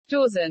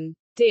Dawson,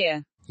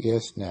 dear.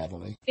 Yes,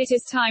 Natalie. It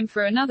is time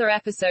for another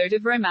episode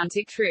of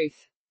Romantic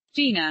Truth.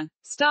 Gina,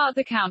 start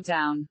the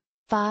countdown.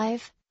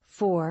 5,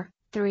 4,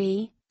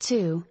 3,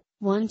 2,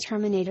 1.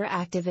 Terminator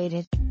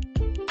activated.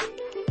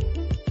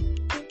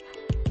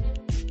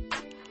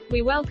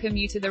 We welcome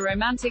you to the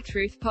Romantic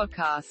Truth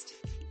podcast.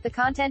 The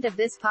content of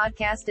this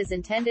podcast is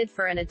intended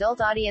for an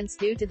adult audience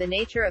due to the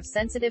nature of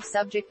sensitive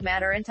subject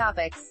matter and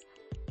topics.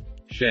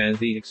 Share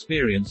the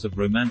experience of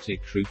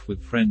Romantic Truth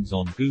with friends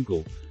on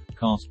Google,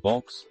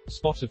 Castbox,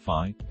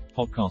 Spotify,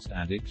 Podcast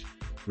Addict,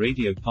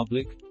 Radio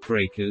Public,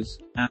 Breakers,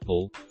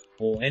 Apple,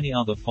 or any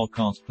other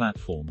podcast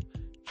platform.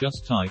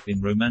 Just type in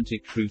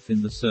Romantic Truth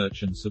in the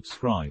search and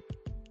subscribe.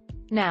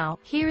 Now,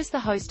 here is the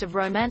host of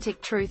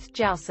Romantic Truth,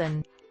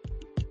 Jowson.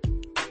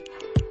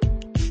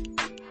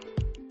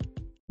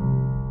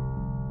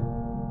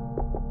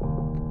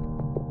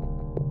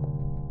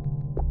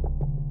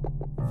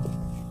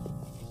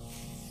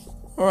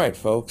 All right,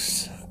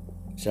 folks.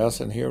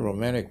 Jowson here,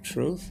 Romantic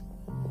Truth,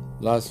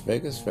 Las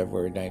Vegas,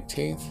 February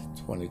 19th,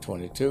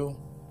 2022.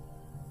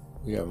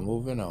 We are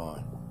moving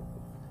on.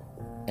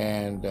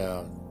 And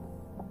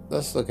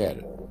let's look at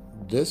it.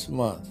 This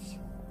month,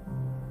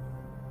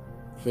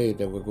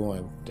 that we're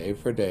going day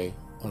for day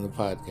on the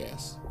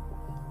podcast.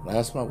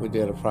 Last month we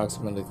did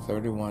approximately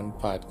 31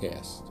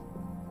 podcasts.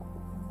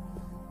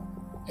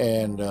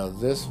 And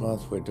this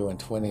month we're doing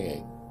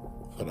 28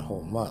 for the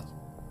whole month.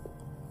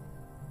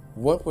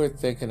 What we're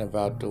thinking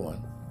about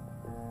doing,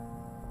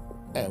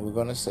 and we're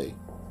going to see,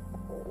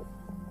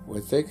 we're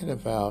thinking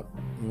about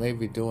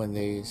maybe doing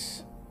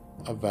these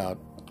about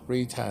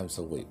 3 times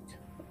a week.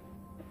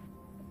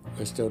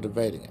 We're still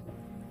debating it.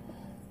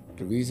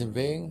 The reason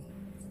being,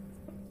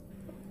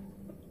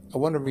 I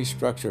want to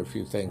restructure a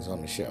few things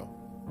on the show.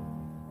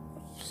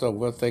 So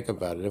we'll think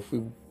about it. If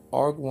we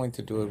are going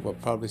to do it, we'll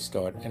probably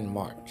start in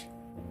March.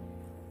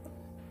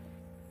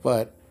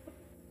 But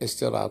it's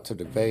still out to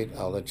debate.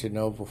 I'll let you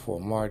know before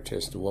March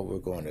as to what we're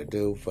going to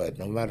do. But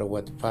no matter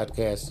what, the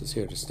podcast is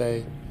here to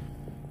stay.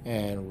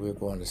 And we're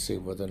going to see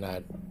whether or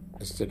not,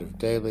 instead of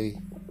daily,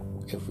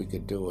 if we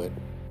could do it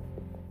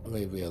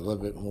maybe a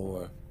little bit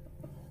more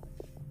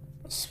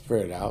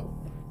spread out,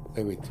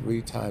 maybe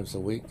 3 times a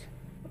week.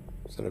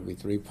 So there'll be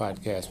 3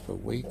 podcasts per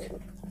week,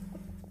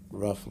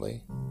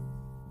 roughly.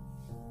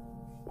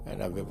 And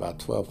that'll be about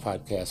 12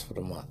 podcasts for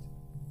the month.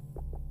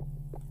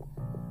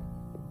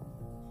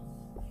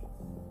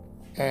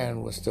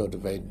 And we're still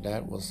debating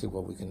that. We'll see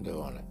what we can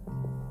do on it.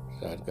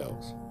 So that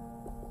goes.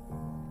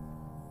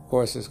 Of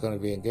course, it's going to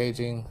be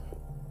engaging,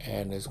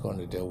 and it's going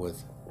to deal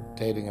with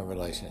dating and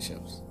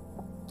relationships.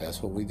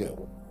 That's what we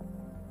do.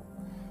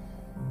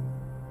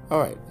 All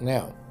right,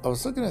 now, I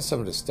was looking at some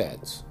of the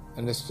stats,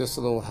 and it's just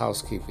a little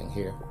housekeeping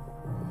here.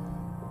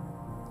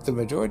 The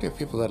majority of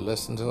people that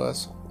listen to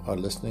us are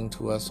listening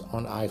to us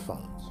on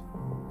iPhones,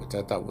 which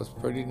I thought was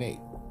pretty neat,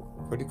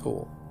 pretty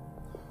cool.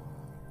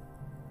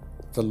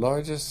 The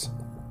largest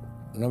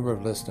number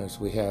of listeners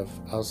we have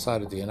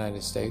outside of the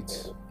United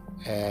States,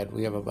 and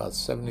we have about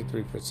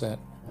 73%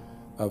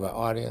 of our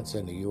audience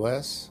in the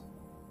U.S.,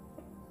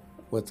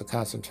 with the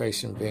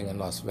concentration being in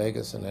Las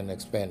Vegas and then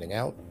expanding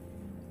out.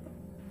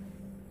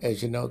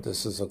 As you know,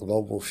 this is a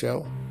global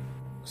show,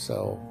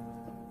 so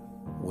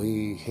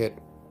we hit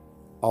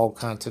all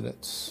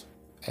continents,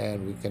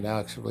 and we can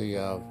actually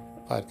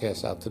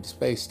podcast out to the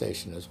space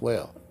station as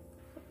well.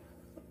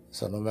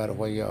 So no matter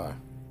where you are,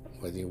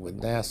 whether you're with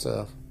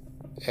NASA,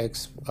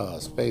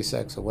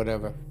 SpaceX, or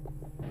whatever,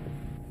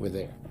 we're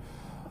there.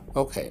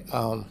 Okay,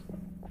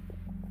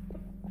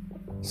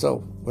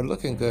 so we're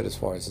looking good as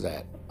far as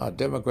that.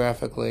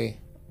 Demographically,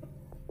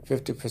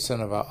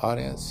 53% of our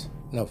audience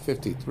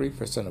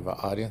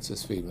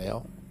is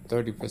female,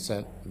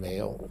 30%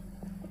 male,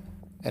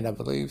 and I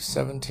believe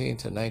 17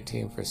 to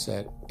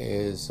 19%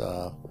 is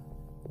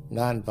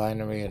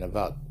non-binary, and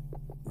about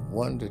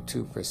 1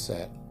 to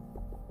 2%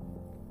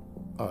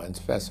 are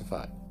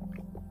unspecified.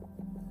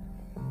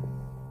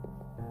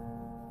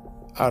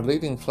 Our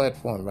leading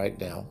platform right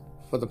now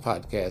for the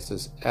podcast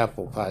is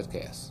Apple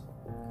Podcasts.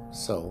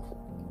 So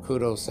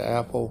kudos to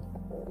Apple.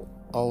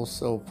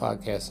 Also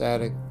Podcast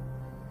Addict.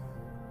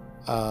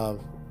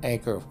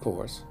 Anchor, of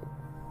course.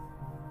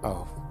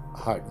 Our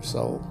heart and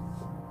soul.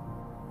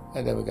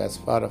 And then we got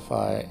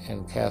Spotify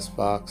and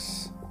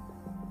Castbox.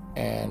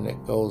 And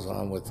it goes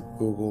on with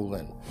Google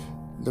and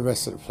the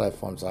rest of the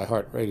platforms.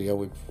 iHeartRadio.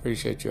 We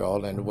appreciate you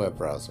all in the web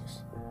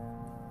browsers.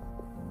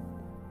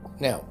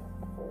 Now,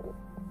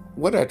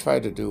 what I try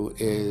to do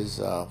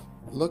is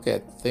look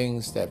at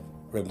things that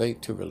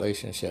relate to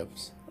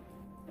relationships,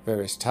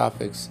 various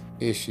topics,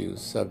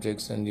 issues,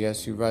 subjects, and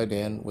yes, you write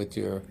in with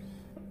your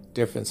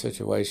different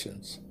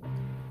situations.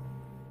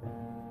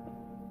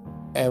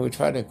 And we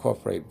try to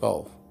incorporate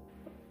both.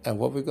 And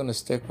what we're going to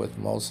stick with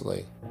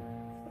mostly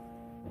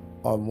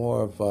are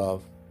more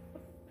of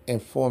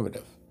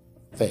informative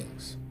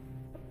things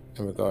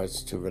in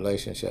regards to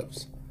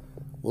relationships.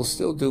 We'll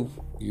still do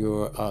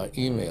your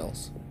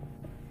emails.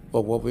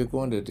 But what we're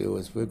going to do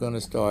is we're going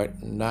to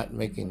start not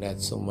making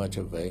that so much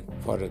of a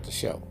part of the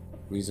show.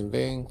 Reason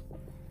being,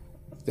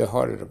 they're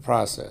harder to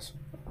process.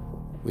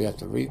 We have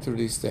to read through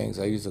these things.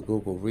 I use a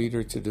Google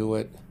Reader to do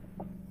it,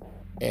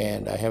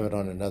 and I have it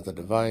on another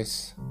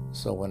device.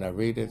 So when I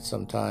read it,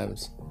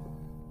 sometimes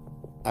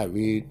I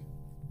read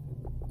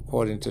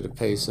according to the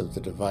pace of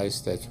the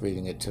device that's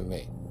reading it to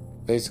me.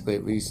 Basically,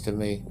 it reads to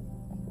me,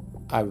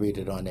 I read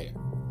it on air.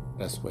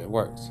 That's the way it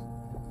works.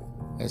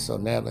 And so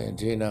Natalie and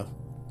Gina,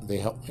 they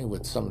help me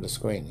with some of the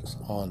screenings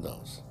on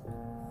those.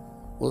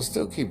 We'll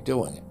still keep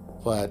doing it,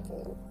 but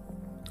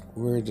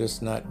we're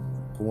just not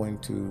going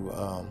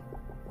to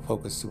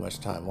focus too much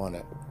time on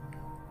it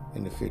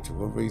in the future.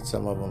 We'll read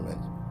some of them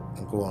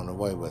and go on the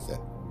way with it.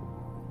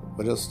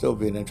 But it'll still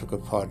be an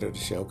integral part of the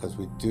show because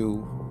we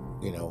do,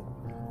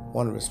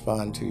 want to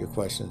respond to your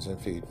questions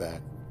and feedback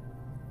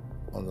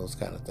on those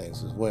kind of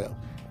things as well.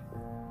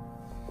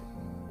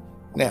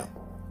 Now,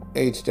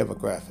 age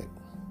demographic.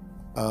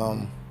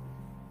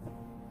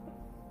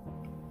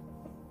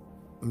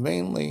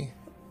 Mainly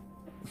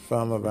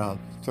from around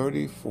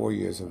 34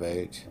 years of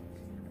age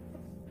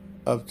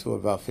up to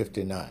about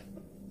 59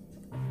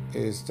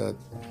 is the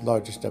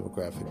largest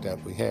demographic that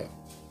we have,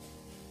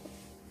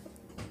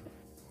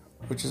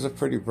 which is a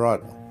pretty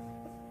broad one,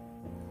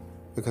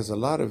 because a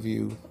lot of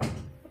you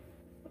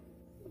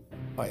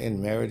are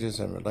in marriages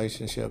and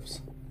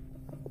relationships.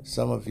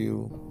 Some of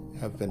you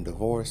have been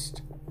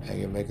divorced and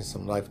you're making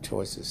some life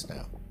choices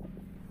now.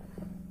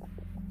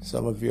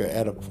 Some of you are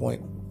at a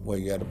point where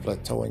you're at a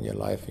plateau in your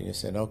life and you're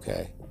saying,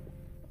 okay,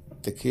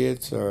 the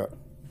kids are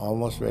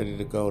almost ready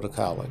to go to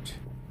college,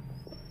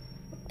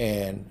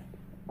 and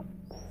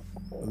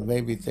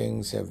maybe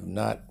things have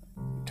not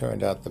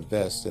turned out the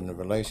best in the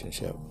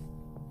relationship,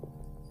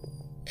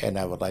 and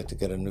I would like to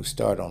get a new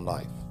start on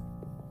life.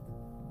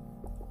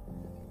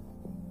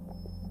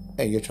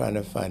 And you're trying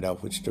to find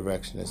out which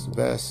direction is the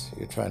best.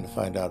 You're trying to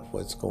find out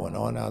what's going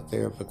on out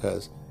there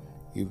because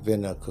you've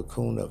been a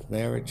cocoon of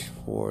marriage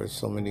for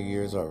so many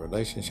years, or a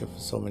relationship for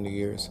so many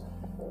years.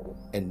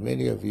 And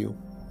many of you,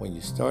 when you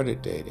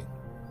started dating,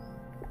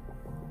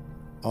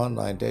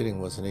 online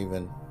dating wasn't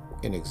even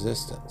in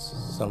existence,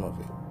 some of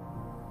you.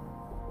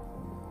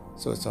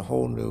 So it's a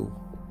whole new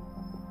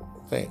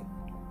thing.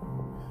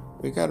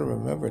 We got to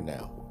remember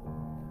now,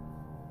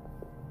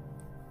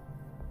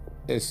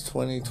 it's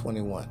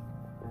 2021.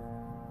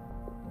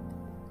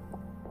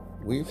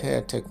 We've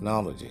had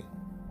technology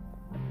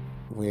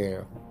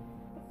where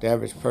the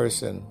average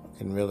person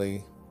can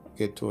really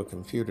get to a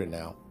computer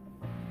now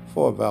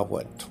for about,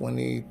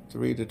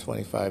 23 to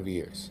 25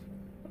 years.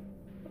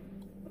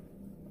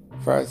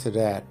 Prior to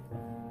that,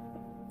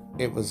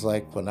 it was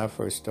like when I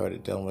first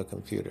started dealing with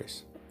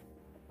computers,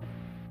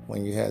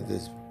 when you had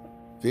this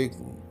big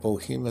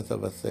behemoth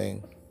of a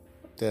thing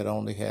that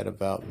only had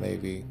about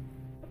maybe,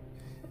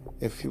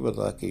 if you were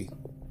lucky,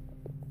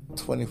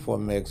 24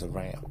 megs of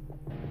RAM,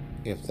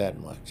 if that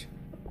much.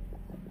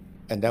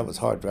 And that was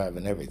hard drive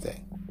and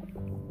everything.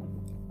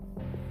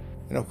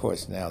 And of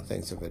course now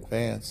things have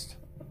advanced.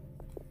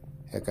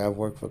 Heck, I've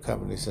worked for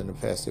companies in the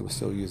past that were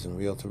still using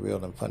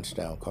reel-to-reel and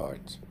punch-down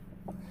cards.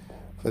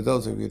 For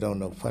those of you who don't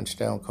know,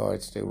 punch-down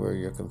cards, they were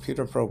your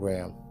computer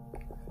program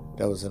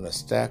that was in a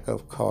stack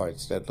of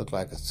cards that looked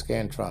like a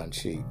Scantron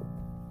sheet,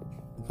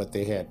 but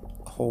they had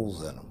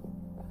holes in them.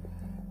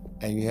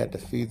 And you had to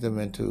feed them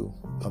into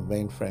a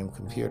mainframe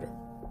computer.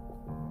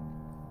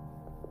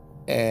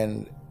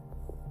 And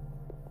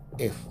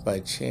if by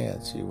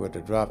chance you were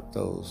to drop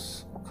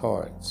those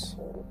cards,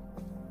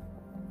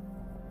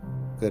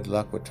 good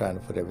luck with trying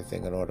to put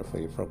everything in order for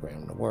your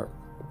program to work.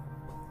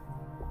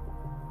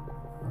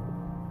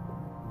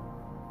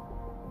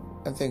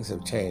 And things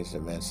have changed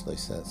immensely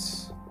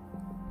since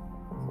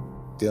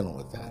dealing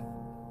with that.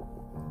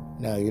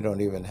 Now you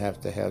don't even have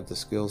to have the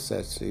skill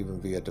sets to even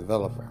be a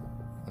developer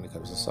when it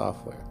comes to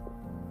software,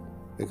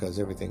 because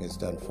everything is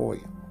done for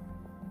you.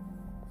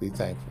 Be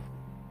thankful.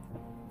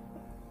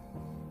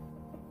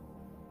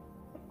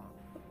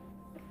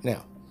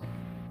 Now,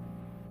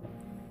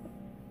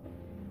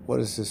 what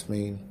does this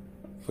mean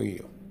for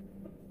you?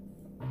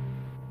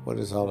 What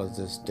does all of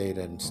this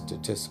data and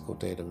statistical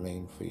data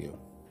mean for you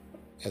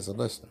as a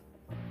listener?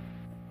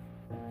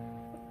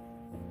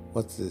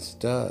 What this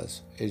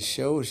does, it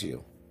shows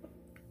you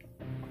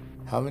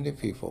how many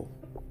people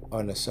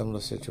are in a similar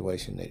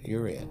situation that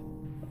you're in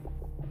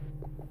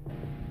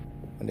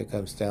when it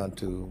comes down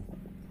to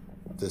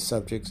the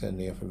subjects and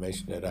the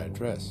information that I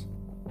address.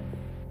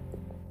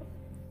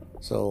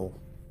 So,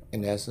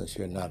 in essence,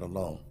 you're not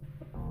alone.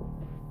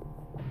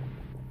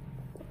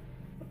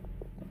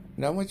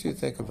 Now, I want you to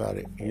think about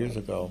it years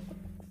ago,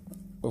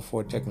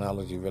 before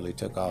technology really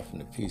took off and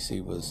the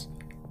PC was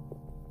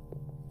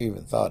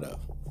even thought of.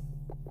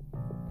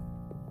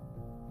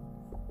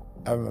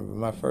 I remember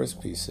my first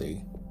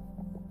PC.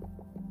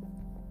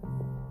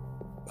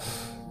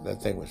 That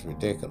thing was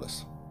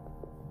ridiculous.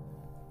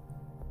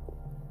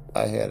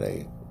 I had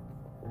a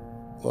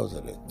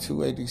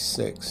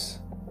 286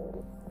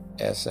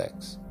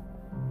 SX.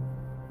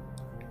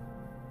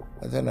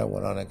 And then I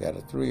went on and got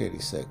a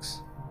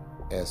 386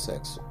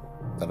 SX.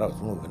 Thought I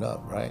was moving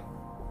up, right?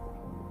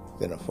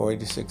 Then a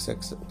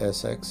 486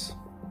 SX.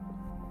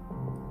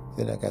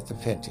 Then I got the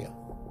Pentium.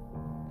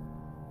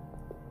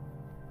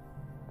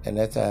 And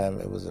that time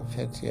it was a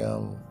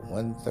Pentium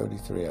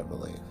 133, I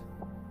believe.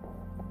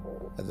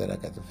 And then I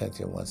got the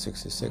Pentium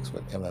 166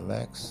 with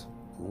MMX.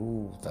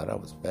 Ooh, thought I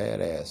was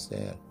badass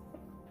then.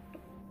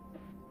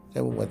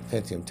 Then we went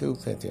Pentium 2,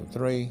 Pentium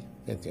 3,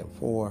 Pentium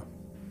 4.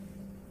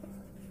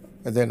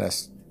 And then I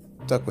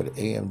stuck with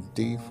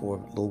AMD for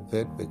a little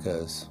bit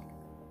because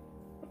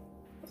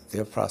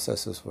their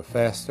processors were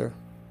faster.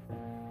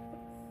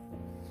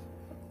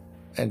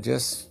 And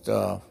just,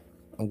 I'm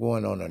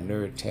going on a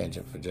nerd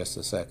tangent for just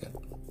a second.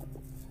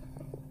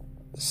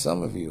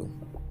 Some of you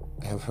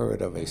have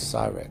heard of a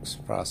Cyrex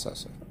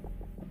processor.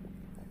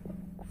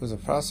 It was a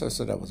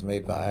processor that was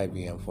made by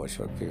IBM for a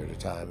short period of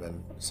time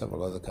and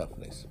several other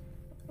companies.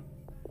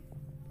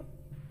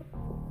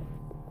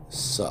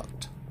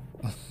 Sucked.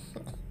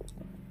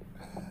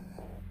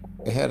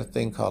 It had a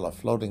thing called a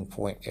floating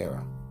point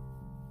error.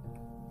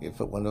 You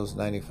put Windows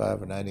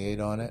 95 or 98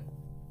 on it,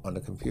 on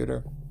the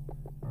computer,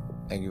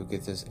 and you would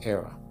get this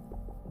error.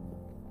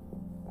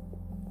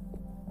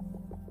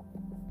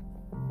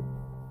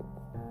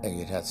 And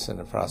you'd have to send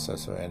a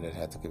processor and it'd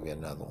have to give you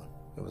another one.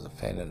 It was a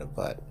pain in the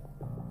butt.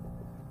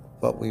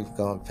 But we've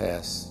gone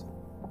past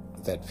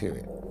that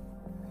period.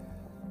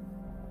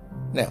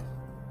 Now,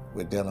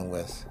 we're dealing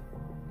with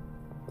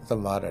the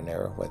modern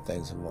era where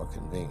things are more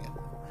convenient.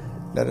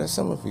 Now, there's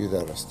some of you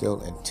that are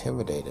still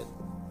intimidated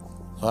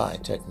by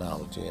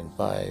technology and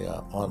by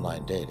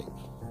online dating.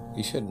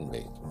 You shouldn't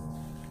be.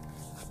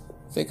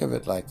 Think of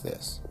it like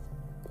this.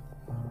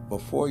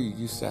 Before, you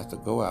used to have to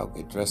go out,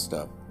 get dressed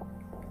up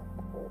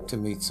to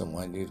meet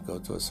someone. You'd go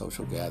to a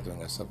social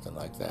gathering or something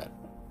like that.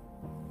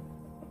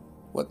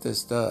 What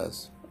this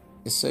does,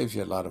 it saves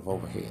you a lot of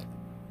overhead.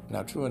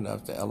 Now, true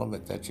enough, the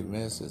element that you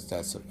miss is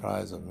that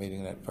surprise of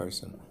meeting that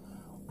person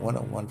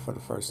one-on-one for the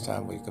first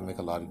time, where you can make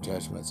a lot of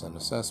judgments and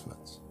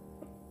assessments.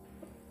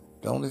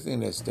 The only thing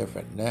that's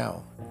different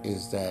now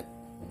is that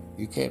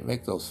you can't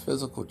make those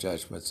physical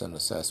judgments and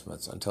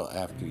assessments until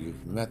after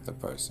you've met the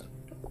person.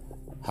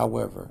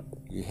 However,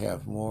 you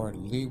have more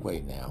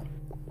leeway now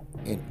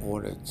in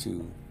order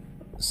to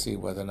see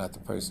whether or not the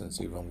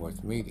person's even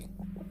worth meeting.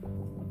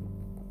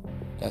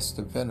 That's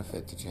the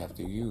benefit that you have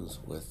to use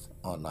with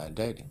online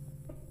dating.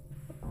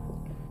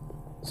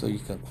 So you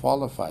can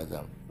qualify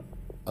them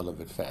a little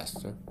bit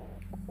faster,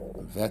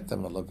 vet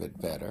them a little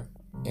bit better,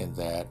 in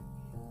that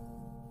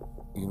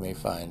you may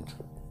find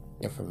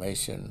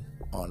information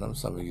on them.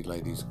 Some of you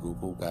ladies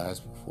Google guys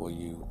before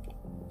you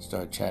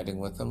start chatting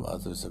with them.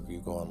 Others of you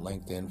go on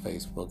LinkedIn,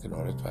 Facebook in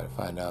order to try to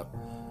find out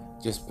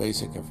just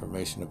basic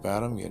information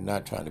about them. You're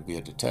not trying to be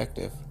a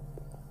detective,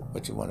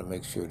 but you want to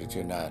make sure that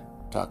you're not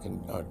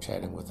talking or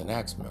chatting with an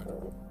axe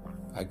murderer.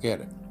 I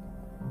get it.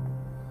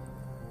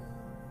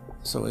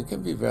 So it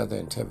can be rather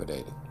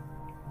intimidating.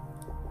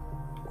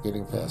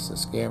 Getting past the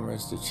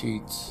scammers, the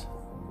cheats,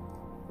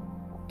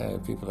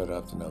 and people that are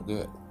up to no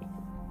good.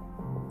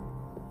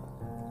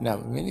 Now,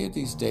 many of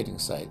these dating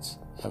sites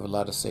have a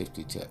lot of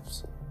safety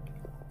tips.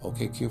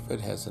 OkCupid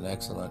has an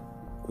excellent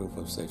group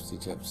of safety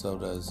tips. So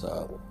does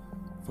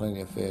Plenty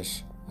of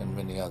Fish and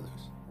many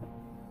others.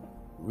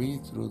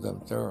 Read through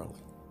them thoroughly,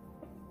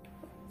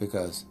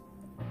 because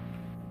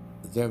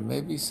there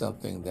may be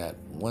something that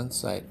one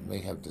site may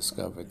have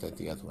discovered that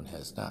the other one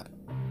has not,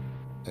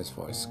 as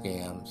far as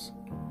scams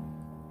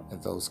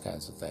and those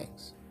kinds of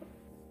things.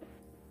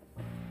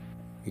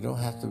 You don't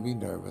have to be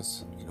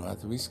nervous. You don't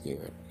have to be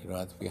scared. You don't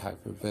have to be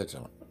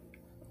hypervigilant.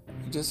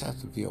 You just have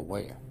to be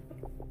aware.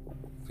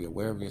 Be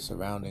aware of your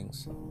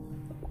surroundings.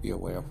 Be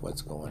aware of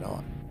what's going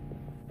on.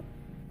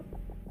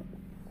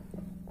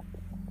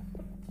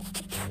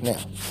 Now,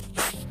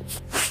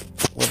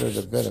 what are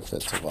the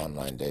benefits of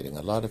online dating?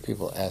 A lot of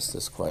people ask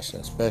this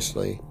question,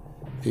 especially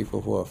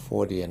people who are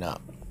 40 and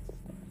up.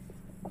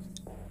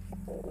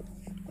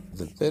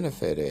 The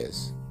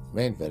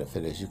main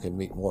benefit is you can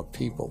meet more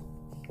people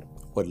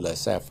with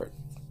less effort.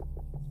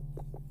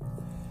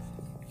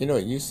 You know,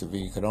 it used to be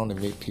you could only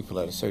meet people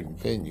at a certain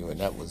venue and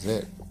that was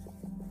it.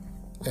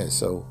 And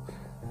so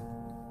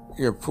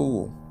your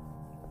pool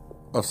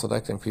of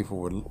selecting people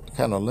were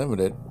kind of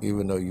limited,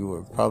 even though you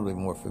were probably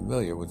more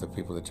familiar with the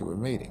people that you were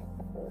meeting.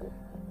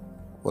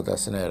 Well,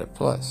 that's an added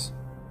plus.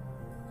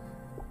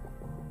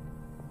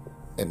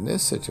 In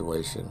this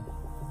situation,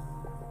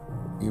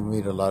 you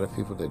meet a lot of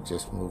people that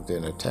just moved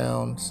into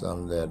town,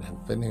 some that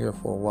have been here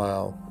for a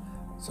while,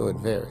 so it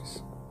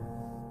varies.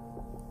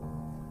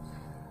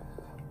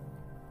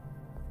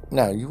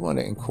 Now, you want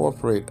to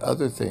incorporate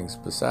other things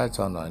besides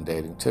online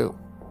dating too.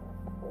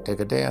 Take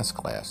a dance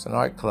class, an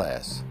art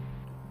class.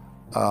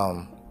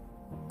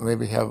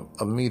 Maybe have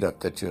a meetup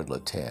that you'll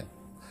attend.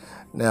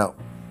 Now,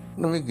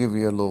 let me give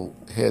you a little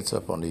heads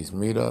up on these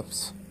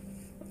meetups.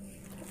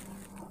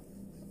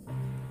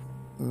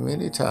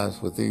 Many times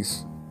with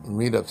these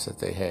meetups that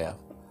they have,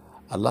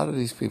 a lot of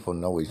these people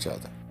know each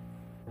other.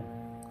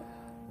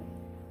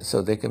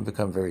 So they can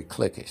become very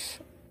cliquish.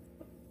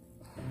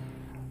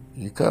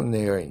 You come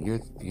there and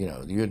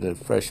you're the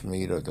fresh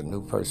meat or the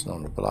new person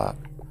on the block.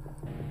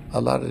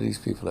 A lot of these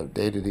people have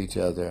dated each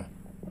other,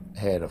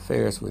 had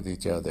affairs with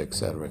each other,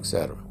 etc.,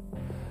 etc.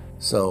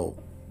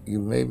 So you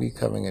may be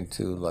coming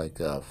into like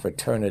a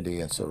fraternity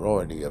and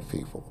sorority of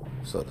people,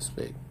 so to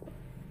speak.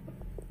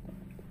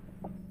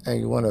 And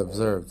you want to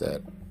observe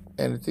that.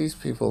 And if these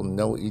people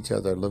know each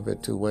other a little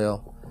bit too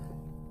well,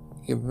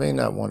 you may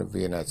not want to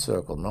be in that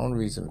circle. The only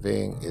reason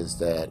being is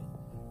that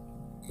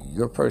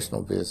your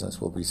personal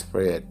business will be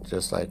spread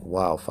just like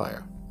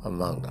wildfire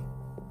among them.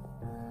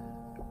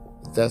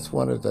 That's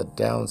one of the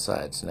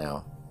downsides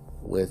now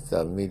with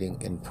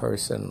meeting in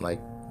person like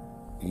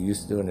you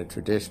used to do in a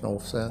traditional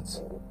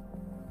sense.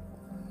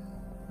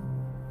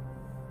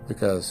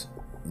 Because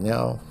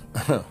now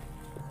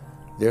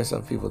there are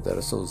some people that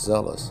are so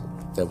zealous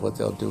that what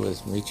they'll do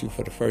is meet you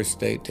for the first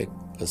date, take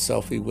a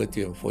selfie with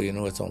you, and before you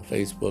know it's on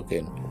Facebook,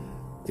 and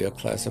they're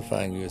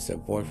classifying you as their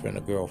boyfriend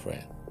or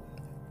girlfriend.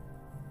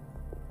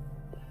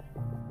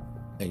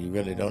 And you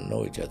really don't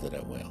know each other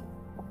that well.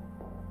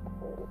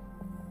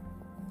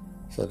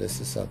 So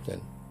this is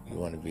something you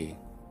want to be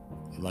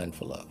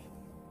mindful of.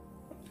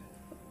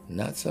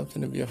 Not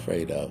something to be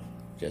afraid of,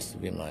 just to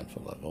be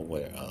mindful of,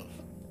 aware of.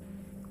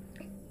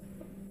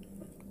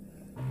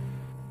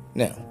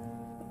 Now,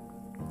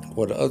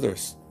 what other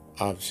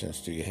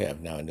options do you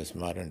have now in this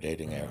modern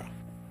dating era?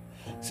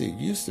 See, it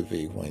used to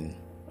be when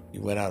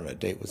you went out on a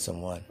date with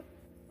someone,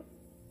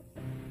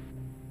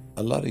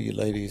 a lot of you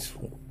ladies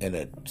in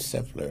a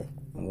simpler,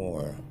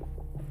 more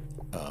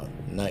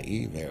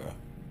naive era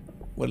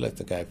would let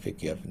the guy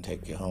pick you up and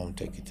take you home,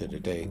 take you to the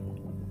date.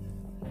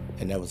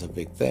 And that was a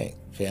big thing.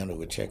 Family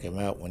would check him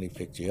out when he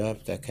picked you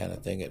up, that kind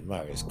of thing,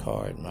 admire his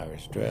car, admire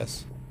his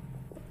dress.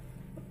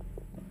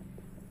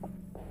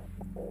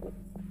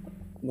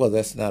 Well,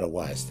 that's not a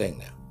wise thing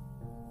now.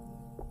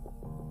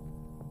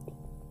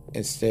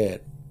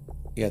 Instead,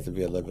 you have to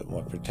be a little bit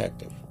more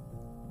protective.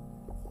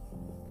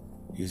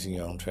 Using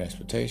your own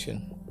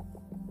transportation.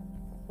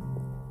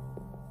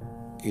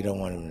 You don't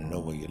want him to know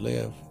where you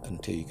live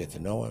until you get to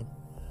know him,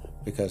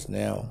 because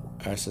now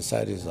our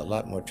society is a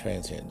lot more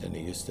transient than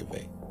it used to be.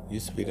 It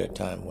used to be that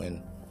time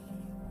when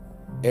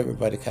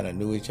everybody kind of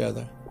knew each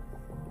other,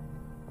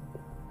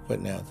 but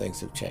now things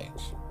have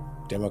changed.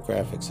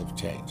 Demographics have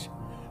changed.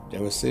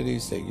 There were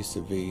cities that used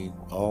to be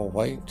all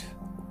white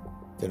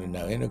that are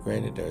now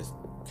integrated. There's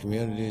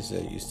communities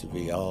that used to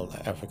be all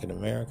African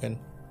American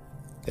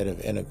that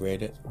have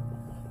integrated.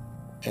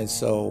 And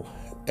so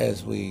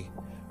as we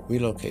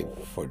relocate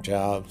for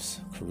jobs,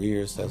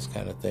 careers, those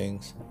kind of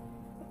things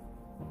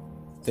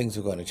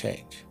are going to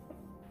change.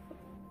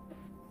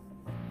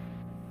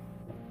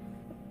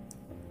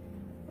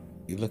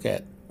 You look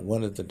at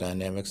one of the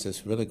dynamics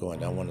that's really going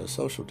down, one of the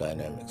social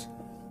dynamics.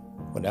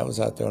 When I was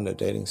out there on the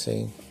dating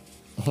scene,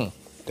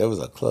 there was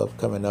a club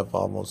coming up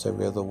almost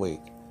every other week,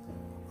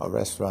 a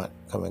restaurant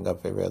coming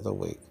up every other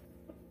week.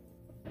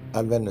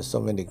 I've been to so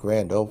many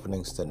grand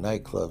openings to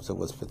nightclubs, it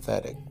was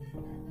pathetic.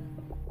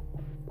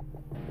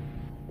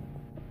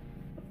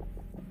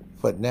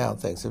 But now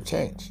things have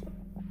changed.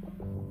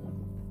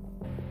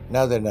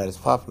 Now they're not as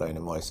popular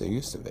anymore as they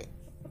used to be.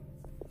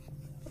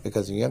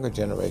 Because the younger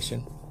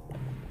generation,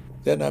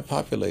 they're not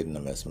populating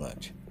them as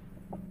much.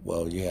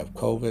 Well, you have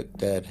COVID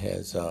that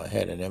has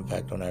had an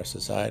impact on our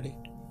society.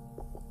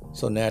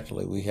 So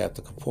naturally, we have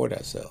to comport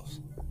ourselves.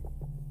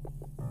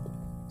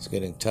 It's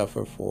getting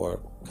tougher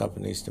for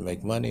companies to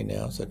make money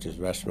now, such as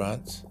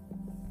restaurants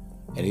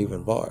and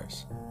even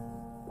bars.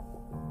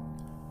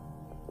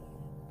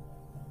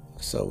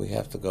 So we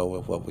have to go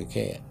with what we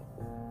can.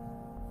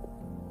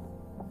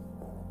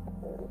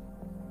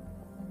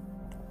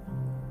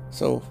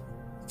 So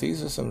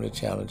these are some of the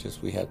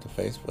challenges we have to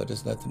face, but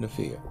there's nothing to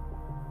fear.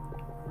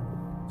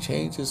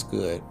 Change is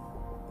good,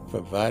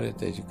 provided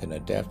that you can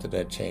adapt to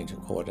that change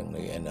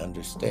accordingly and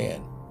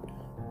understand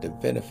the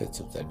benefits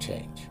of that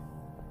change.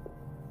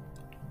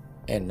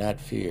 And not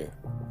fear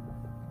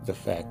the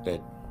fact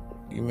that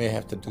you may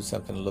have to do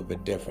something a little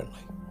bit differently.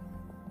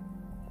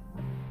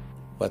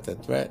 But the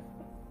threat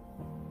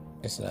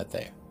is not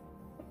there.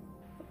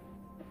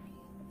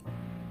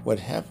 What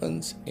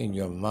happens in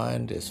your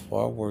mind is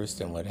far worse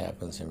than what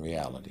happens in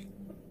reality.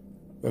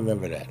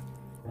 Remember that.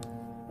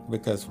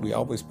 Because we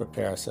always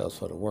prepare ourselves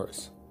for the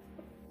worst.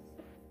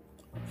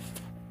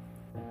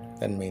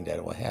 Doesn't mean that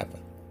it will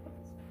happen.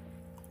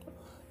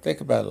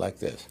 Think about it like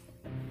this.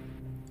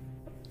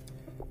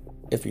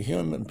 If a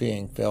human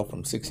being fell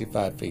from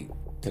 65 feet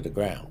to the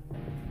ground,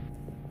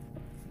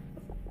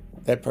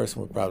 that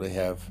person would probably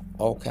have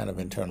all kind of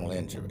internal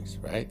injuries,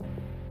 right?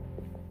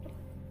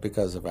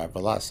 Because of our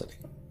velocity.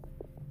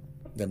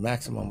 The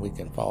maximum we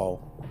can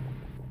fall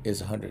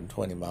is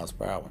 120 miles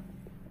per hour.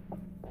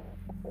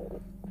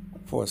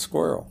 For a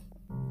squirrel,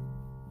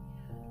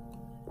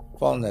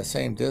 falling that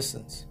same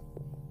distance,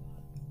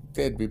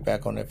 they'd be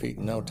back on their feet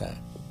in no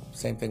time.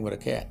 Same thing with a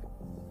cat.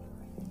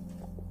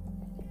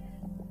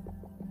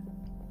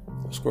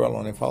 A squirrel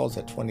only falls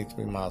at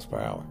 23 miles per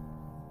hour.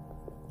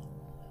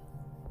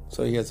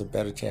 So he has a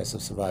better chance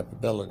of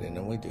survivability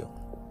than we do.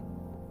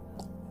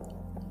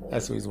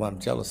 That's the reason why I'm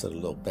jealous of the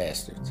little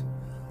bastards.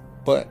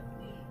 But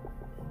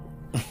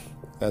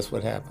that's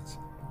what happens.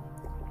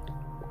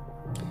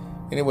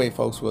 Anyway,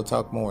 folks, we'll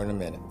talk more in a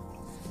minute.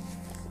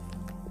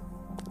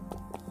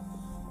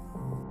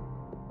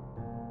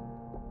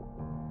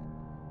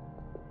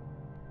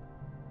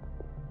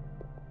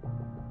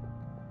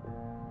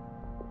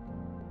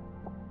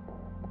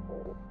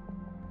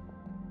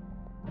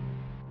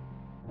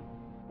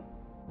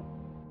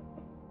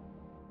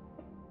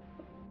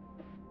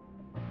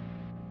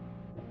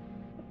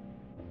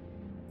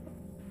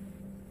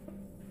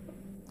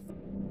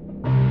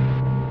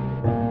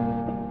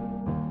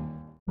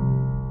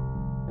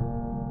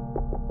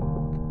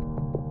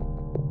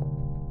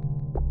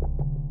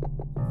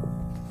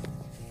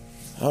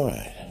 All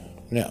right.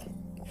 Now,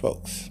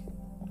 folks,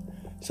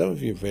 some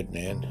of you have written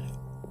in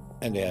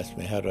and they asked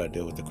me, how do I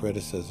deal with the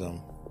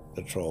criticism,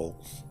 the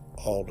trolls,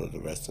 all of the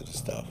rest of the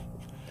stuff?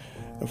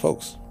 And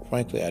folks,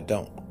 frankly, I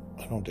don't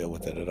deal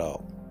with it at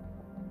all.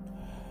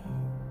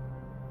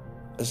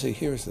 See,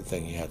 here's the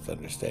thing you have to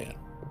understand.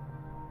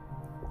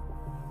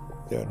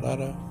 There are a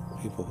lot of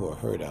people who are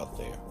hurt out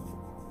there,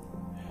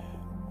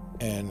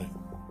 and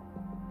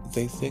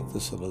they think the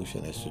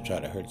solution is to try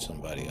to hurt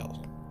somebody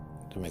else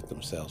to make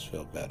themselves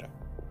feel better.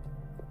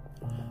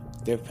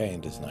 Their pain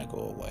does not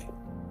go away.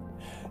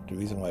 The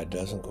reason why it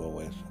doesn't go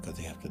away is because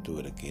they have to do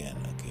it again,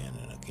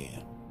 and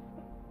again.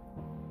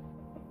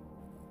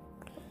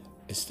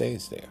 It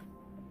stays there.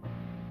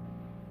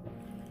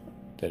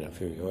 That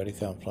inferiority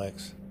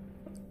complex,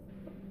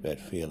 that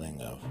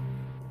feeling of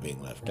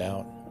being left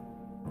out,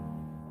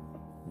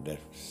 that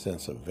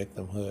sense of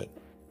victimhood,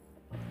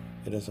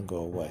 it doesn't go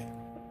away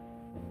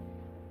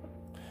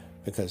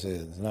because it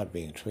is not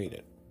being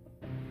treated.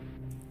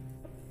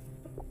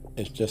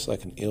 It's just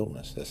like an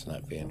illness that's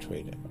not being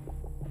treated.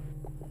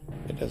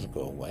 It doesn't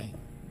go away.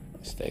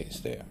 It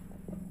stays there.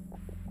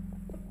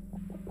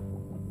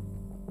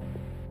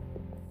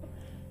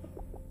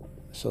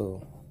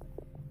 So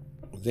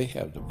they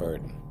have the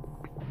burden,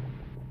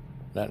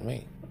 not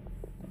me,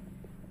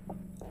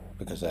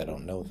 because I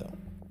don't know them.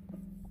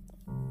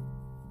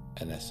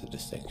 And that's the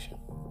distinction.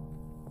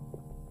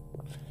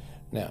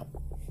 Now,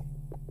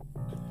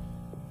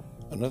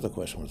 another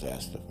question was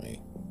asked of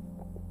me.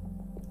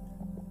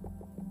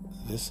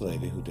 This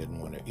lady who didn't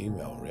want her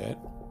email read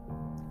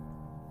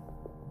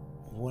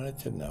wanted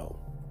to know,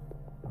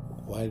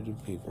 why do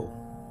people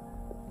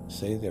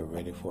say they're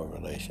ready for a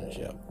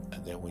relationship,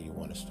 and then when you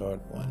want to start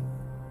one,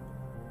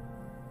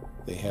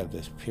 they have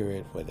this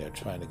period where they're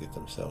trying to get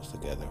themselves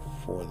together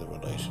for the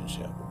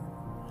relationship?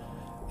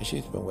 And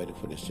she's been waiting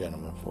for this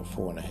gentleman for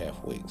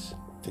 4.5 weeks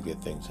to get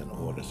things in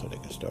order so they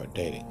can start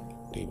dating,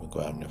 to even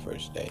go out on their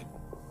first date.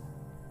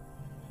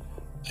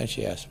 And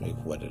she asked me,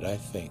 what did I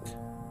think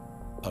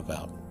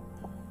about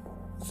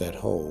that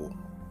whole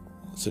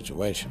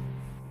situation?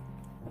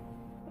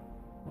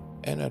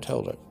 And I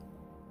told her,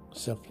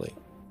 simply,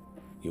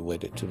 you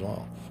waited too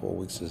long. 4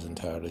 weeks is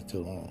entirely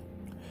too long.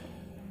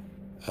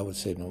 I would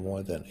say no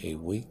more than a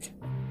week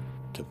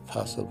to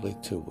possibly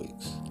 2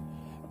 weeks.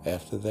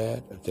 After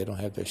that, if they don't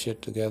have their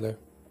shit together,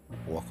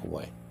 walk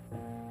away.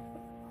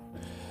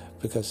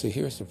 Because see,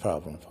 here's the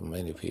problem for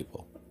many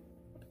people.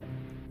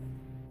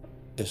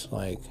 It's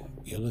like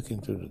you're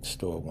looking through the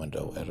store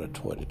window at a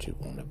toy that you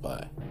want to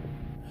buy,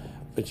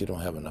 but you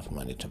don't have enough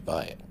money to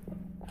buy it.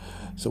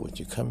 So what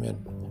you come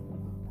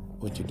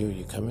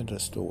into a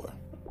store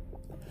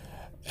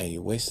and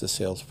you waste the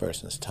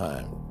salesperson's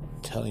time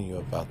telling you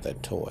about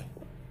that toy,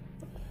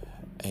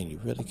 and you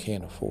really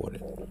can't afford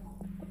it.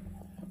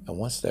 And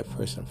once that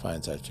person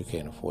finds out you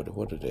can't afford it,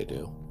 what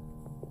do?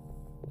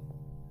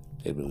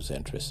 They lose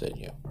interest in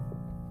you.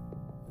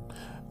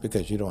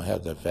 Because you don't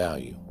have the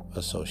value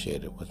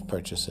associated with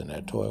purchasing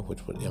that toy,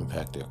 which would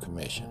impact their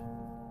commission.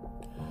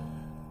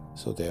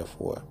 So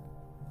therefore,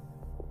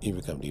 you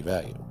become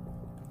devalued.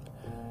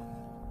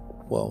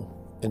 Well,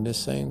 in this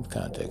same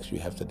context, you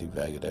have to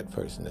devalue that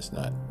person that's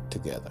not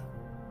together.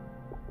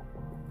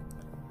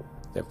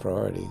 Their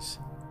priorities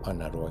are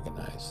not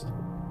organized.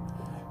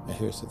 And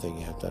here's the thing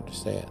you have to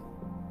understand.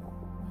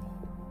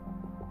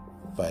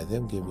 By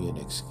them giving you an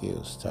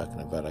excuse,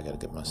 talking about, I got to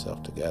get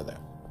myself together,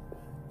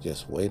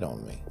 just wait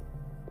on me,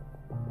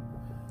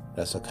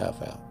 that's a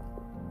cop-out.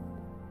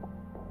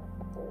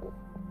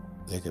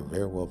 They could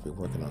very well be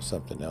working on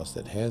something else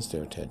that has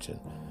their attention,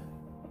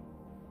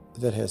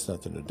 that has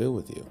nothing to do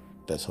with you,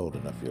 that's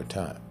holding up your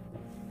time.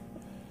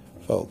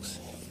 Folks,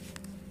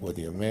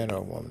 whether you're a man or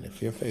a woman,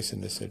 if you're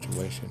facing this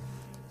situation,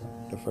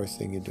 the first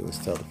thing you do is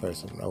tell the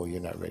person, oh,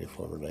 you're not ready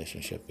for a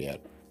relationship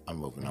yet, I'm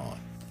moving on.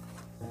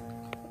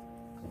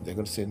 They're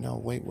going to say, no,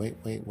 wait.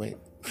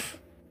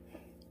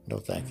 No,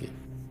 thank you.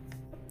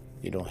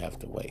 You don't have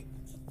to wait.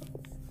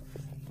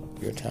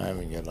 Your time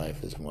in your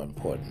life is more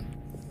important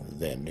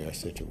than their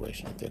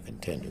situation that they're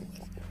contending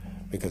with,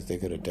 because they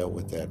could have dealt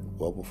with that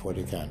well before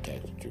they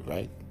contacted you,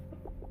 right?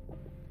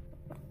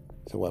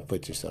 So why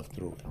put yourself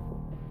through it?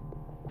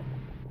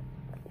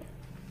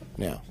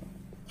 Now,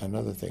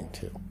 another thing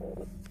too.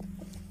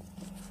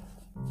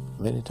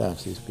 Many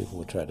times these people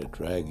will try to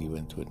drag you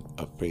into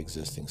a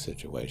pre-existing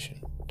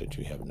situation that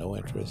you have no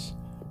interest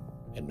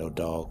and no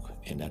dog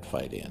in that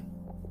fight in.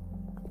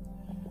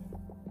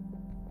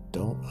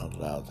 don't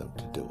allow them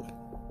to do it.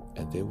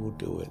 And they will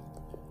do it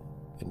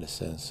in the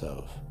sense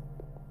of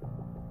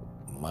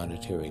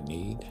monetary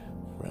need,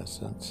 for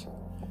instance,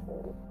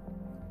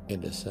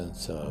 in the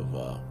sense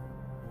of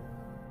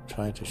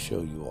trying to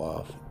show you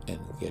off and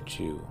get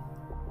you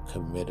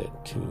committed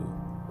to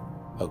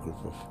a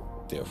group of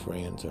their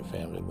friends or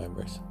family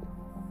members.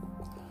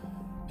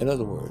 In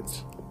other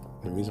words,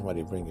 the reason why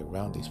they bring you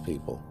around these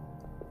people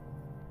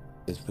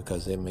is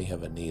because they may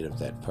have a need of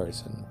that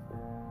person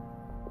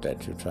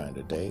that you're trying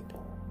to date,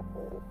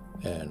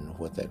 and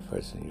what that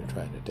person you're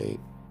trying to date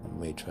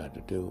may try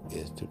to do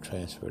is to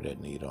transfer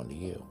that need onto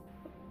you.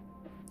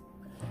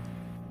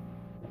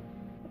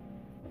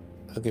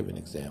 I'll give you an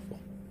example.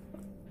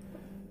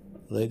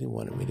 A lady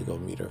wanted me to go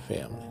meet her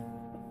family,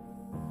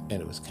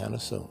 and it was kind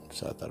of soon,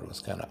 so I thought it was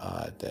kind of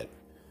odd that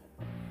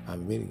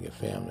I'm meeting your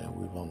family and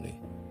we've only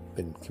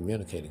been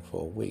communicating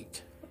for a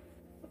week.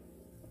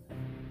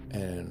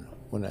 And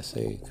when I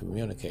say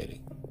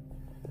communicating,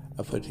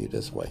 I'll put it to you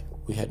this way.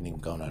 We hadn't even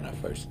gone on our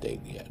first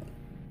date yet.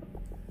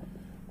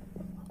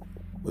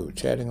 We were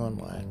chatting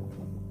online,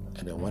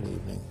 and then one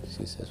evening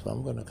she says, well,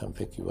 I'm going to come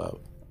pick you up,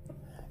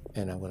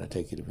 and I'm going to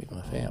take you to meet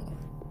my family.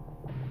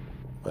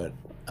 But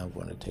I'm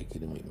going to take you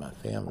to meet my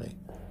family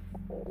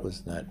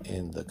was not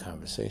in the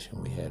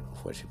conversation we had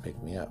before she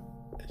picked me up.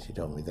 She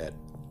told me that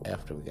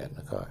after we got in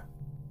the car.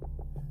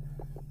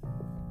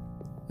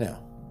 Now,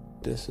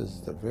 this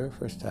is the very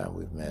first time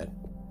we've met.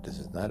 This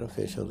is not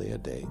officially a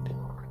date.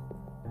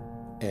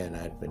 And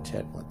I'd been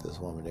chatting with this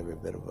woman every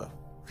bit of a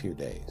few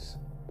days,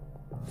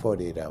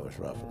 48 hours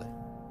roughly.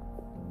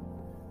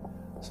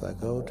 So I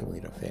go to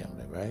meet her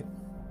family, right?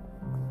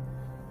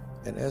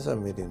 And as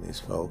I'm meeting these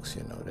folks,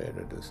 you know, they're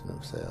introducing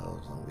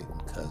themselves. I'm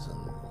meeting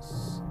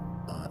cousins,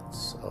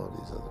 aunts, all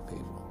these other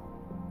people.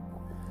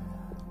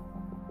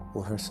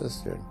 Well, her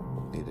sister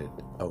needed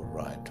a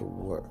ride to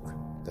work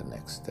the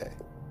next day.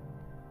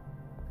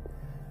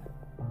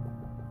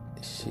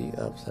 She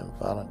ups and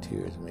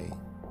volunteers me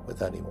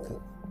without even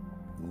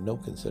no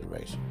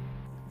consideration.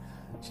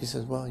 She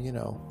says, well, you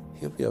know,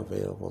 he'll be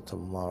available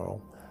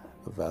tomorrow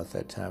about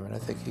that time, and I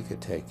think he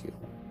could take you.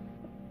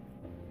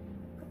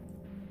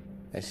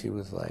 And she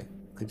was like,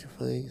 could you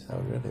please? I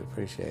would really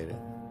appreciate it.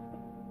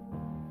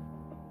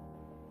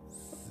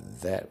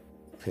 That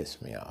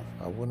pissed me off.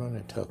 I went on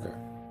and took her.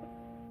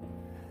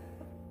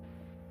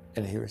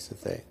 And here's the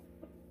thing.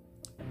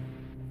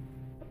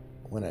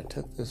 When I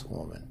took this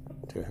woman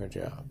to her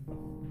job,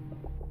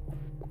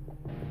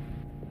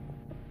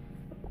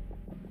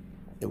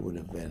 it would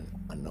have been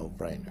a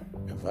no-brainer.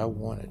 If I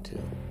wanted to,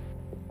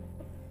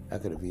 I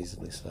could have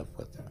easily slept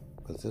with her.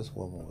 But this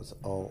woman was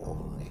all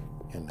over me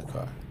in the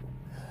car.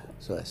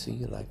 So I see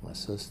you like my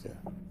sister.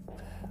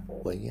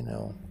 Well, you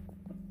know,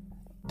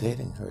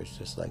 dating her is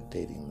just like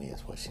dating me,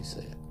 is what she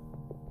said.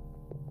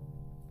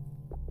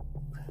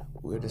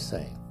 We're the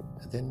same.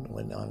 And then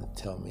went on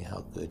to tell me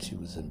how good she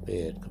was in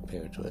bed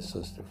compared to her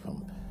sister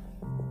from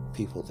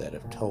people that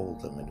have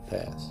told them in the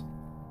past.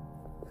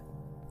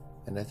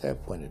 And at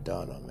that point it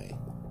dawned on me,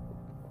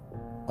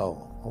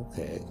 oh,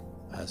 okay,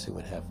 I see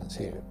what happens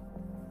here.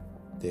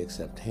 They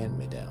accept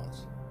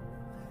hand-me-downs.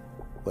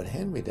 What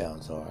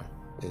hand-me-downs are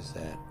is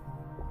that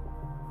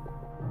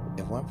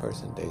if one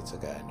person dates a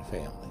guy in the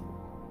family,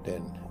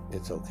 then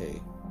it's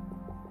okay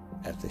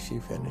after she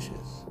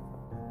finishes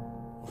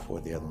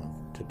for the other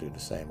one to do the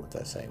same with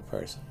that same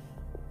person.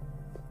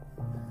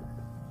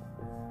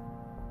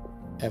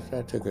 After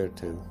I took her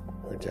to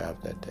her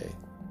job that day,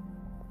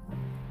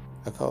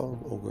 I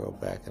called old girl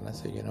back and I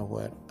said, you know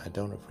what? I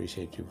don't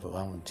appreciate you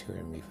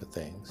volunteering me for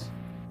things.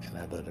 And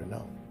I let her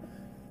know.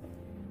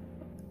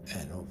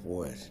 And oh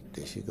boy,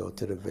 did she go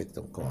to the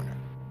victim corner.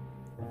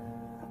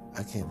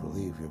 I can't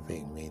believe you're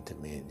being mean to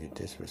me and you're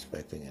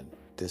disrespecting and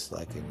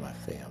disliking my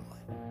family.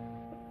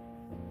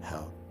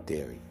 How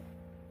dare you?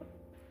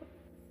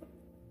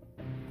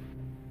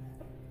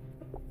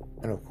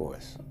 And of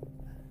course,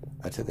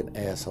 I took an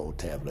asshole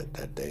tablet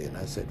that day and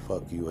I said,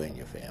 fuck you and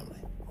your family.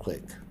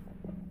 Click.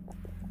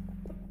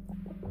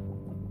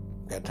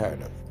 Got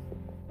tired of it.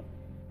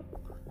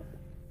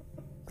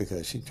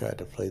 Because she tried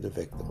to play the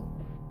victim.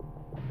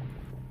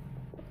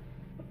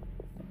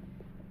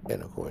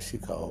 And of course, she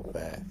called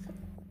back.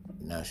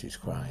 Now she's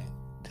crying,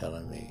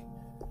 telling me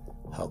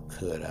how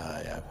could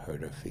I've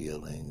hurt her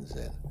feelings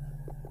and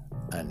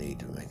I need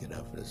to make it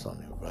up. It's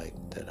only right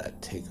that I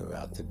take her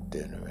out to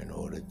dinner in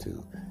order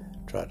to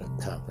try to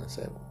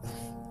compensate.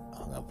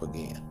 Hung up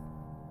again.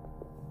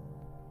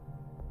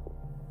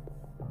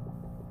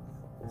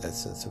 That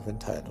sense of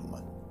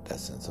entitlement, that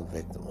sense of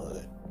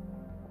victimhood.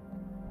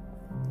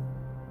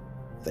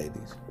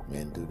 Ladies,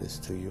 men do this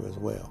to you as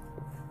well.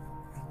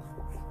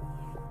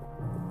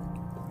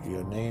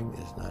 Your name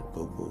is not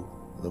Boo Boo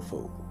the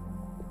Fool.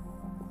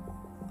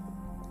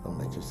 Don't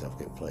let yourself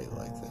get played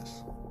like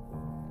this.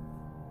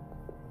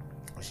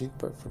 She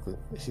thought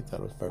it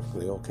was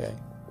perfectly okay.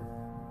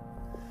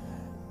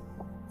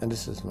 And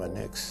this is my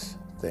next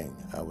thing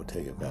I will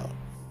tell you about.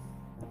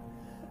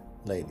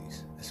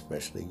 Ladies,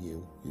 especially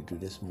you do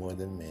this more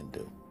than men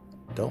do.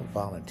 Don't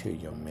volunteer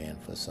your man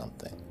for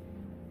something.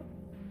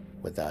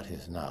 without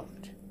his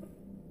knowledge.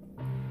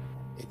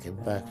 It can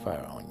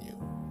backfire on you.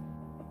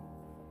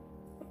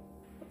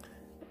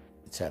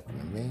 It's happened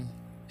to me,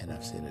 and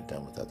I've seen it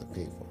done with other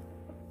people.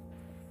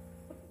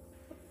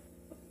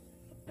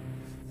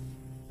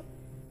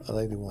 A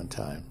lady one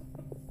time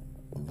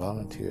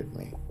volunteered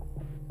me.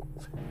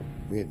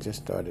 We had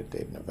just started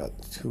dating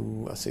about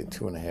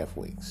 2.5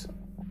 weeks.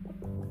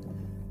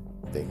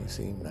 Things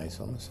seemed nice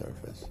on the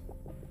surface.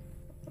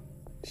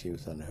 She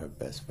was under her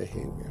best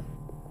behavior,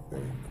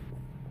 very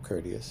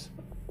courteous.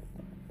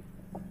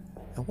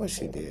 And what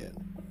she did,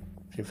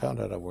 she found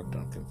out I worked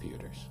on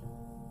computers.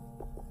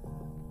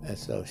 And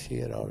so she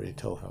had already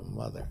told her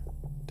mother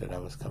that I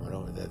was coming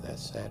over there that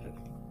Saturday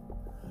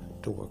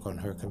to work on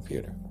her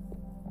computer.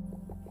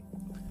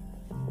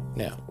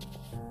 Now,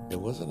 it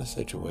wasn't a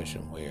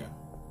situation where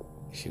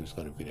she was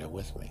going to be there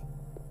with me.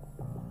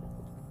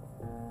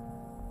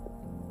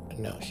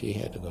 No, she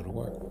had to go to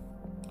work.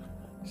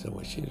 So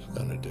what she was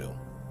going to do,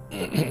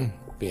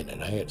 being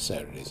that I had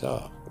Saturdays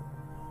off,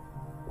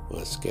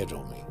 was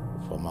schedule me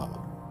for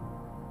Mama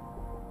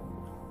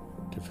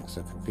to fix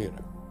her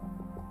computer.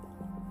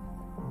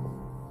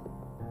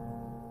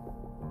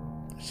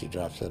 She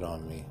drops it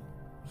on me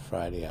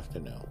Friday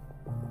afternoon.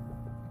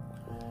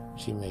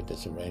 She made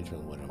this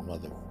arrangement with her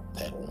mother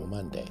that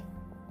Monday.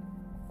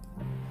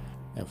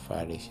 And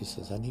Friday she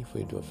says, I need for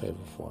you to do a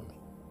favor for me.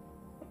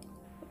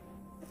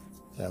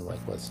 And I'm like,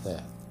 what's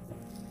that?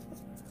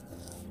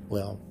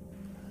 Well,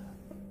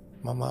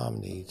 my mom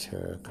needs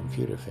her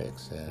computer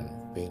fixed,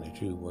 and being that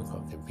you work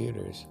on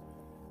computers,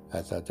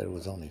 I thought that it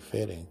was only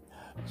fitting.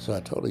 So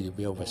I told her you'd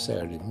be over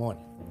Saturday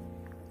morning,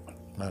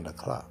 9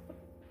 o'clock.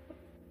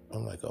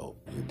 I'm like, oh,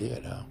 you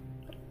did, huh?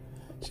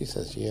 She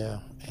says, yeah,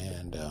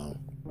 and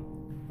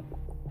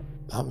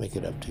I'll make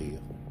it up to you,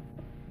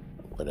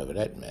 whatever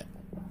that meant.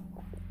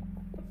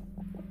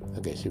 I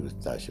guess she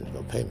thought she was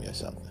going to pay me or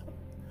something.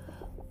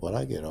 Well,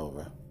 I get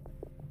over,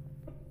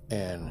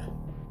 and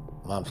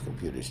Mom's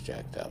computer's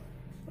jacked up.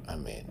 I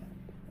mean,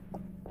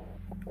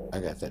 I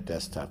got that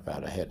desktop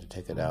out. I had to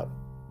take it out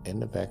in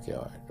the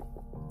backyard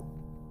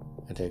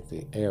and take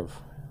the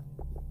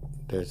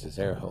there's this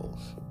air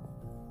hose,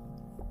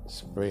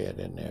 spray it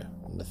in there.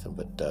 Nothing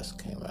but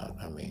dust came out.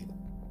 I mean,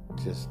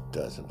 just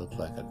dust. It looked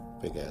like a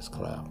big-ass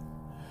cloud.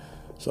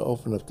 So I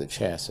opened up the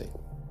chassis.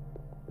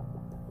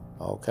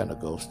 All kind of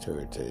ghost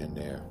turds are in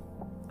there.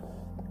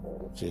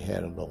 She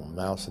had a little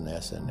mouse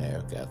nest in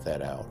there, got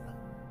that out.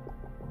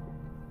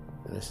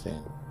 And this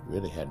thing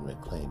really hadn't been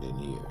cleaned in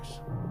years.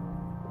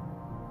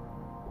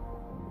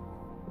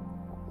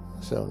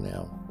 So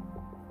now,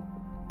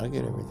 I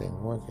get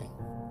everything working.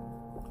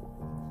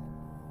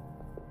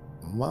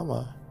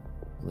 Mama,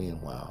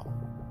 meanwhile,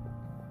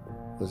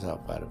 was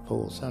out by the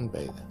pool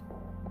sunbathing.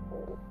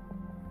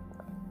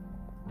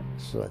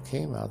 So I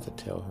came out to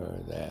tell her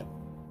that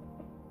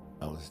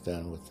I was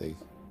done with the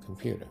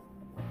computer.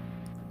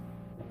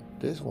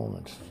 This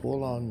woman's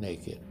full on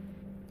naked,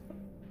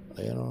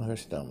 laying on her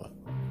stomach,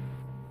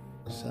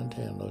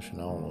 suntan lotion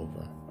all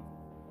over,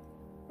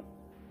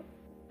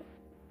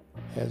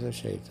 has her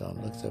shades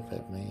on, looks up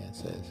at me and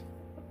says,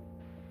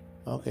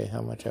 okay,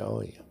 how much I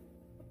owe you?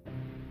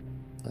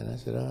 And I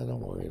said, oh, don't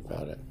worry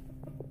about it.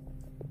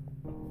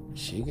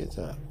 She gets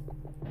up,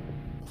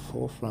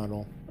 full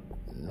frontal,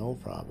 no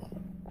problem,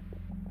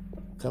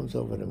 comes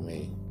over to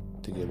me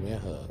to give me a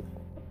hug.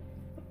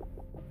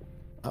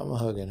 I'm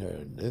hugging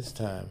her. This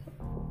time,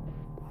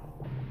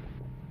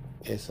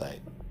 it's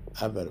like,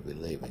 I better be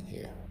leaving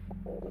here.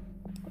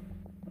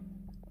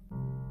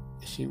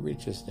 She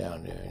reaches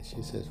down there and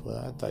she says, well,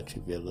 I thought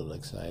you'd be a little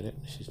excited.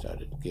 And she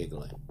started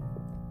giggling.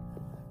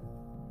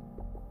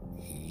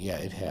 Yeah,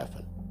 it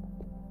happened.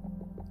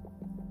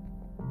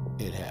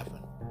 It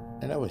happened.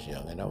 And I was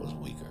young and I was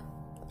weaker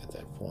at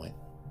that point.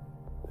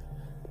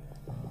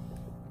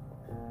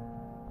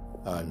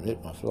 I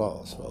admit my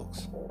flaws,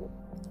 folks.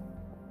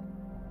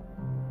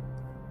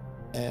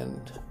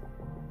 And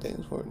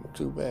things weren't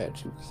too bad.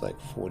 She was like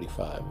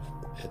 45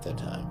 at that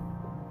time.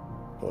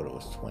 Daughter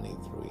was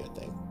 23, I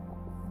think.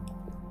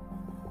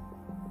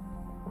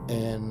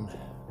 And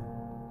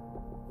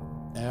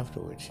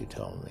afterwards, she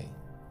told me,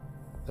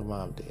 the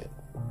mom did.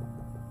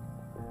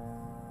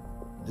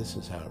 This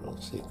is our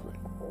little secret.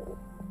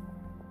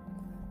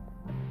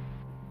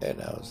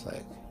 And I was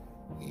like,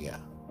 yeah.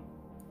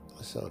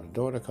 So the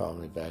daughter called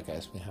me back,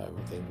 asked me how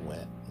everything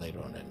went later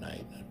on that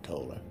night, and I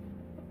told her.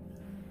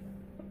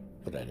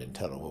 But I didn't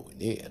tell her what we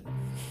did.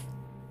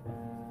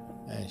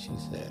 And she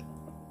said,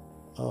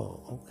 oh,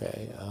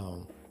 okay.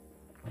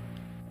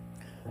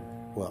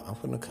 Well, I'm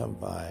going to come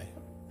by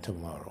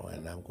tomorrow,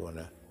 and I'm going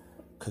to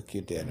cook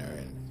you dinner.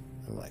 And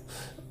I'm like,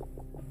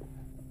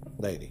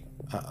 lady,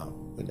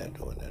 we're not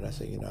doing that. I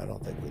said, I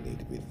don't think we need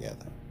to be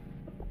together.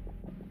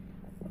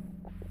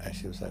 And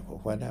she was like,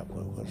 well, why not?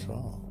 What's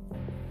wrong?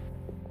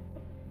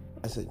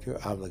 I said, you're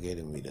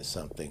obligating me to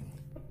something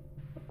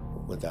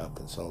without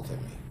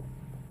consulting me.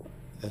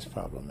 That's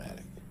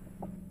problematic.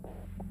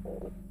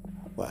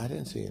 Well, I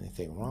didn't see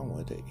anything wrong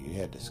with it. You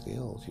had the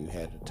skills, you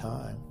had the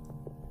time,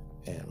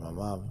 and my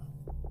mom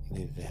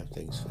needed to have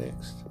things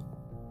fixed.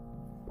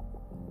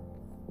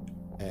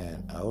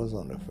 And I was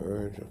on the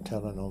verge of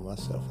telling on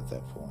myself at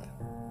that point.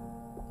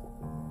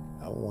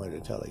 I wanted to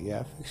tell her,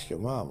 yeah, I fixed your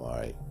mom, all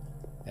right,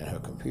 and her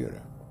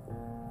computer.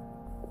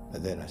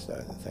 And then I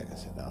started to think, I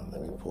said, no,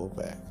 let me pull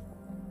back.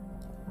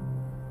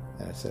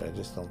 And I said, I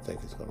just don't think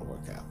it's going to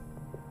work out.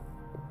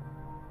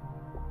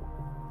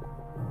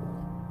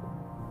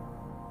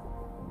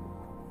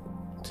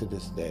 To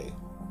this day,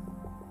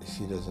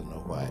 she doesn't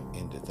know why I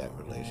ended that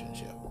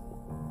relationship.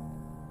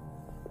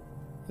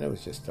 And it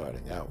was just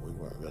starting out. We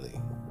weren't really,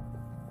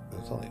 it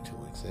was only 2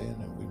 weeks in,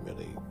 and we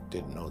really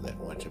didn't know that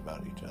much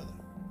about each other.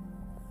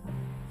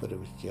 But it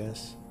was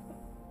just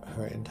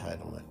her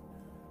entitlement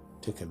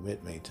to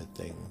commit me to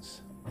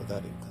things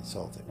without even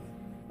consulting me.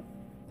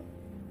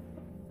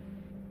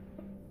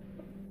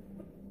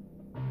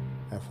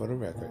 And for the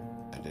record,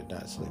 I did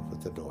not sleep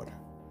with the daughter,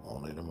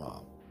 only the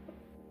mom.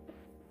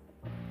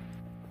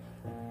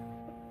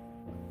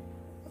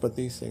 But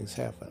these things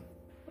happen.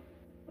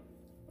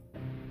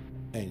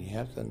 And you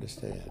have to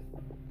understand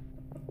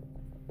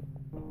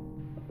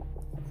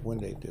when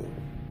they do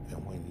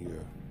and when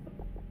you're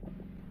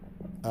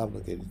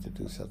obligated to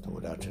do something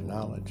without your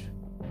knowledge,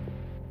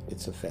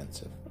 it's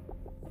offensive.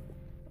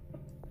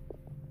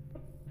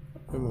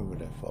 Remember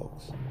that,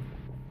 folks.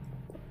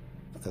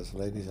 Because,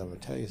 ladies, I'm going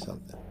to tell you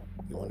something.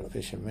 You want to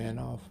fish a man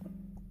off?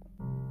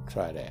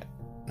 Try that.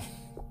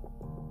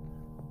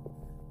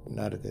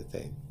 Not a good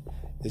thing.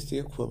 It's the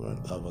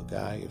equivalent of a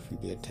guy, if you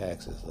did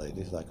taxes,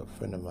 ladies, like a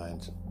friend of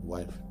mine's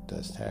wife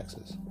does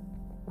taxes.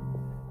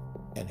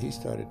 And he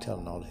started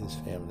telling all his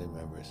family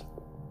members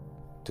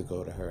to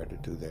go to her to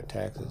do their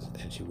taxes,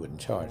 and she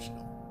wouldn't charge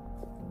them.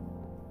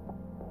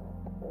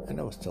 And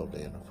that was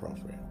totally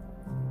inappropriate.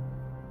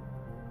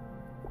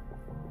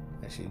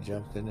 And she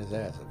jumped in his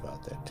ass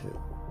about that too.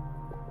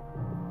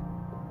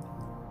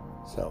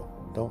 So,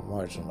 don't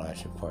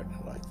marginalize your partner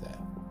like that.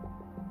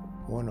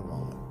 More in a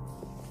moment.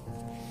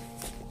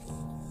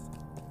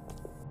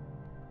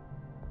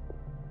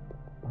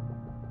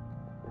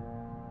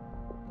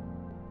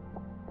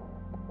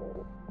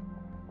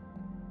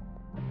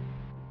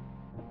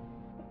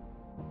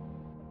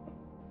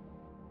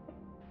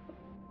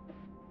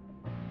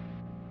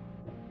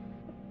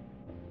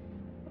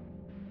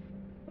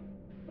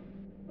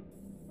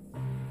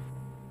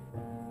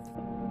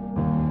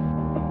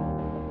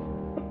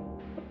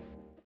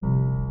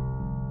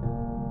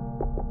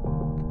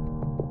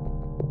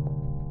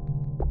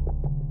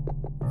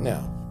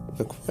 Now,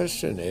 the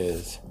question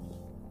is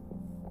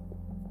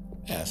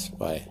asked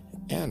by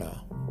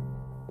Anna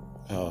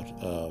out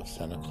of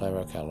Santa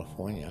Clara,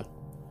 California.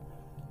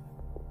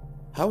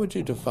 How would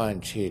you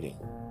define cheating?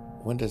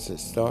 When does it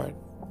start?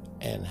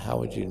 And how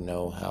would you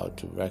know how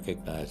to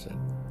recognize it?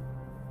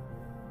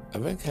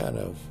 I've been kind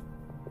of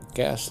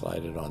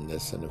gaslighted on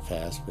this in the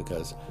past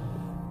because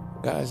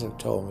guys have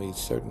told me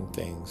certain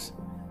things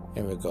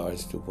in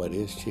regards to what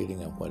is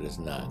cheating and what is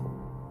not.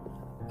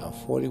 I'm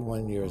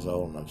 41 years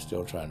old and I'm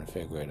still trying to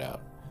figure it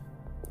out.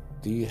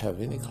 Do you have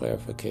any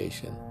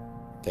clarification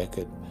that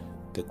could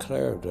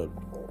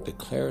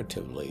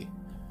declaratively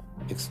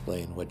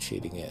explain what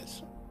cheating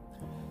is?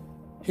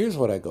 Here's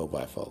what I go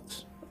by,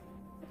 folks.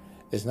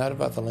 It's not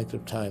about the length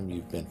of time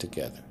you've been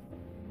together.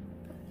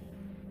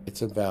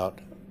 It's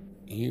about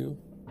you,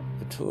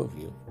 the two of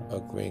you,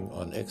 agreeing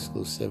on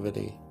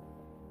exclusivity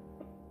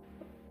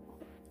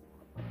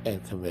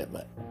and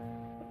commitment.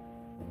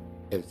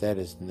 If that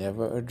is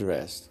never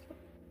addressed,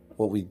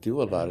 what we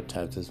do a lot of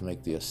times is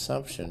make the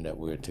assumption that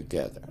we're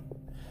together.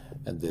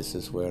 And this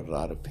is where a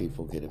lot of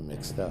people get it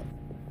mixed up.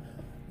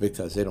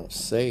 Because they don't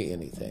say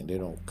anything. They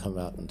don't come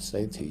out and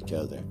say to each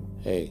other,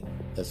 hey,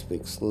 let's be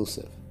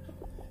exclusive.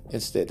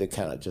 Instead, they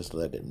kind of just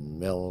let it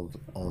meld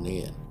on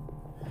in.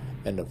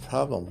 And the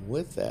problem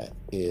with that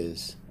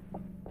is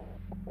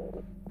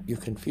you're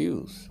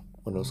confused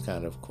when those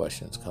kind of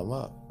questions come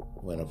up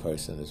when a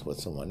person is with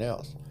someone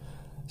else.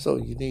 So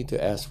you need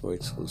to ask for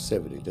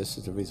exclusivity. This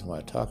is the reason why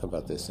I talk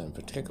about this in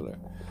particular,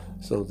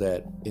 so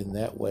that in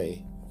that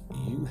way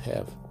you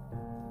have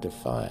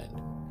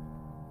defined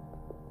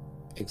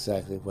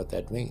exactly what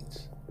that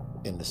means,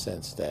 in the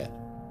sense that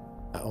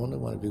I only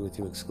want to be with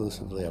you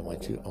exclusively. I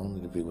want you only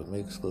to be with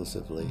me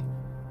exclusively.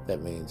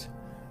 That means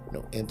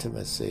no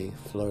intimacy,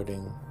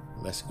 flirting,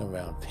 messing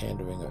around,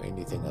 pandering, or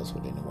anything else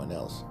with anyone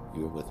else.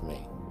 You're with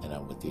me, and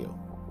I'm with you.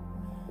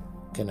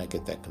 Can I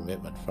get that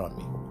commitment from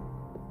you?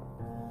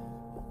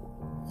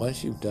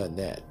 Once you've done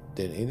that,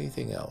 then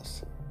anything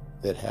else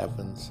that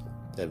happens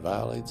that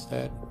violates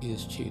that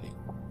is cheating.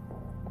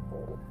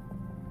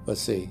 But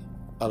see,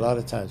 a lot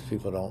of times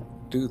people don't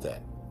do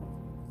that.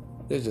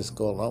 They just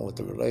go along with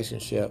the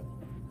relationship.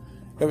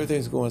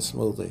 Everything's going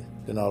smoothly.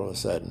 Then all of a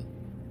sudden,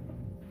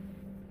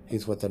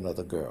 he's with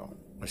another girl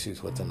or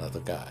she's with another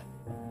guy.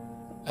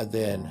 And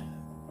then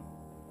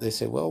they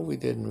say, well, we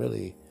didn't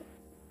really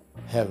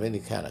have any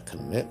kind of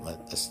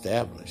commitment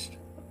established.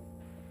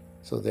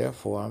 So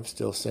therefore, I'm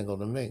still single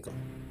to mingle.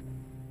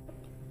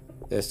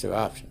 That's their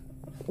option.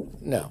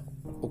 Now,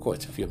 of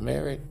course, if you're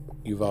married,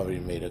 you've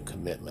already made a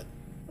commitment.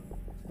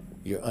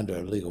 You're under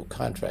a legal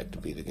contract to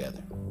be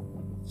together.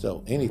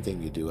 So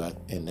anything you do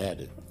in that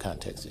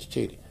context is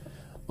cheating.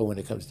 But when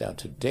it comes down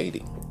to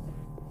dating,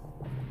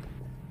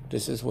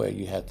 this is where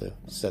you have to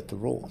set the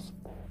rules,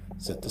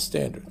 set the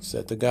standards,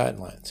 set the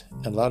guidelines.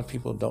 And a lot of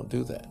people don't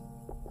do that.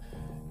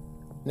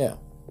 Now,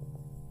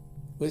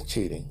 with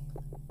cheating,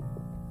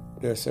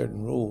 there are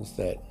certain rules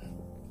that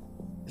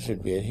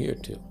should be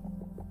adhered to.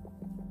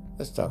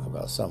 Let's talk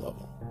about some of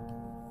them.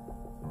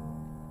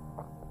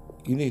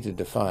 You need to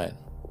define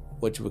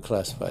what you would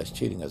classify as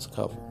cheating as a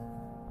couple.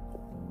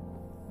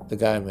 The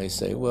guy may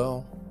say,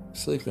 well,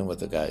 sleeping with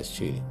the guy is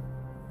cheating.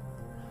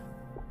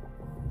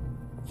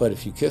 But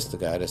if you kiss the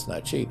guy, that's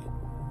not cheating.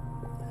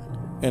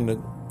 And the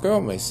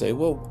girl may say,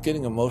 well,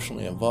 getting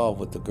emotionally involved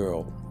with the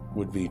girl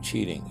would be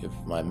cheating if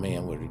my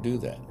man were to do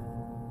that.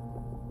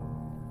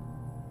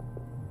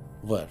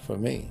 But for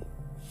me,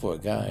 for a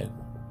guy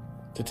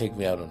to take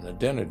me out on a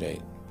dinner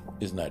date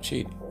is not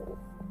cheating.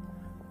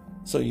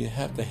 So you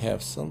have to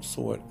have some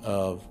sort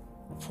of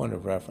point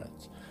of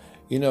reference.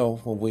 You know,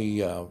 when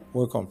we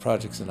work on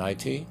projects in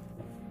IT,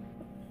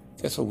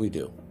 guess what we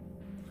do?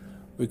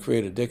 We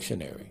create a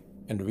dictionary.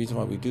 And the reason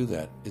why we do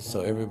that is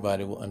so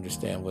everybody will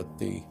understand what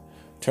the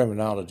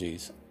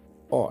terminologies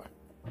are.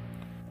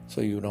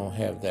 So you don't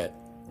have that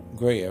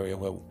gray area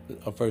where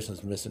a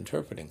person's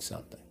misinterpreting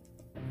something.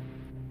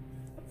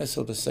 And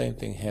so the same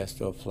thing has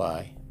to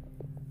apply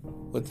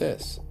with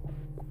this.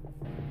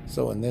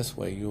 So in this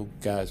way, you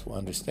guys will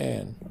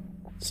understand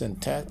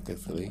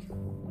syntactically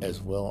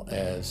as well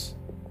as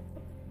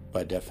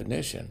by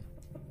definition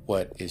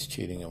what is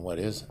cheating and what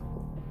isn't.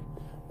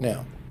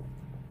 Now,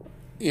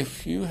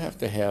 if you have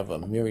to have a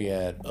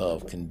myriad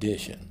of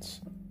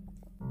conditions,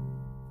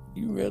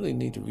 you really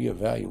need to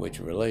reevaluate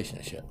your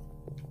relationship.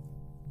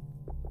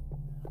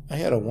 I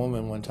had a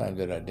woman one time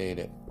that I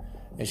dated,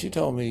 and she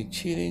told me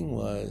cheating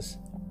was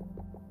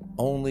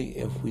only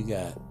if we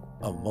got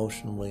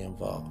emotionally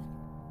involved.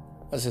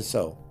 I said,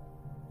 so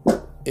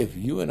if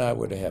you and I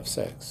were to have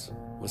sex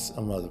with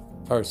some other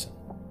person,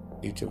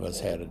 each of us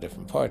had a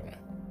different partner,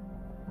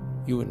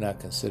 you would not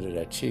consider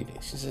that cheating.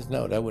 She says,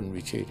 no, that wouldn't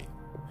be cheating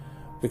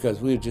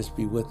because we'd just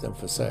be with them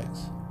for sex.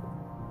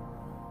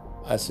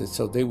 I said,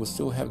 so they would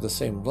still have the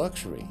same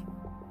luxury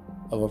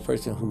of a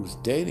person who's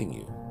dating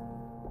you,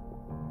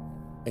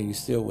 and you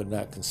still would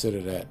not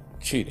consider that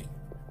cheating.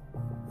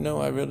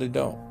 No, I really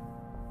don't,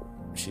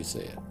 she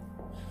said.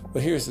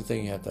 But here's the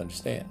thing you have to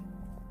understand.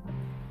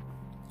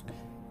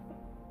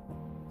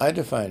 I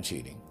define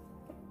cheating.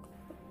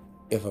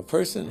 If a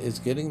person is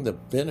getting the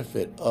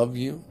benefit of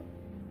you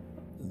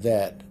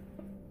that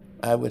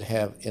I would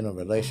have in a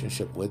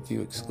relationship with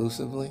you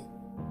exclusively,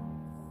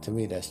 to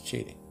me that's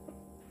cheating.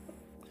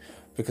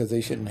 Because they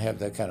shouldn't have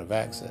that kind of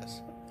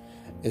access.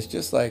 It's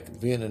just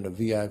like being in the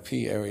VIP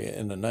area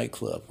in the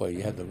nightclub where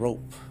you have the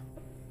rope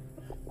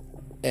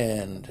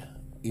and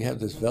you have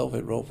this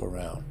velvet rope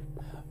around,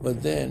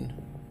 but then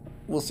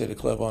we'll say the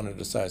club owner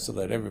decides to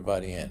let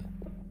everybody in.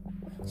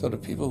 So the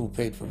people who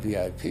paid for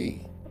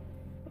VIP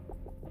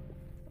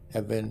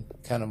have been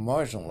kind of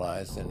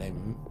marginalized and they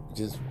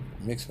just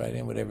mix right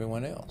in with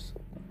everyone else.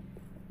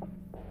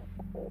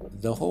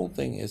 The whole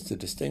thing is to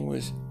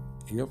distinguish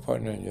your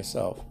partner and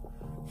yourself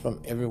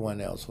from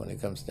everyone else when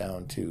it comes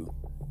down to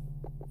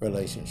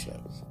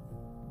relationships,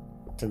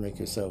 to make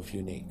yourself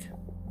unique.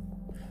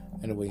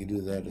 And the way you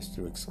do that is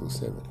through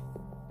exclusivity.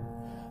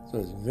 So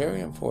it's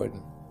very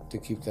important to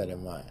keep that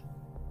in mind.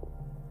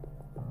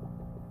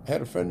 I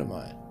had a friend of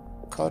mine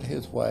caught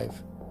his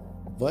wife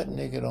butt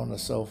naked on the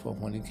sofa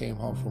when he came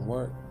home from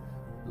work,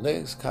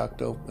 legs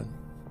cocked open,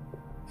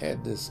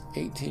 had this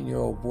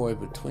 18-year-old boy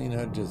between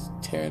her just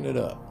tearing it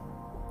up.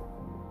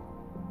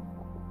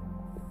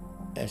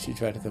 And she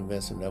tried to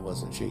convince him that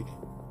wasn't cheating.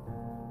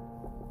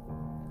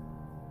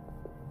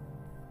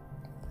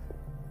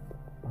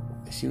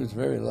 She was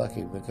very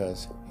lucky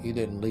because he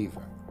didn't leave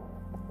her.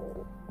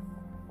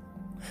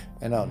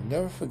 And I'll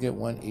never forget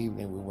one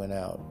evening we went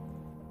out.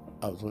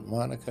 I was with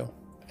Monica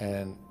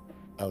and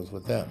I was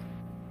with them.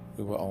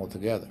 We were all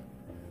together.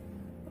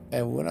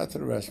 And we went out to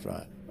the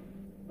restaurant.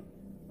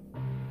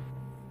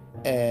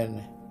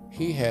 And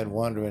he had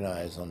wandering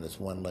eyes on this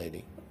one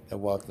lady that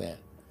walked in.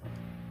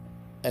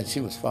 And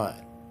she was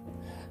fine.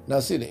 Now,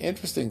 see, the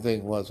interesting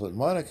thing was with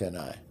Monica and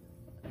I,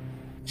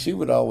 she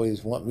would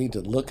always want me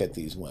to look at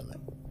these women.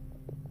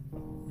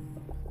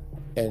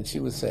 And she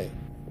would say,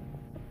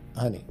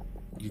 honey,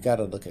 you got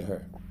to look at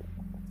her.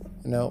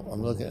 No,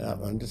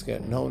 I'm just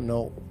getting,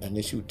 no. And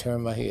then she would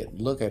turn my head,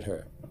 look at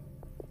her.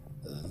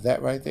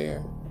 That right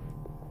there,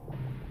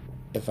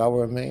 if I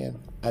were a man,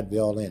 I'd be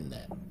all in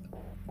that.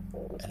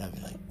 And I'd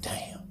be like,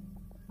 damn.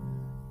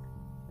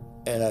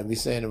 And I'd be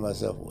saying to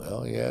myself,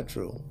 well, yeah,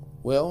 true.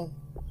 Well,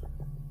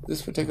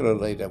 this particular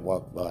lady that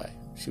walked by,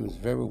 she was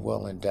very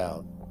well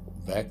endowed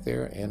back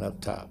there and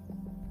up top.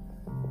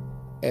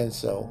 And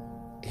so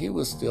he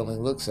was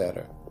stealing looks at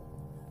her.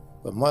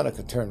 But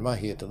Monica turned my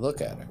head to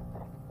look at her.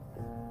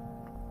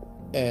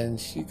 And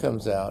she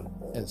comes out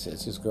and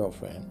says, his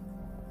girlfriend,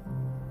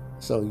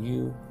 so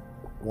you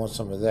want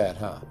some of that,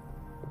 huh?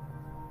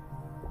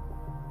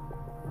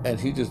 And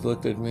he just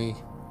looked at me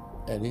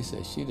And he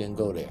said, she didn't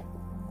go there.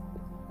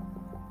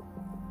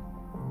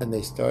 And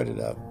they started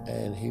up,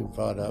 and he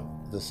brought up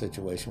the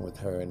situation with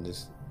her and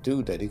this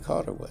dude that he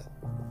caught her with.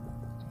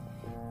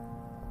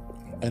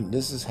 And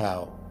this is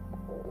how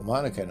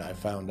Monica and I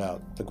found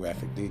out the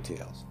graphic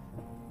details.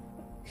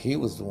 He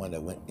was the one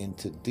that went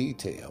into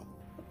detail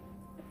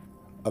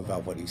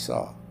about what he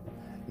saw.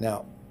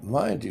 Now,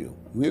 mind you,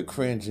 we're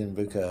cringing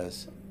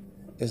because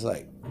it's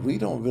like, we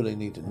don't really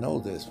need to know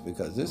this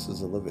because this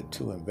is a little bit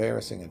too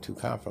embarrassing and too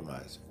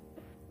compromising.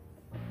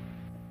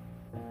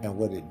 And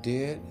what it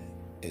did,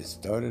 it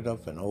started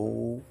up an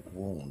old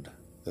wound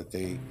that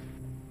they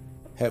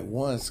had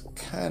once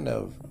kind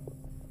of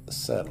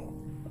settled.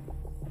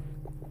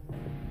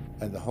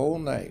 And the whole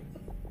night,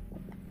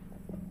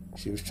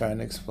 she was trying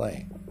to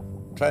explain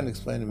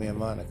to me and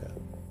Monica.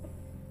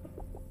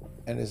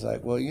 And it's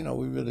like, well, you know,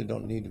 we really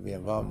don't need to be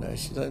involved now.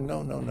 She's like,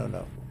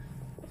 no.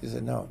 She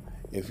said, no.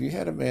 If you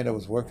had a man that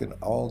was working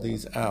all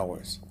these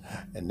hours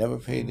and never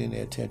paid any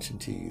attention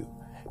to you,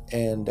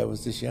 and there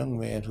was this young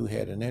man who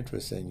had an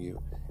interest in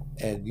you,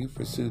 and you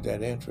pursued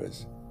that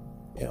interest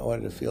in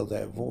order to fill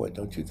that void,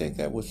 don't you think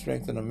that would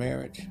strengthen a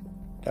marriage?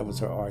 That was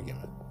her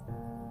argument.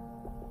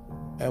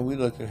 And we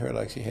looked at her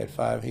like she had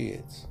 5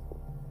 heads.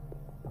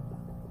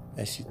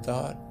 And she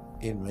thought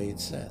it made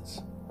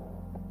sense.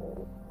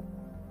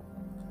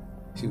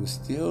 She was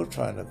still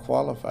trying to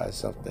qualify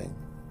something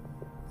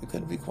that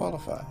couldn't be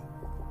qualified.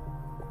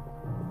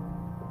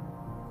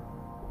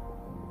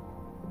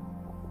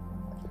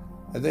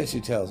 And then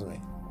she tells me,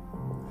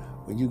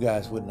 well, you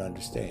guys wouldn't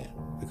understand,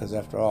 because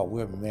after all,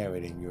 we're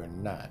married and you're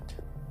not.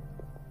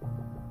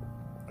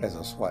 As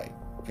a swipe,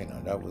 you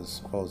know, that was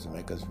supposed to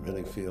make us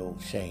really feel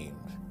shamed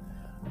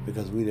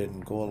because we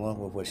didn't go along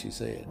with what she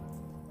said.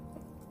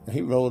 And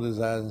he rolled his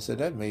eyes and said,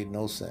 that made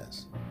no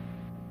sense.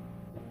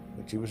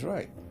 But she was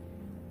right.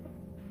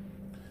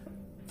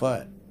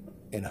 But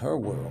in her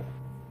world,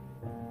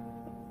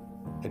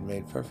 it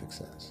made perfect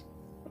sense.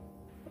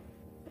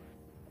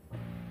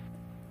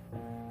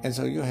 And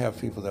so you'll have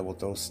people that will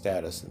throw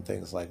status and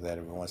things like that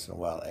every once in a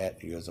while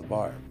at you as a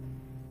barb.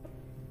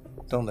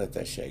 Don't let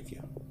that shake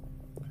you.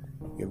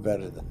 You're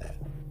better than that.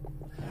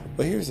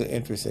 But here's the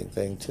interesting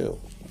thing, too.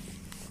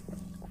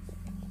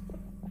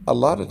 A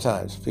lot of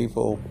times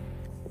people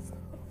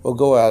will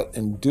go out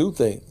and do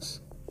things,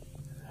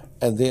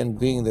 and then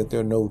being that there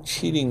are no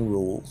cheating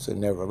rules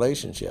in their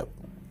relationship,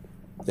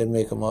 they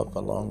make them up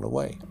along the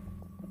way.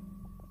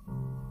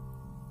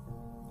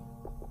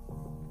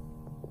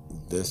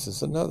 This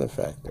is another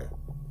factor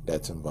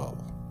that's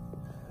involved.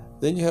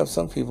 Then you have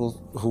some people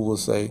who will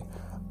say,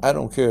 I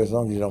don't care as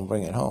long as you don't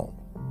bring it home.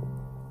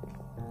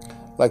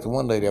 Like the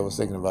one lady I was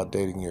thinking about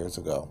dating years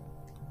ago.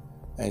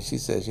 And she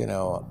says, you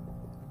know,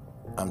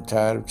 I'm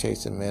tired of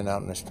chasing men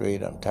out in the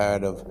street. I'm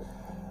tired of,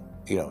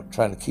 you know,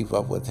 trying to keep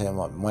up with him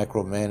or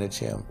micromanage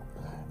him.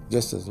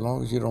 Just as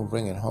long as you don't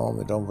bring it home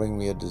and don't bring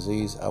me a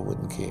disease, I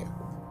wouldn't care.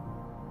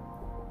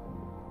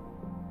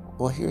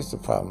 Well, here's the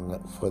problem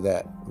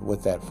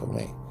with that for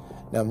me.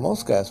 Now,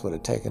 most guys would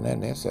have taken that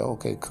and they'd say,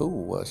 okay,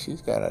 cool. Well,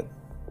 she's got a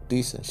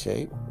decent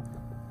shape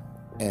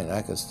and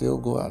I can still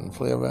go out and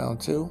play around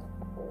too.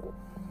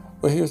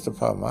 Well, here's the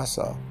problem I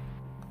saw.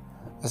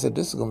 I said,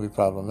 this is going to be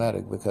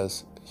problematic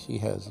because she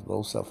has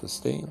low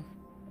self-esteem,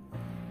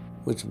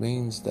 which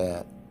means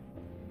that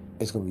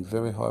it's going to be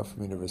very hard for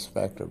me to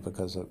respect her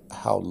because of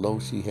how low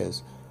she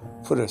has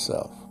put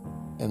herself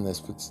in this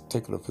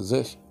particular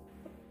position.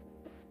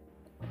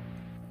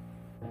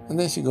 And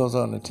then she goes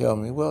on to tell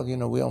me, well, you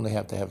know, we only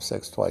have to have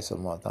sex twice a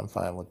month. I'm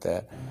fine with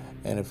that.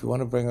 And if you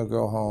want to bring a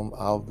girl home,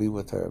 I'll be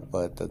with her.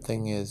 But the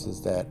thing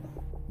is that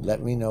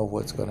let me know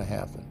what's going to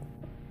happen.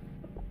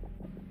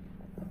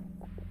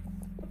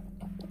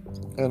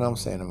 And I'm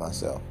saying to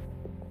myself,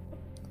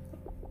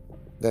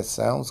 that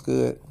sounds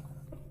good,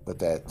 but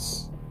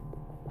that's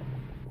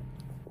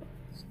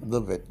a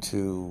little bit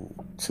too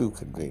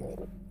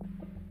convenient.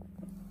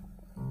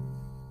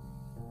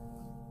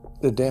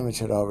 The damage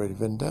had already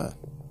been done.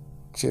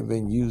 She had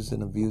been used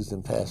and abused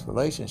in past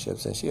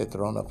relationships, and she had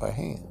thrown up her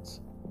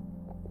hands.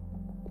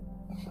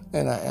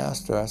 And I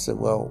asked her, I said,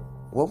 well,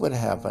 what would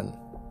happen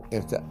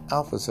if the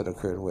opposite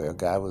occurred, where a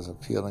guy was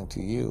appealing to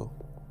you?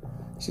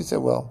 She said,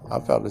 well,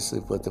 I'd probably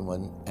sleep with him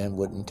and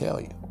wouldn't tell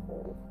you.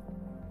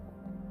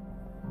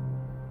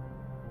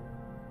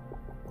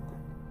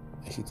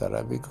 And she thought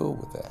I'd be cool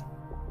with that.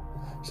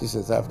 She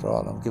says, after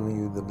all, I'm giving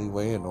you the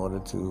leeway in order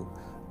to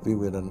be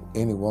with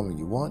any woman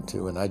you want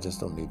to, and I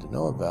just don't need to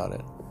know about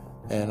it.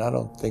 And I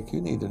don't think you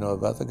need to know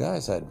about the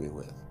guys I'd be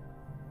with.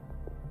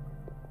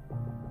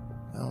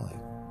 I'm like,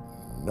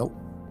 nope.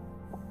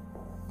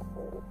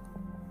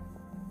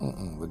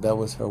 But that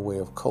was her way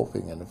of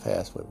coping in the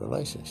past with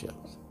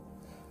relationships.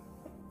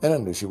 And I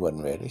knew she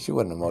wasn't ready. She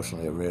wasn't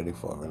emotionally ready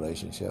for a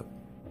relationship.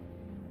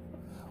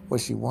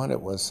 What she wanted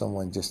was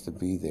someone just to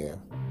be there.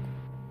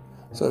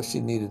 So if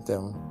she needed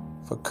them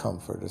for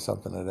comfort or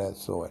something of that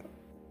sort,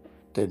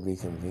 they'd be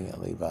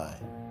conveniently by.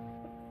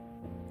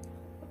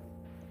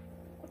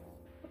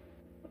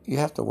 You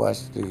have to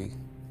watch the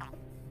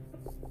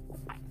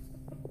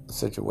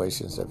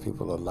situations that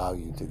people allow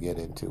you to get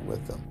into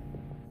with them.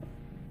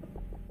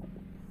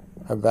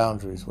 Her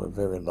boundaries were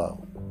very low,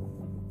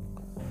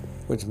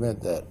 which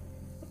meant that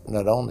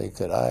not only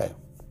could I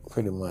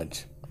pretty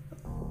much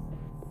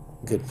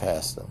get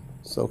past them,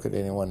 so could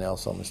anyone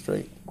else on the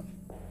street.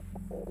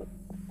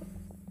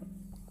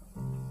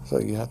 So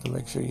you have to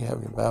make sure you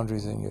have your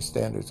boundaries and your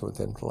standards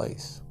within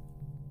place.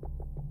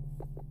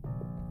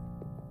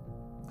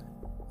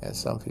 And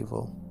some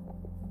people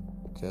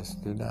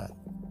just do not.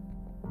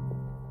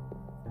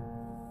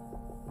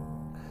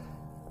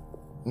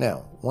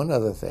 Now, one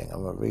other thing,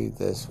 I'm going to read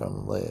this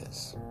from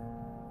Liz.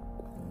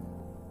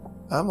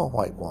 I'm a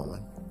white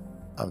woman.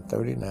 I'm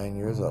 39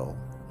 years old.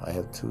 I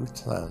have 2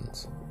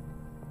 sons.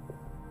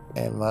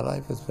 And my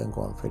life has been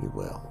going pretty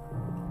well.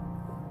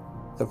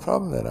 The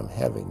problem that I'm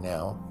having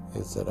now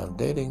is that I'm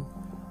dating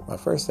my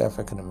first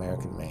African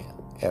American man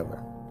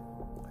ever.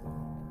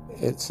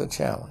 It's a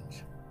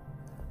challenge.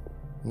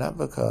 Not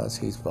because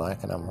he's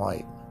black and I'm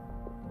white,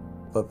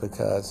 but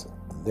because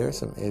there's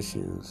some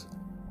issues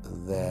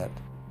that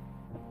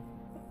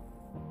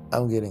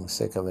I'm getting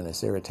sick of and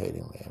it's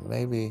irritating me. And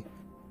maybe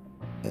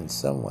in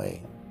some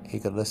way he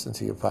could listen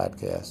to your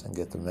podcast and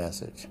get the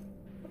message.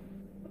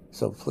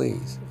 So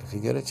please, if you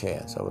get a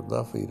chance, I would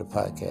love for you to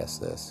podcast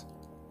this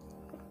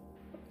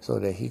so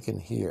that he can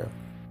hear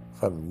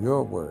from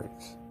your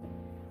words,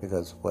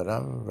 because what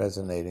I'm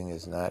resonating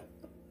is not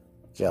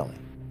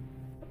gelling.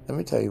 Let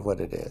me tell you what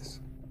it is.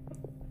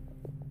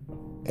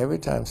 Every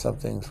time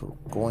something's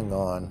going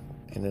on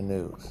in the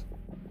news,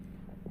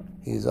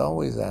 he's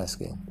always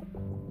asking,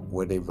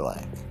 were they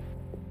black?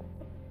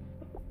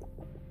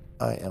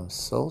 I am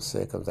so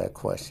sick of that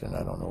question,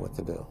 I don't know what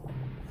to do.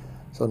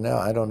 So now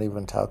I don't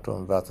even talk to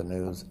him about the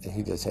news.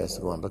 He just has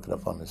to go and look it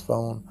up on his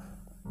phone,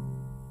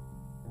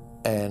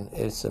 and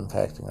it's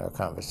impacting our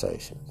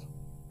conversations.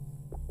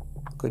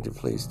 Could you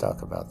please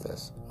talk about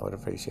this? I would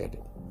appreciate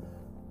it.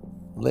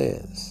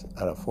 Liz,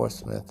 out of Fort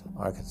Smith,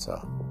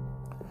 Arkansas.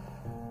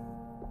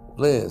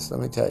 Liz,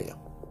 let me tell you,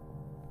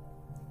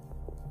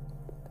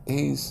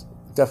 he's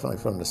definitely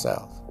from the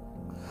South.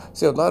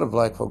 See, a lot of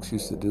black folks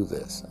used to do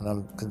this, and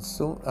I'm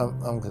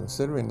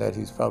considering that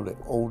he's probably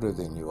older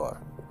than you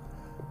are.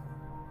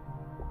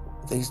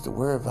 They used to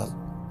worry about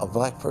a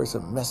black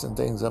person messing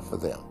things up for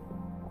them.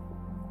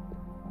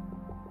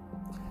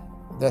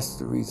 That's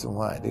the reason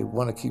why. They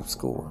want to keep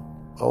score.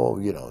 Oh,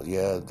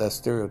 that's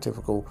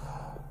stereotypical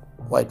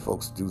white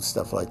folks do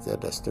stuff like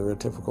that. That's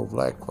stereotypical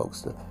black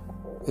folks do.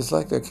 It's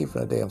like they're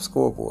keeping a damn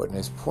scoreboard, and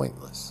it's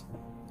pointless.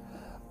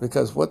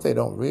 Because what they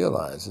don't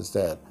realize is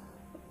that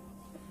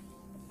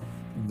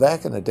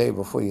back in the day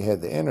before you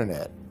had the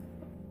internet,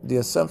 the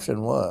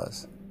assumption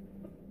was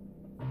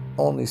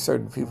only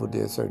certain people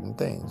did certain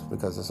things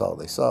because that's all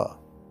they saw.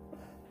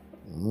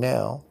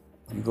 Now,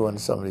 you go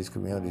into some of these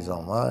communities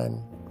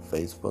online,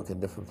 Facebook and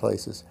different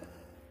places,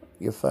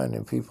 you're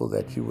finding people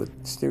that you would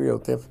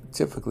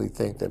stereotypically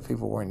think that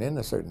people weren't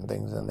into certain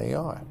things, and they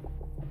are.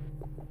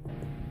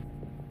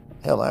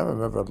 Hell, I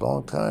remember a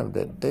long time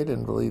that they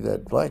didn't believe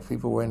that black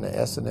people were into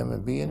S&M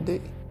and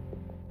B&D.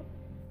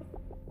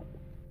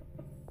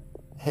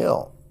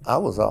 Hell, I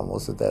was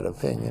almost of that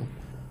opinion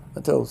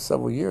until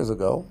several years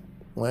ago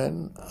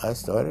when I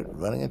started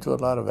running into a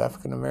lot of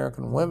African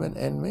American women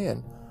and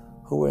men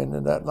who were into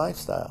that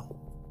lifestyle.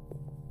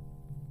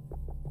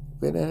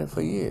 Been in it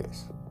for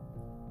years.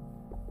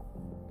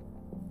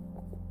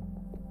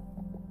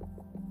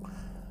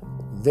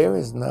 There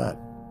is not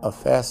a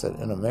facet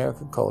in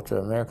American culture,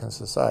 American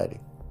society,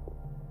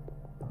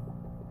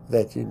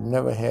 that you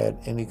never had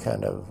any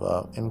kind of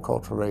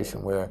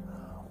enculturation where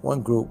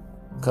one group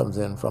comes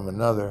in from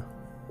another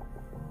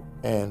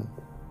and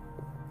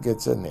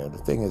gets in there. The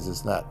thing is,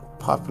 it's not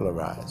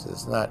popularized,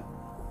 it's not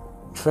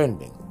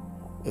trending,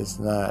 it's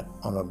not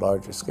on a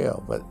larger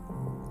scale, but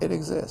it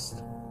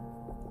exists.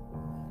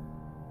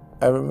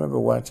 I remember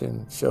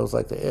watching shows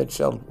like the Ed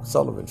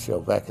Sullivan Show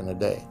back in the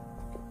day,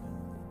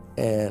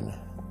 and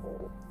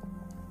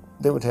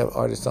they would have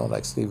artists on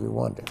like Stevie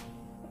Wonder,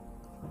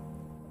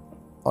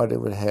 or they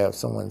would have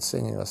someone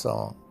singing a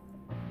song.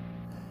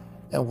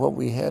 And what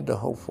we had to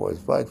hope for as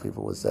black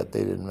people was that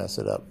they didn't mess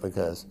it up,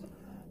 because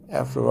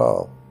after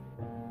all,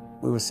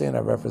 we were seeing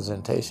our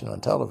representation on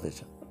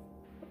television.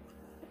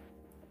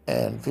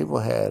 And people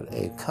had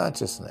a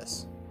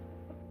consciousness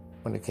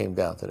when it came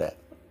down to that.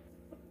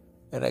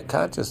 And that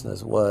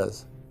consciousness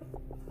was,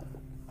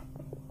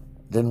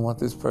 didn't want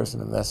this person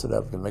to mess it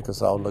up, to make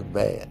us all look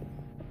bad.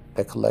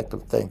 That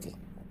collective thinking.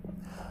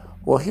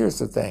 Well, here's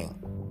the thing,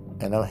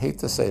 and I hate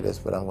to say this,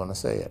 but I'm going to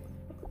say it,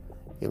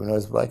 even though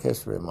it's Black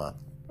History Month.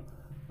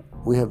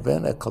 We have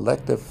been a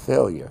collective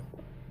failure,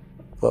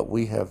 but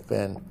we have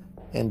been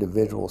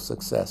individual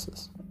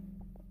successes.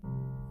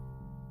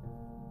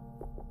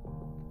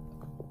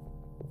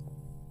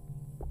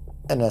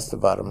 And that's the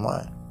bottom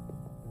line.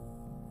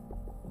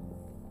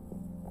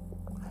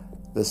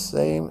 The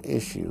same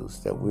issues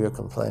that we're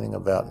complaining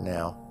about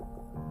now,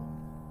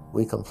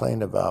 we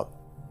complained about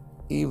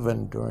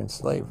even during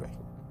slavery.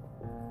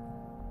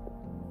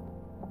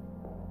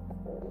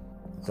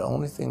 The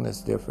only thing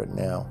that's different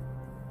now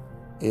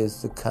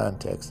is the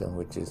context in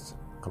which it's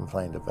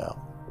complained about,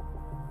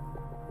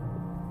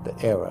 the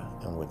era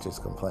in which it's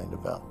complained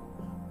about.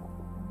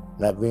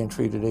 Not being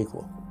treated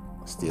equal,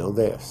 still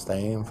there,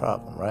 same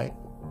problem, right?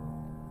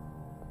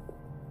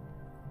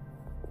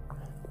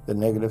 The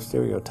negative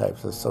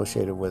stereotypes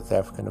associated with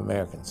African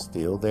Americans,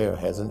 still there,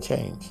 hasn't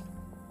changed.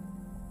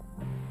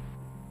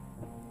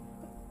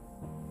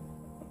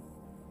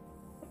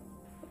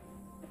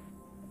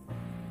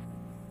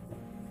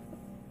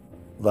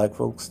 Black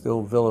folks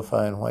still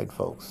vilifying white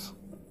folks.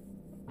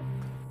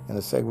 And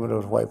a segment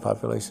of the white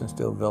population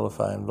still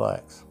vilifying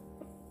blacks.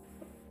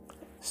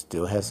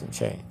 Still hasn't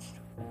changed.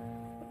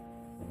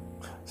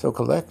 So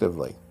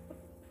collectively,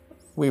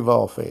 we've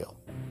all failed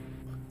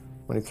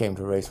when it came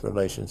to race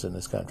relations in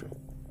this country.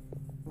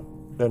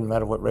 Doesn't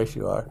matter what race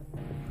you are.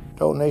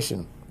 The whole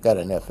nation got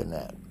an F in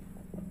that.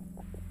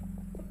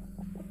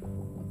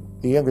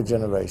 The younger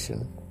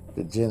generation,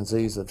 the Gen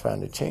Zs, are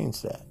trying to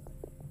change that.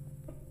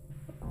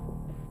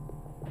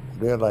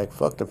 They're like,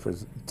 fuck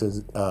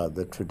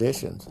the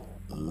traditions.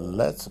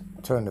 Let's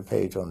turn the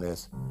page on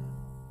this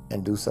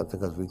and do something,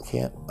 because we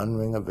can't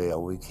unring a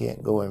bell. We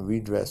can't go and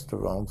redress the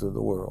wrongs of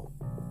the world.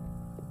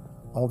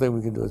 Only thing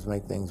we can do is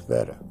make things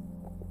better.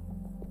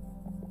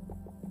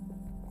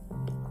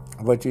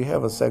 But you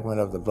have a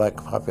segment of the black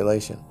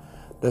population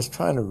that's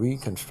trying to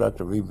reconstruct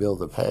or rebuild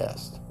the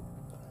past,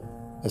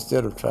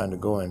 instead of trying to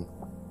go and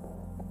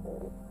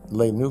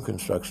lay new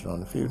construction on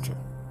the future.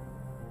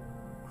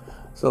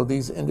 So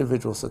these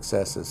individual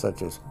successes,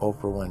 such as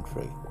Oprah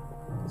Winfrey,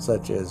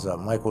 such as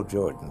Michael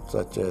Jordan,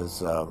 such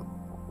as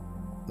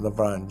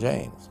LeBron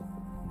James,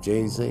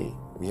 Jay-Z,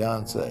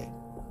 Beyonce,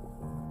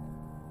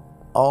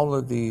 all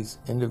of these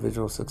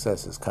individual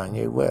successes,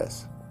 Kanye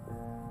West,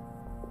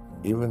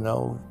 even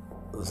though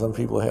some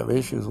people have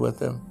issues with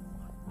him,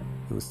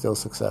 he was still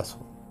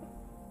successful.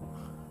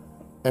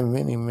 And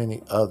many,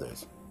 many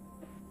others.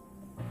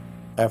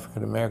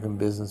 African American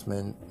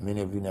businessmen,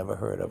 many of you never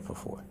heard of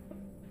before.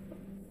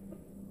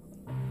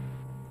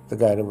 The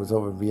guy that was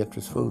over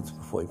Beatrice Foods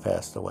before he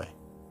passed away.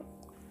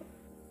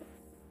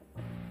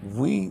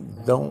 We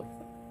don't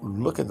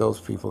look at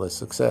those people as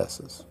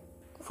successes,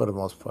 for the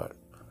most part.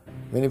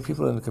 Many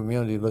people in the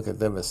community look at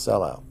them as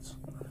sellouts.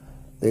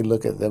 They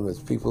look at them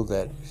as people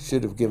that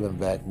should have given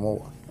back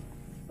more.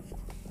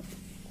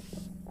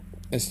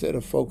 Instead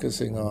of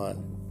focusing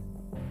on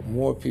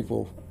more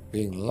people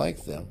being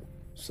like them,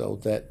 so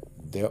that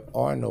there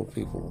are no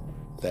people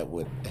that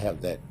would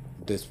have that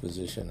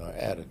disposition or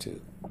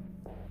attitude.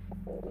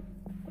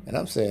 And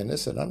I'm saying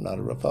this, and I'm not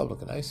a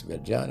Republican. I used to be a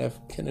John F.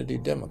 Kennedy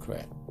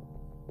Democrat.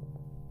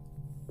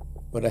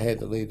 But I had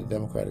to leave the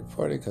Democratic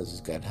Party because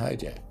it's got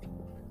hijacked.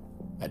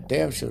 I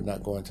damn sure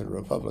not going to the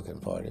Republican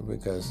Party,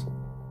 because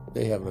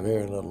they have a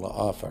very little to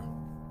offer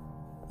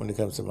when it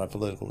comes to my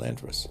political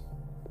interests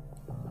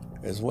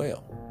as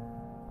well.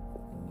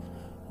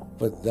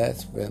 But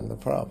that's been the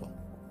problem.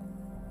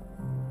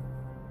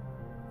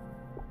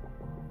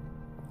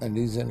 And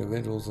these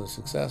individuals are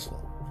successful.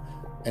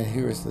 And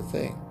here's the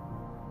thing.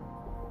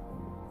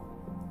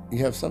 You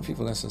have some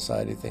people in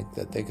society think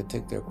that they could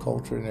take their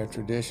culture and their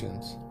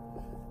traditions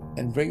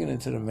and bring it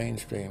into the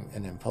mainstream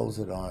and impose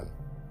it on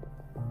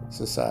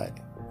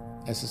society.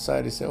 And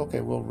society say, okay,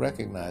 we'll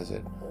recognize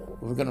it.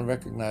 We're going to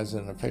recognize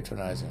it in a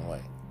patronizing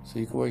way. So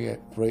you can wear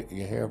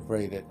your hair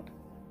braided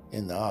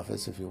in the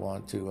office if you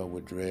want to, or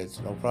with dreads,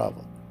 no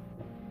problem.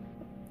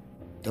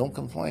 Don't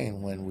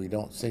complain when we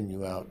don't send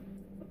you out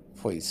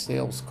for a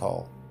sales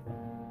call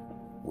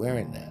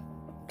wearing that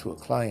to a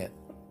client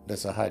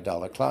that's a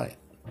high-dollar client.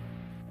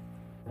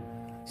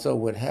 So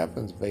what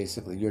happens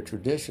basically, your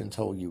traditions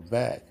hold you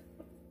back.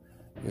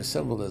 Your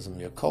symbolism,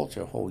 your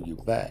culture hold you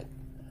back,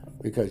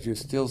 because you're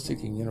still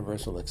seeking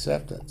universal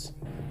acceptance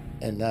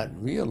and not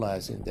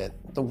realizing that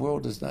the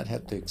world does not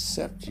have to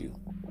accept you.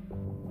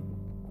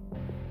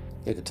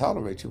 They can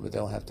tolerate you, but they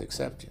don't have to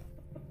accept you.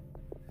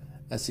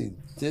 And see,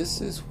 this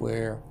is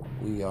where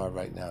we are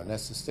right now, and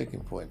that's the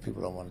sticking point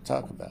people don't want to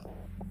talk about.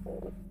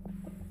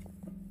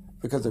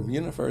 Because if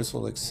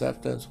universal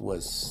acceptance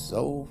was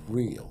so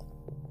real,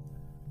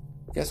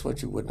 guess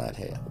what you would not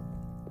have?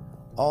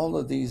 All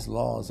of these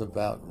laws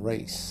about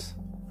race.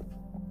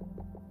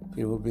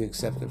 People will be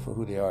accepted for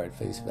who they are at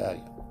face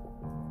value.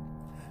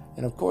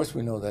 And of course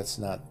we know that's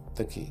not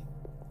the key.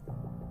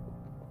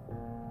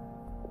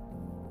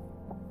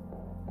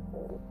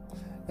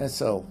 And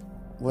so,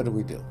 what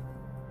do?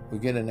 We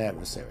get an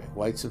adversary,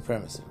 white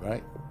supremacy,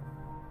 right?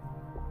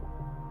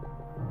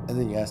 And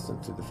then you ask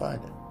them to define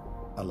it.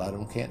 A lot of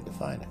them can't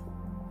define it.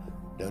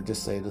 They'll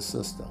just say the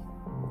system.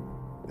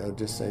 They'll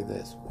just say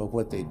this. But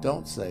what they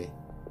don't say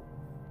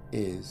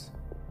is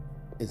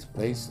it's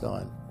based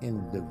on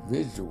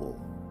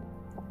individual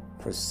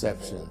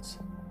perceptions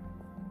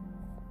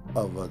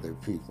of other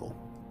people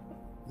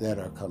that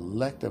are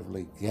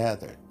collectively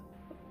gathered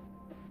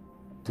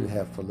to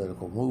have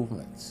political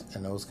movements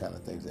and those kind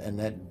of things. And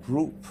that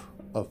group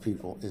of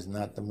people is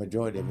not the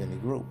majority of any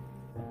group.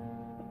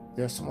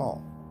 They're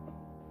small.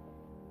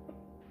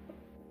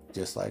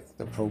 Just like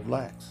the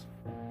pro-blacks.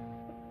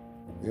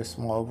 They're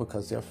small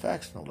because they're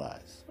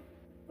factionalized.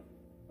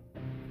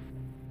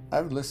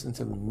 I've listened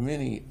to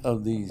many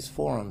of these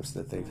forums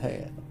that they've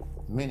had,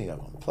 many of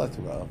them,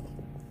 plethora of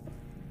them.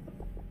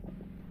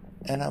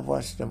 And I've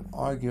watched them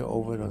argue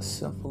over the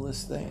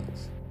simplest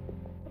things.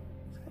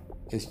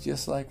 It's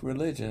just like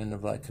religion in the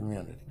black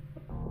community.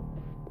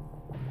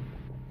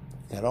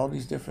 Got all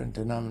these different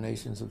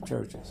denominations of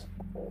churches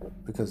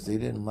because they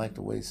didn't like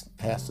the way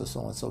Pastor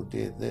so-and-so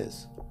did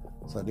this.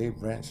 So they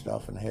branched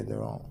off and had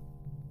their own.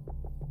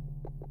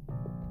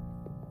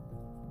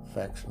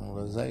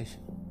 Factionalization.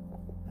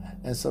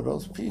 And so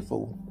those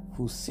people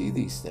who see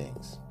these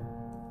things,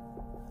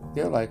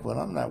 they're like, well,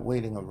 I'm not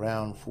waiting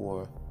around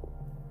for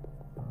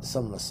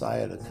some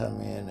Messiah to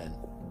come in and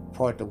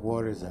part the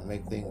waters and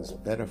make things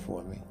better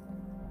for me.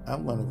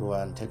 I'm going to go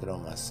out and take it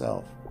on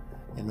myself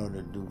in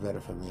order to do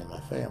better for me and my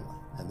family.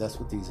 And that's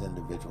what these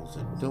individuals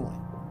are doing.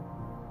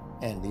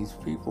 And these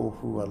people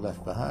who are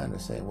left behind are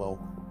saying, well,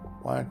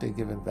 why aren't they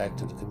giving back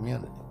to the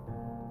community?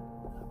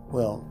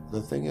 Well,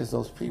 the thing is,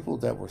 those people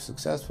that were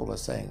successful are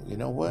saying, you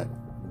know what?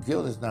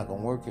 Guild is not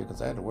going to work here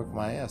because I had to work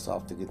my ass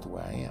off to get to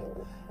where I am.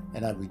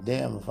 And I'd be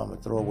damned if I'm going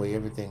to throw away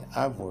everything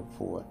I've worked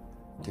for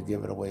to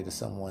give it away to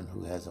someone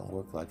who hasn't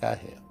worked like I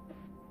have.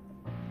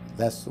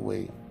 That's the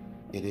way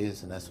it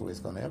is, and that's the way it's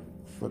going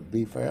to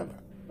be forever.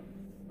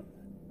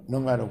 No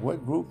matter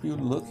what group you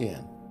look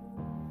in,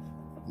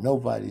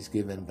 nobody's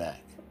giving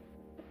back.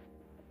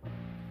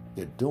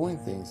 They're doing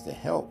things to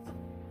help,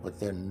 but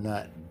they're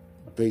not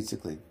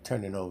basically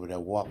turning over their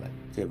wallet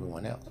to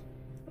everyone else.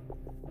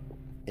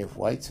 If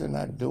whites are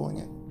not doing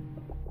it,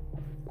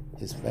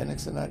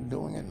 Hispanics are not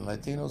doing it, and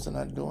Latinos are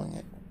not doing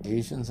it,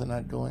 Asians are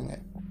not doing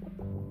it.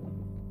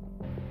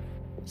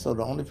 So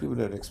the only people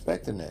that are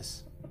expecting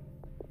this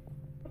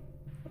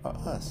are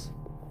us.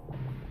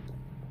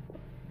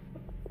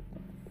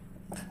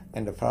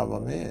 And the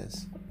problem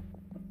is,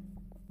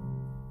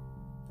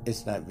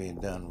 it's not being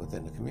done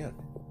within the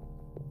community.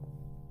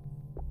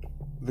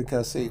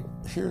 Because, see,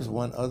 here's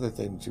one other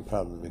thing that you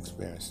probably have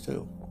experienced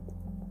too.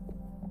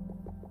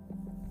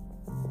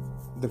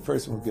 The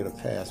person will get a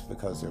pass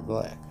because they're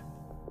black.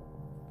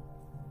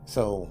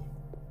 So,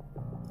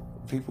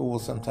 people will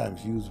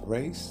sometimes use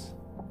race.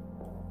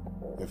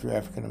 If you're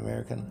African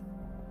American,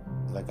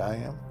 like I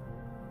am,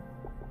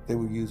 they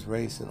will use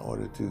race in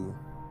order to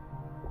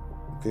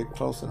get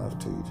close enough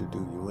to you to do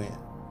you in.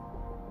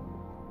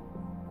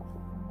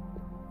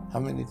 How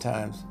many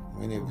times,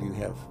 many of you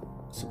have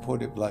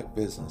supported black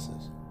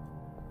businesses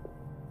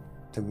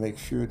to make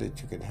sure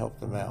that you can help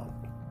them out,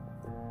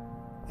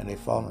 and they've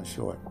fallen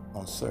short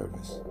on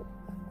service.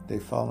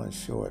 They've fallen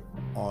short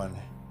on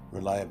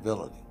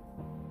reliability.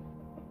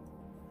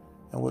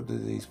 And what do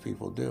these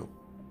people do?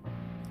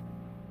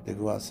 They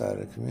go outside of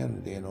the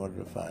community in order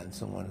to find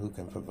someone who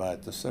can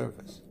provide the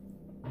service.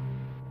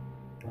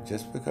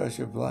 Just because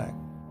you're black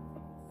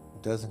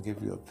doesn't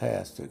give you a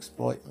pass to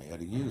exploit me or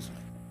to use me.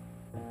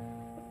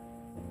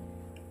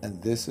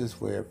 And this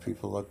is where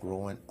people are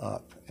growing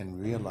up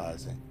and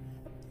realizing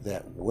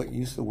that what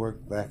used to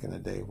work back in the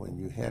day when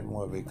you had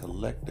more of a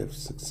collective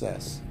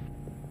success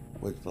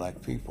with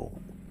black people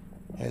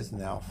has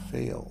now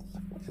failed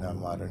in our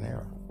modern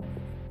era.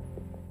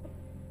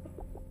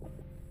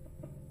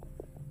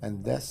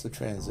 And that's the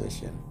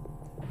transition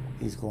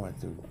he's going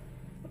through.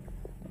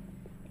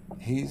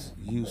 He's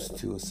used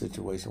to a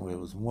situation where it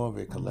was more of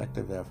a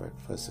collective effort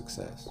for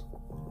success.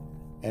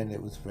 And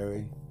it was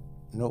very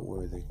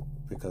noteworthy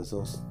because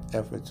those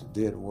efforts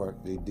did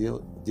work. They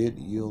did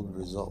yield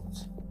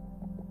results.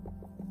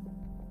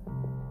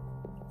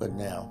 But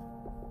now,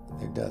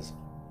 it doesn't.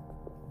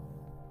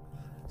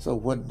 So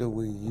what do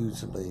we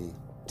usually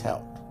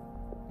tout?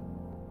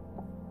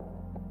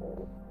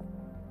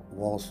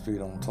 Wall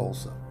Street on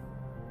Tulsa,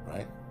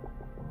 right?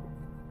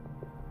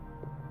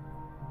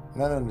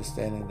 Not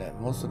understanding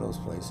that most of those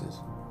places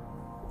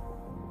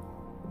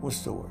were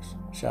stores,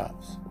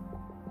 shops,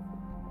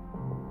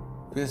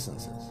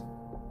 businesses,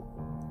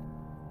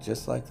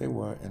 just like they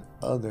were in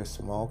other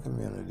small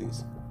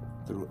communities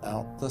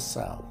throughout the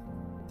South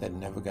that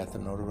never got the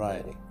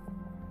notoriety.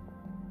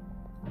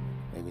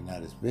 Maybe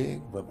not as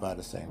big, but by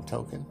the same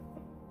token,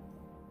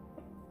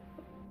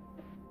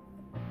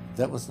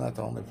 that was not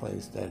the only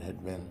place that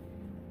had been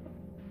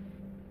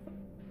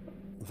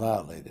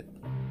violated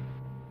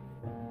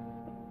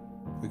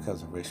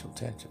because of racial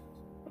tensions.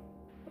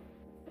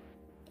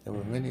 There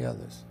were many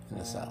others in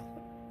the South.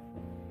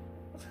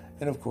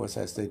 And of course,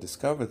 as they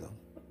discover them,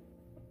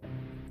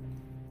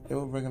 they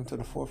will bring them to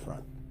the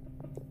forefront.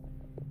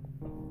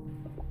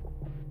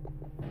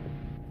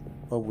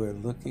 But we're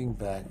looking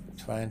back,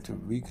 trying to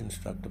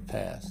reconstruct the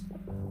past,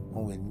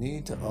 when we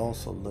need to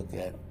also look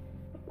at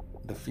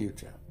the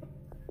future.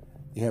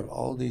 You have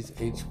all these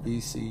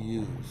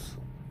HBCUs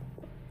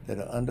that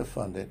are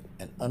underfunded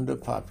and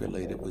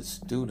underpopulated with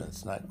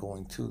students not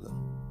going to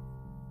them.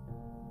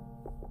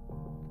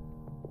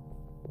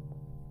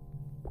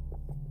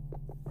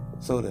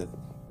 So that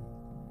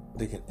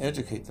they can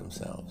educate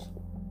themselves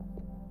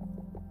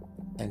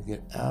and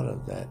get out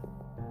of that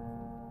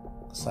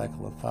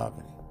cycle of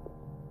poverty.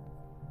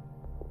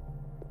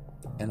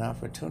 An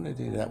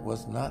opportunity that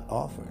was not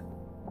offered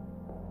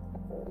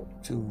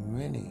to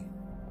many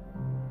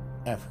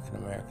African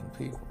American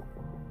people.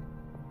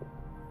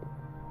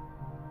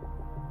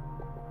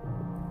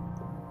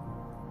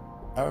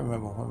 I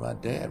remember when my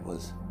dad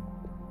was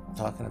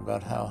talking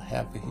about how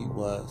happy he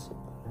was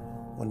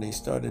when they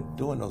started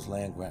doing those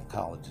land grant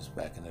colleges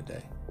back in the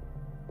day,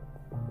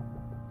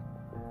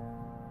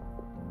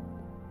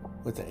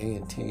 with the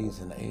A&Ts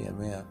and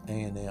the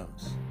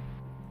A&Ms,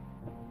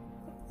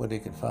 where they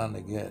could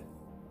finally get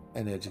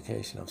an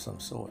education of some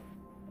sort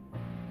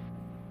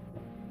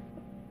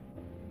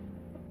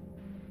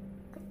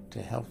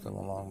to help them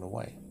along the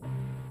way.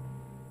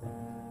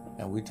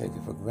 And we take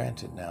it for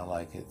granted now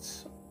like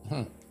it's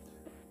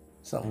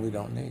something we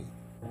don't need,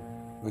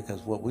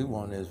 because what we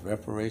want is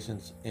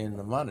reparations in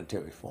the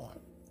monetary form,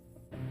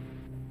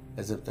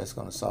 as if that's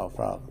going to solve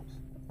problems.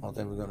 All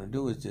thing we're going to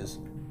do is just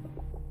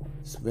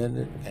spend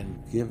it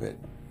and give it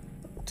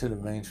to the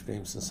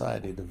mainstream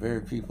society, the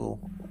very people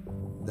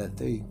that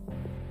they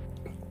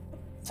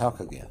talk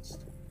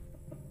against.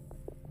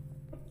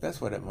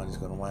 That's where that money's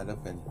going to wind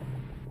up, in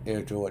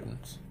Air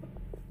Jordans,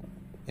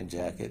 in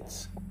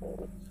jackets,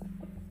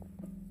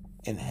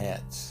 in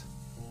hats,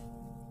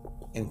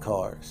 in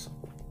cars,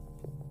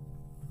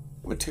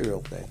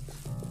 material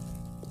things.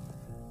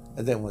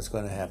 And then what's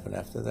going to happen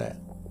after that?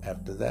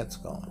 After that's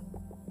gone,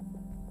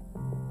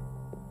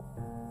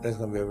 there's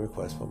going to be a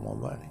request for more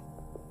money.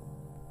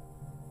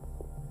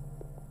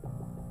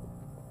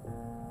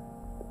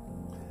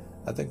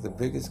 I think the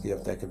biggest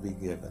gift that could be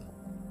given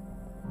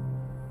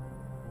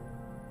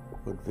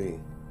would be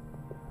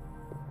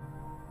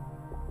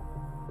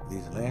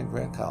these land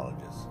grant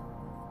colleges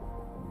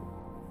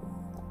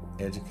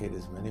educate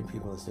as many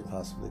people as they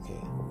possibly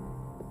can.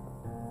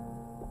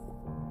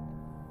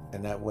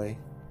 And that way,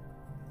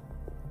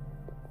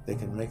 they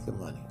can make the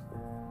money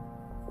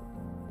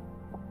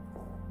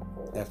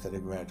after they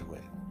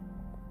graduate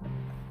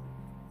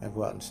and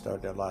go out and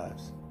start their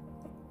lives.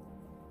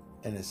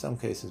 And in some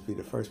cases, be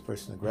the first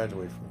person to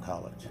graduate from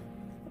college.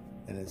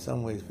 And in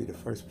some ways, be the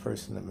first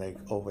person to make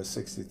over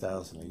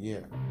 $60,000 a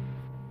year.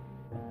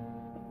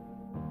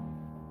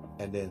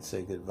 And then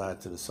say goodbye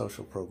to the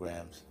social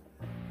programs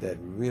that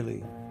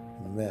really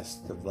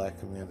messed the black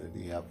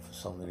community up for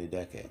so many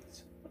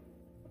decades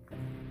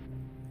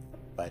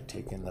by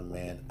taking the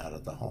man out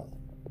of the home.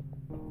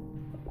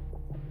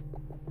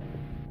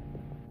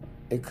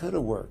 It could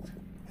have worked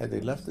had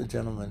they left the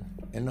gentleman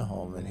in the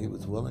home and he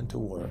was willing to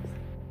work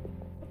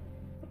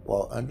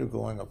while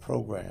undergoing a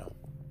program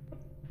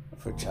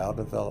for child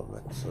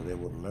development so they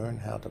would learn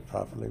how to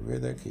properly rear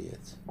their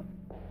kids,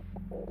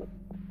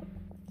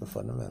 the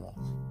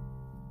fundamentals,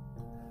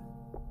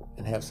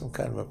 and have some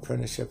kind of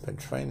apprenticeship and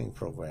training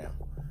program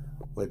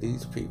where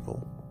these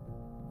people,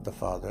 the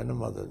father and the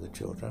mother of the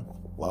children,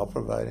 while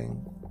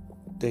providing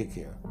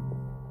daycare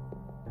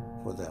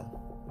for them,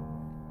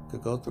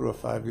 could go through a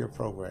 5-year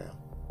program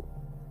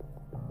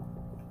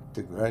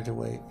to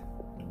graduate,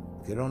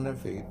 get on their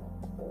feet,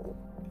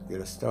 get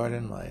a start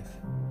in life,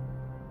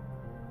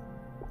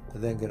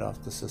 and then get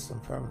off the system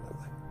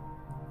permanently,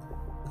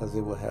 because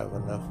they will have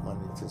enough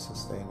money to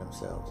sustain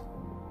themselves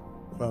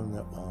from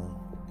their own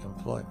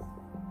employment.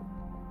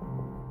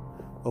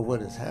 But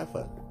what has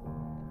happened,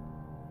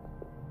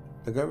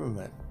 the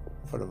government,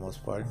 for the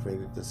most part,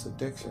 created this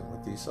addiction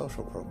with these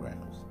social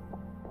programs,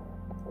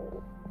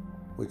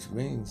 which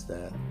means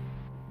that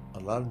a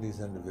lot of these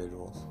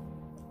individuals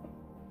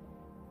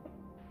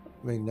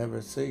may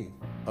never see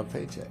a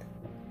paycheck.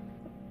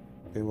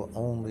 They will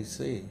only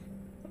see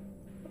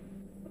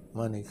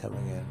money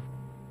coming in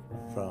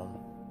from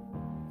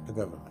the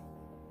government.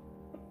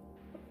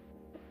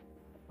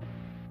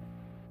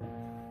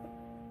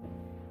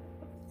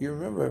 You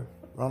remember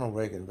Ronald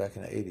Reagan back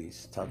in the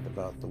 80s talked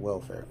about the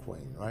welfare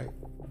queen, right?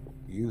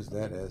 Used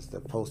that as the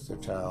poster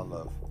child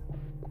of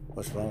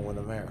what's wrong with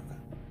America.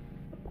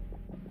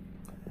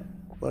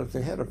 But if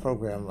they had a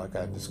program like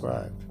I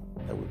described,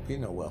 there would be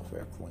no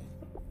welfare queen.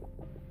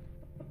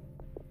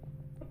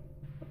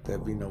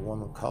 There'd be no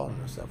woman calling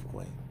herself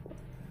queen,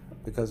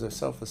 because her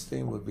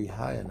self-esteem would be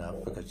high enough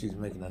because she's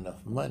making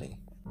enough money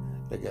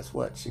that guess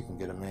what? She can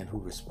get a man who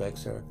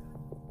respects her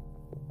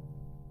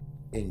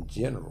in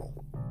general,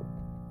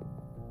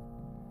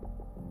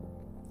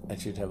 and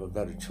she'd have a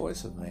better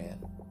choice of man,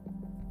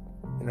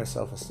 and her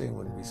self-esteem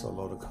wouldn't be so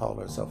low to call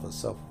herself a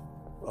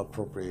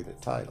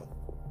self-appropriated title.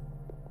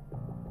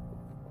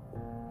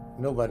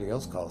 Nobody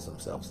else calls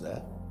themselves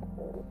that,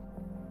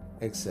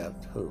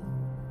 except who?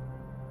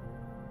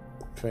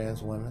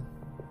 Trans women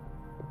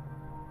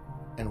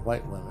and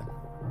white women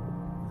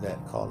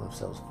that call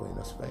themselves Queen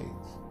of Spades.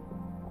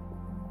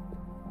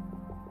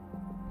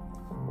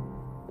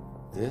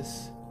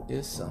 This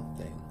is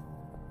something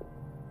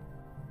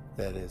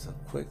that is a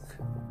quick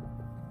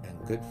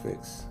and good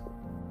fix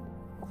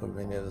for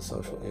many of the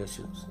social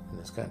issues in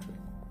this country.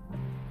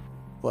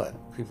 But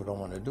people don't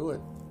want to do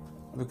it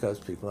because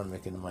people are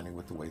making money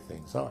with the way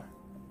things are.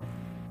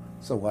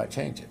 So why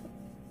change it?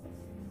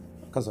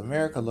 Because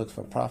America looks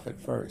for profit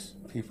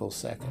first, people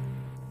second.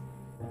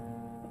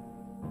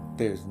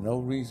 There's no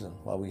reason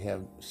why we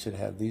should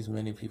have these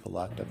many people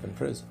locked up in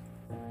prison.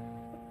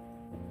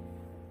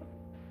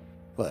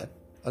 But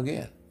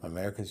again,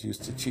 Americans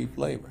used to cheap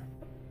labor.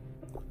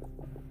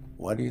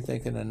 Why do you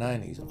think in the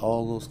 90s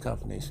all those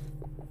companies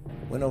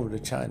went over to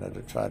China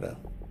to try to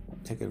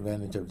take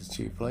advantage of the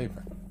cheap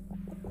labor,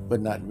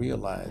 but not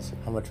realize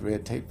how much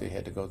red tape they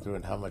had to go through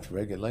and how much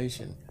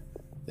regulation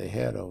they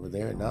had over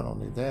there, and not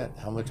only that,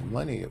 how much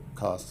money it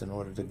cost in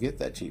order to get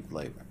that cheap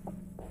labor?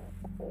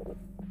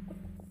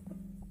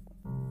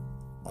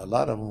 A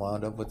lot of them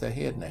wound up with their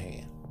head in their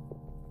hand.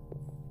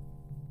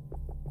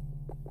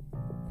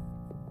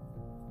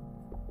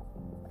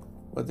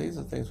 But these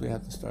are things we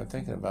have to start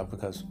thinking about,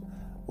 because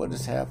what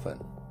has happened?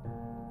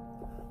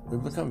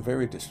 We've become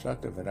very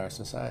destructive in our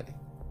society.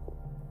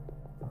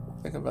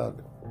 Think about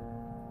it.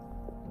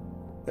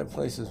 There are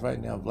places right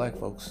now black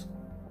folks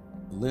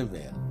live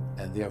in,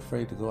 and they're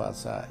afraid to go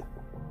outside.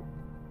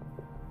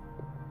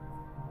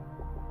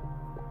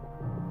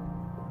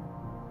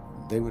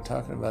 They were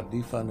talking about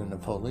defunding the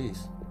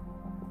police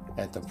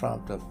at the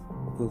prompt of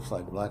groups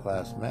like Black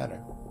Lives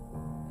Matter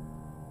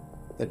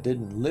that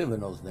didn't live in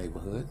those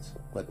neighborhoods,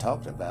 but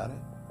talked about it.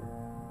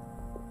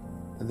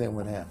 And then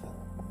what happened?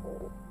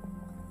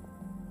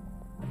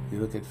 You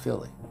look at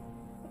Philly.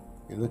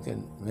 You look at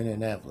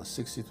Minneapolis,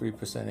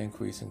 63%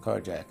 increase in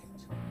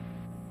carjackings.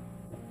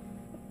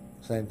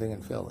 Same thing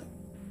in Philly.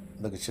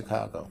 Look at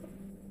Chicago.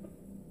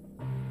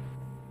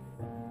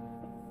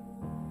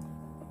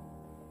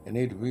 They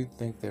need to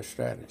rethink their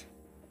strategy.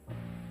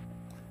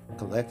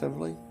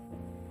 Collectively,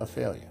 a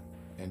failure.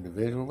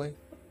 Individually,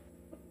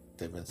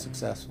 they've been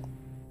successful.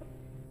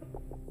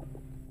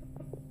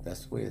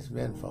 That's the way it's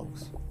been,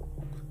 folks.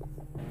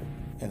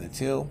 And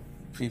until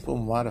people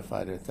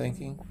modify their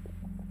thinking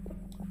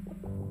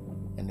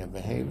and their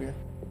behavior,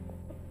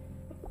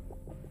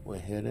 we're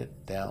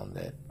headed down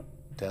that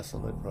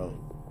desolate road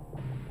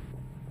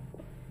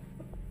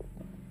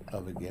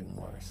of it getting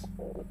worse.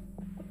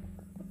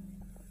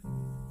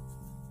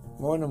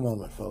 More in a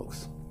moment,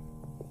 folks.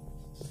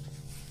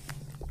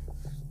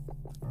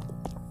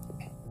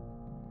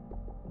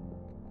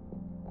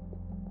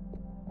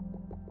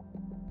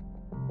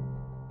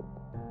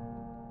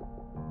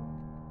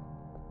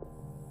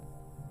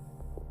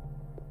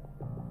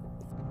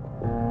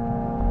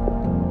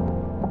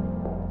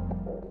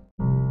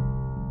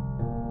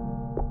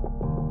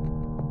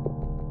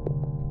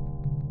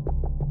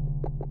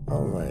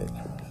 All right,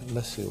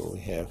 let's see what we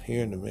have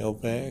here in the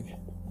mailbag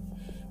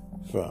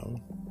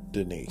from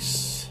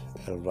Denise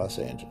out of Los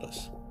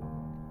Angeles.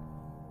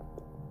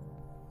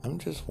 I'm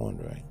just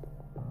wondering,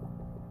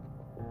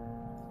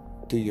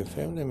 do your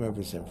family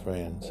members and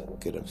friends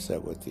get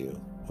upset with you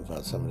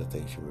about some of the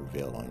things you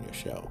reveal on your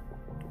show?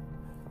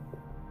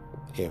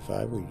 If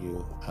I were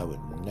you, I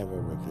would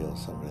never reveal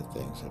some of the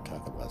things or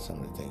talk about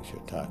some of the things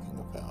you're talking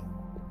about.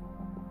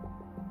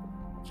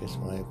 Just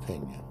my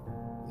opinion,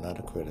 not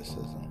a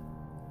criticism,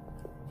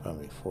 from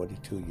a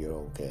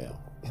 42-year-old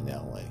gal in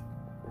LA.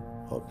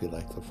 Hope you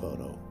like the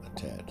photo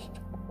attached.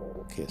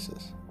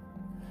 Kisses.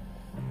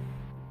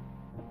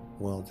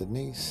 Well,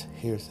 Denise,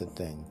 here's the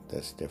thing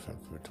that's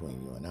different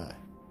between you and I.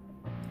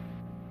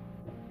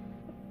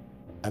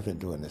 I've been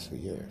doing this for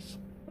years.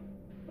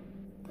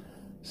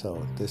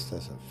 So this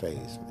doesn't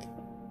faze me.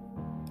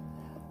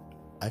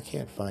 I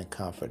can't find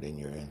comfort in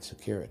your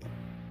insecurity.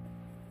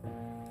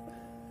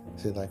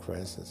 See, like for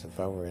instance,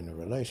 if I were in a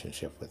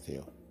relationship with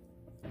you,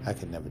 I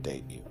could never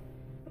date you.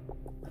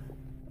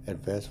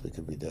 At best, we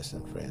could be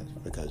distant friends,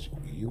 because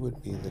you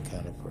would be the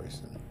kind of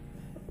person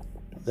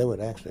that would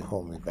actually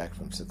hold me back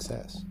from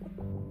success.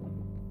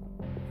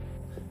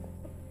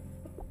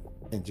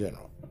 In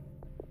general.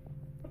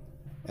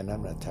 And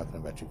I'm not talking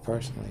about you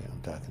personally,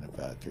 I'm talking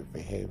about your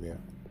behavior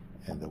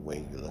and the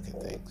way you look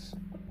at things.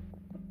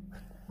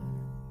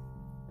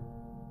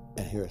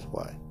 And here's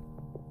why.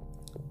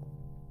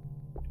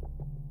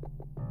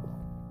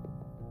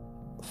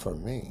 For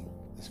me,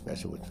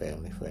 especially with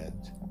family,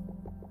 friends,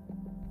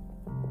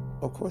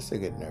 of course they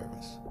get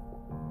nervous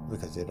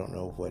because they don't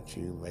know what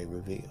you may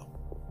reveal.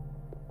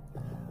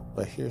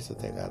 But here's the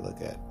thing I look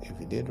at. If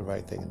you did the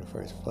right thing in the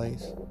first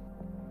place,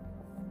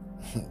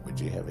 would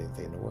you have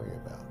anything to worry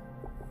about?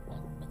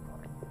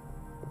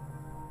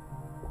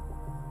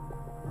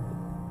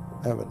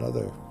 I have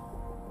another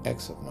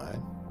ex of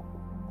mine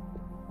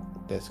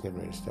that's getting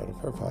ready to start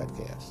up her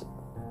podcast.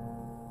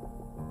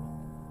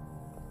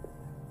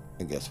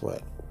 And guess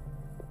what?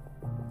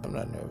 I'm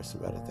not nervous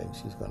about the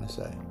things she's going to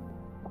say.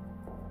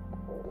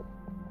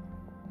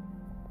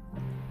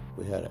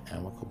 We had an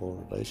amicable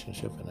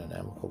relationship and an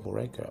amicable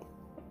breakup.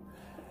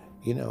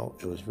 You know,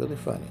 it was really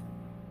funny.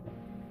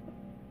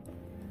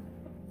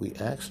 We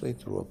actually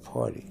threw a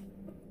party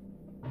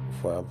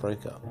for our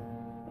breakup.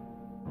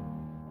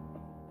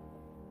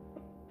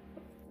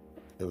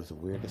 It was the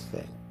weirdest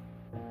thing.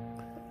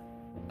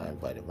 I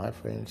invited my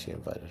friends, she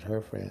invited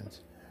her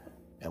friends,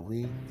 and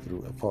we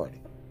threw a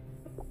party.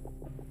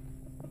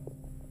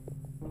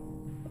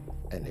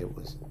 And it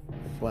was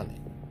funny.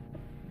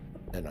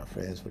 And our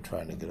friends were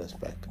trying to get us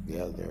back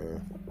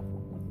together.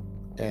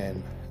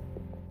 And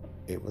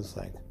it was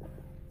like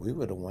we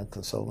were the one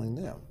consoling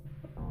them.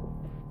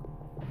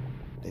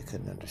 They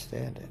couldn't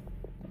understand it.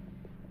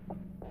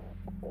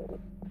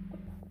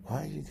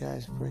 why are you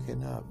guys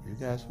breaking up? You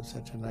guys were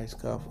such a nice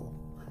couple.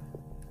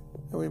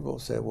 And we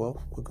both said,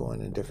 well, we're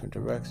going in different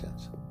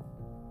directions.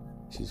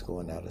 She's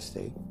going out of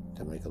state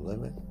to make a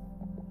living.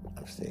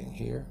 I'm staying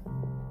here.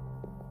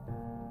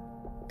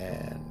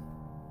 And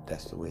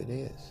that's the way it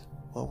is.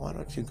 Well, why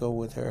don't you go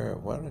with her?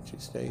 Why don't you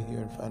stay here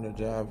and find a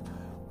job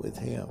with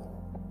him?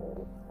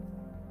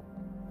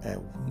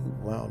 And we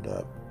wound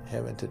up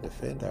having to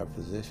defend our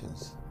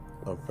positions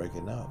of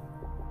breaking up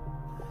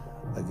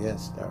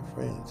against our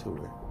friends who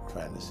were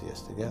trying to see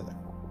us together.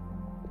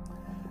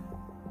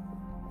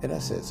 And I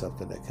said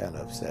something that kind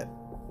of upset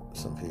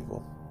some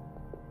people.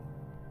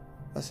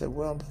 I said,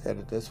 well, look at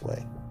it this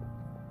way.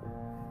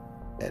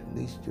 At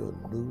least you'll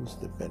lose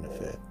the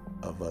benefit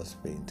of us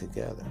being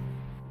together.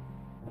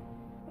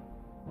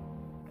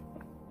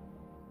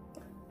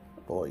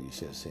 Boy, you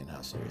should have seen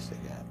how serious they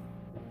got.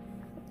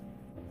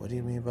 What do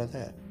you mean by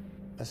that?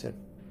 I said,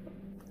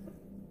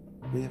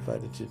 we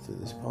invited you to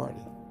this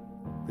party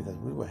because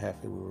we were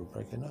happy we were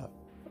breaking up.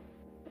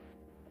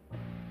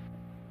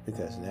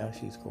 Because now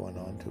she's going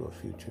on to a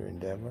future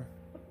endeavor,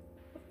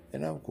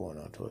 and I'm going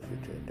on to a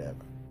future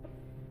endeavor.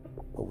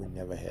 But we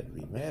never had to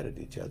be mad at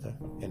each other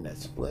in that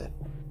split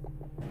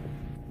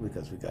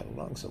because we got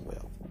along so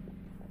well.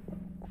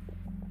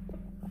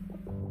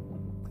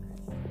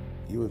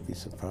 You would be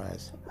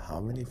surprised how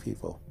many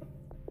people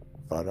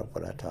brought up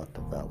what I talked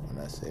about when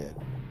I said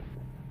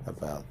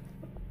about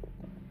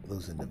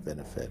losing the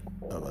benefit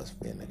of us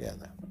being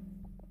together.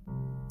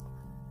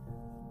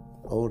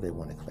 Oh, they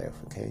wanted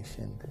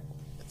clarification.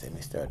 Then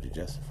they started to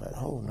justify,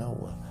 oh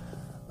no,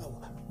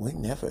 we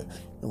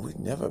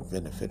never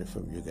benefited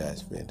from you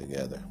guys being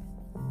together.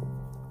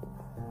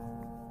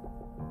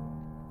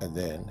 And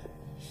then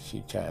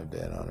she chimed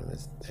in on him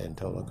and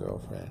told her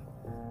girlfriend,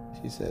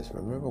 she says,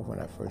 remember when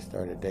I first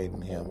started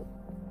dating him,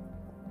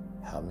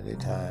 how many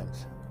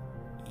times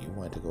you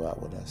wanted to go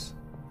out with us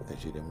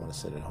because you didn't want to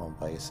sit at home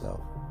by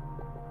yourself?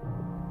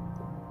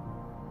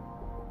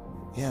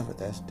 Yeah, but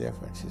that's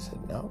different. She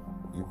said, no,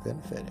 you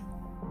benefited.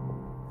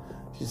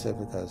 She said,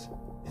 because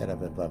had I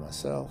been by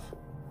myself,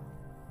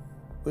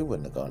 we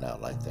wouldn't have gone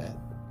out like that.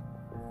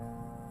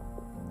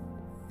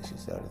 And she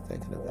started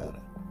thinking about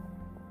it.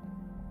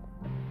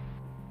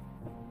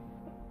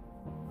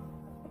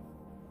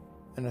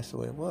 And that's the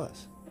way it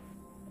was.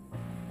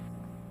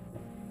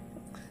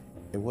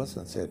 It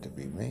wasn't said to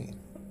be mean,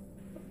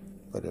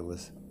 but it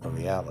was a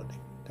reality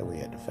that we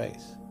had to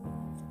face.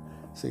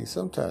 See,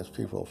 sometimes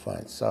people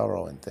find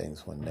sorrow in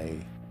things when they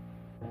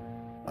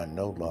are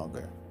no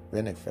longer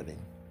benefiting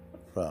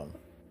from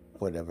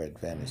whatever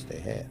advantage they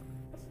had.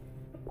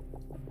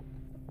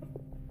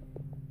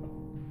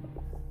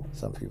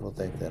 Some people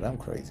think that I'm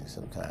crazy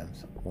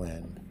sometimes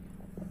when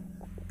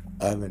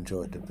I've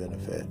enjoyed the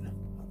benefit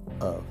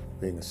of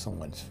being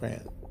someone's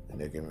friend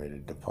and they're getting ready to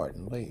depart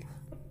and leave.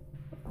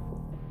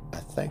 I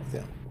thank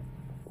them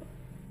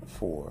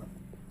for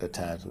the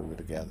times we were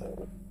together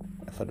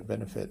and for the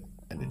benefit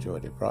and the joy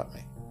they brought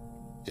me,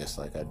 just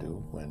like I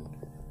do when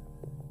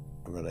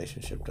a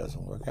relationship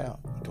doesn't work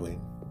out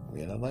between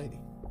me and a lady.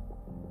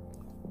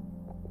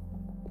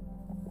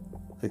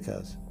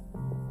 Because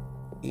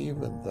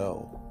even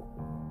though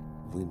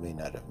we may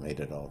not have made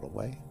it all the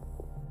way,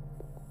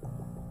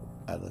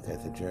 I look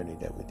at the journey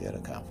that we did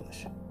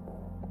accomplish.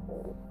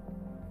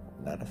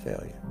 Not a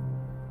failure.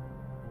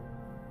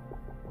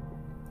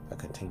 A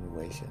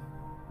continuation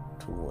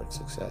towards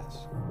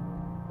success.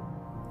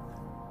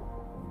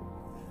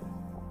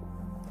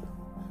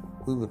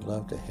 We would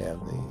love to have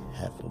the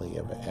happily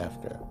ever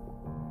after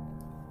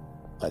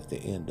at the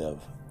end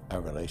of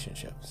our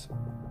relationships.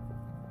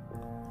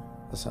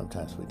 But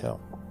sometimes we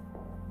don't.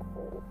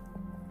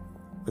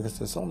 Because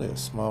there's only a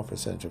small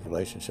percentage of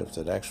relationships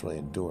that actually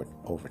endure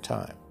over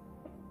time.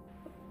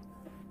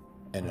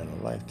 And in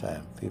a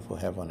lifetime, people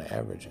have on an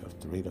average of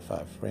 3 to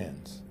 5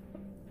 friends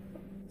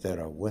that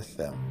are with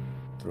them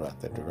throughout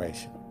the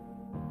duration.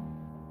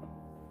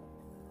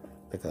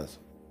 Because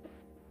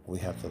we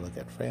have to look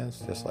at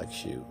friends just like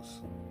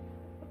shoes.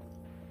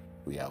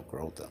 We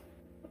outgrow them.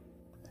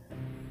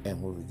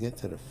 And when we get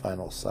to the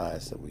final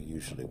size that we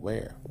usually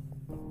wear,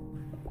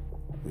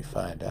 we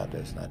find out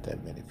there's not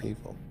that many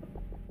people.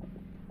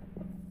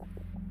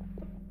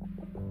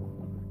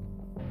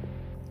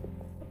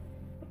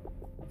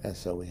 And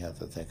so we have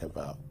to think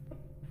about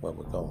where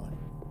we're going.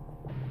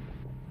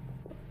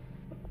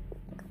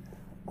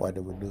 Why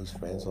do we lose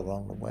friends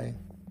along the way?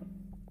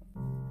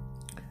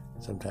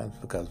 Sometimes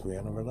because we're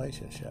in a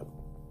relationship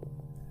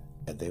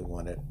and they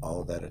wanted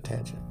all that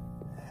attention.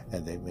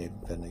 And they may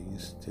have been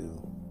used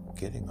to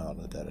getting all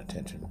of that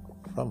attention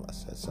from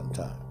us at some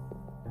time.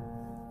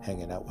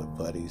 Hanging out with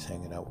buddies,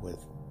 hanging out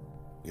with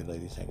your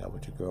ladies, hanging out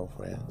with your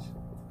girlfriends.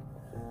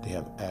 They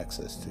have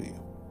access to you.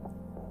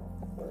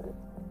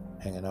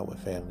 Hanging out with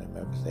family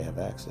members, they have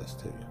access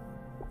to you.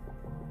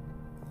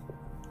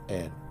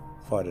 And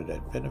part of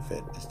that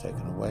benefit is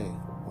taken away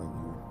when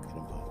you get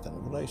involved in a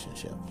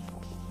relationship.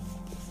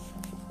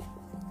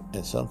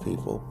 And some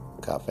people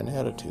cop an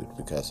attitude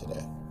because of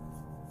that.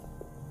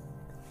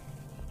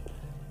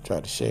 Try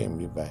to shame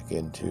you back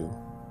into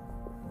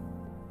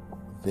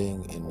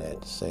being in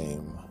that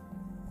same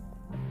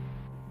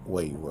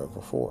way you were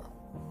before.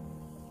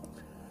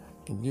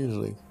 And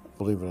usually,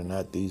 believe it or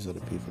not, these are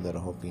the people that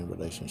are hoping your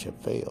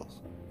relationship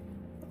fails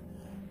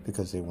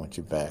because they want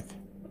you back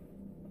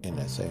in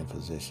that same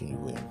position you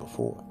were in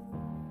before.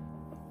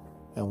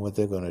 And what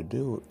they're going to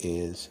do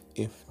is,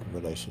 if the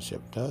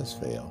relationship does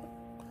fail,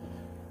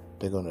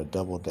 they're going to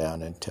double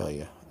down and tell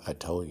you, I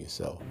told you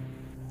so.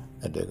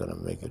 And they're going to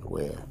make it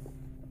where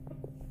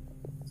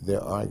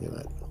their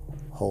argument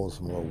holds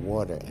more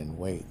water and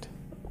weight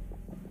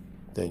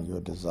than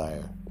your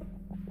desire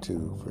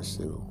to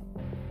pursue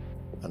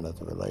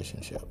another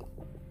relationship.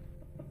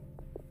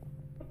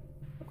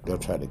 They'll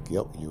try to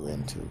guilt you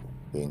into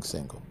being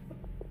single.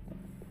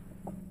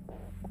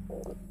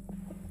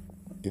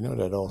 You know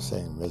that old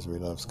saying, misery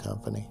loves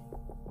company?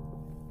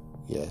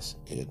 Yes,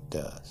 it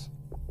does.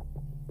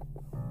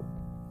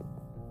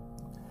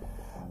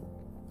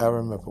 I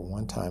remember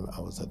one time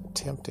I was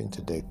attempting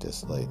to date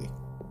this lady.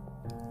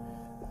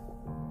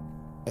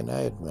 And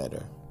I had met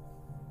her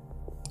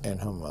and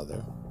her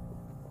mother.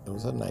 It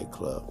was a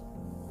nightclub.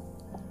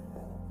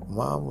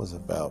 Mom was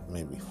about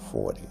maybe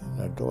 40, and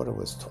her daughter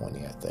was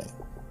 20, I think.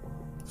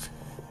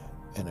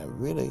 And I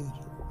really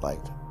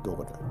liked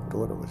daughter.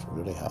 Daughter was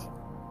really hot.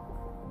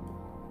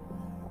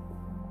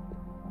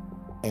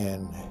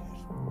 And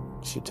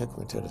she took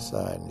me to the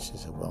side and she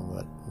said, well, I'm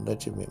going to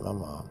let you meet my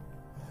mom.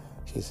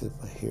 She said,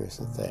 but here's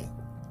the thing.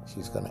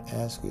 She's going to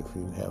ask you if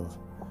you have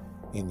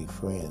any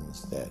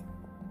friends that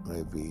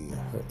may be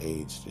her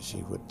age that she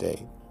would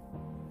date.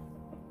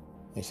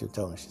 And she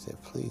told me, she said,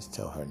 please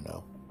tell her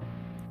no.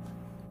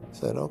 I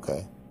said,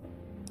 okay.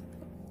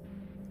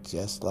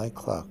 Just like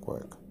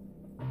clockwork,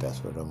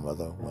 that's where the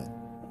mother went.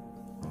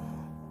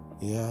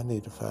 Yeah, I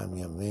need to find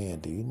me a man.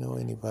 Do you know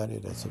anybody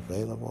that's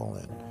available?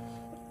 And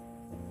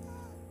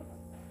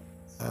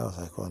I was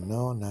like, well,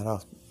 no, not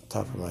off the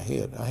top of my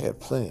head. I had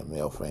plenty of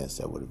male friends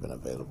that would have been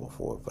available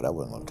for it, but I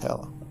wasn't going to tell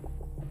them.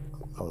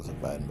 I was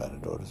abiding by the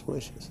daughter's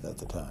wishes at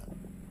the time.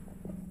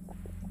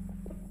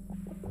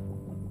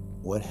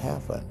 What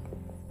happened,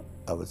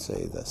 I would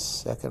say the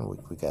second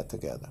week we got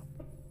together,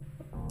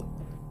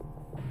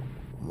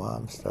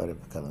 Mom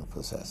started becoming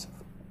possessive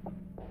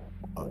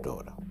of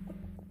daughter.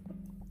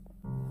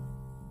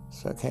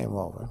 So I came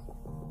over,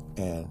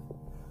 and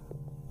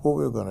what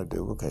we were going to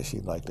do, because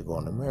she'd like to go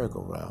on the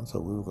merry-go-round,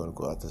 so we were going to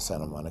go out to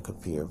Santa Monica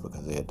Pier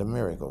because they had the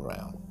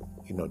merry-go-round.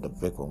 You know, the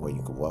big one where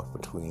you could walk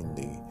between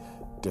the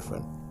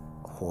different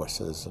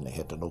horses, and they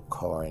had the little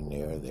car in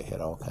there. They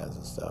had all kinds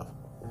of stuff.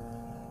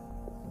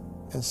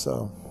 And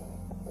so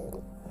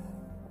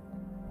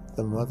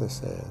the mother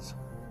says,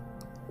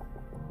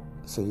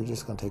 so you're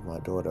just going to take my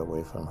daughter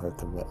away from her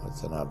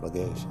commitments and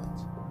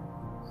obligations?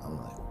 I'm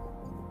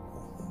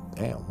like,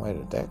 damn, where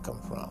did that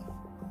come from?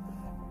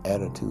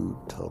 Attitude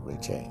totally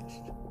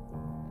changed.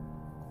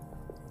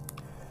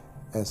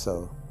 And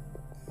so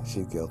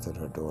she guilted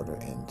her daughter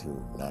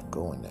into not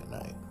going that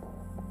night.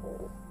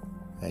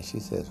 And she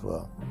says,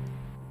 well,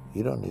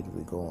 you don't need to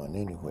be going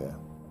anywhere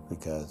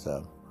because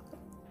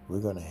we're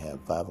going to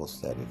have Bible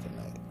study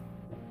tonight.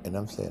 And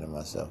I'm saying to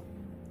myself,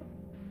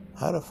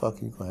 how the fuck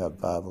are you going to have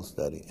Bible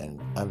study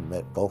and I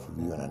met both of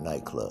you in a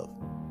nightclub?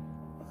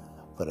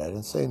 But I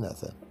didn't say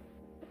nothing.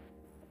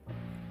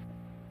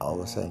 All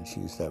of a sudden,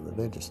 she used that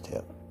religious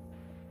tip.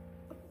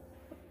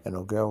 And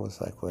the girl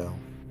was like, well,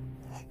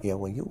 yeah,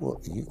 well,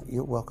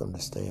 you're welcome to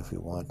stay if you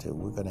want to.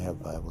 We're going to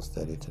have Bible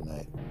study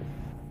tonight.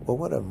 Well,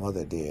 what her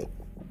mother did,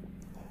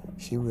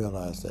 she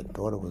realized that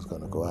daughter was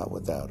going to go out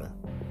without her.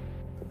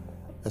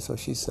 And so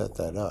she set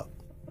that up.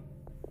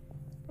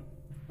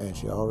 And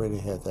she already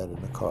had that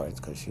in the cards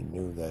because she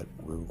knew that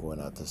we were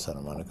going out to Santa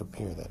Monica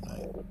Pier that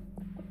night.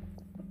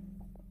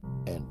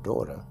 And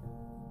daughter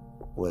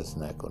was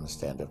not going to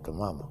stand up to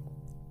mama.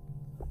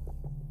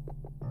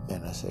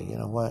 And I said, you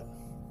know what?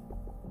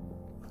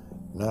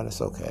 No,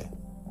 that's okay.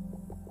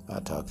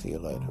 I'll talk to you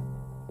later.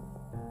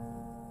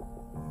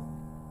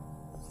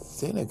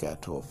 Then it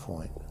got to a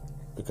point,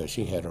 because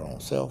she had her own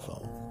cell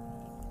phone,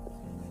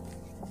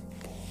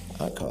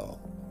 I called.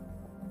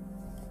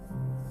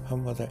 Her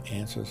mother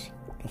answers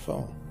the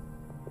phone.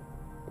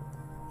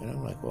 And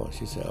I'm like, well,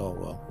 she said, oh,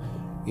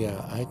 well,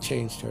 yeah, I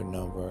changed her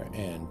number,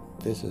 and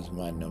this is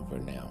my number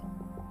now.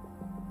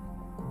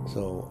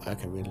 So I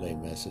can relay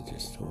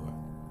messages to her.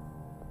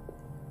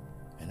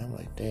 And I'm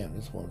like, damn,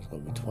 this woman's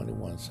going to be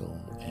 21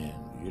 soon, and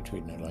you're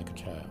treating her like a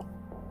child.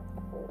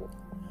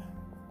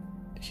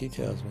 She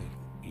tells me,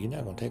 you're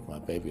not going to take my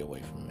baby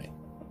away from me.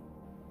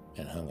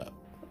 And hung up.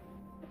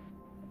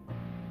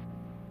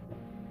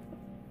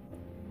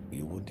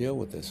 You will deal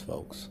with this,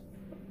 folks.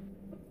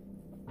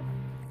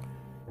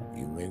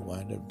 You may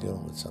wind up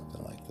dealing with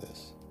something like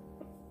this.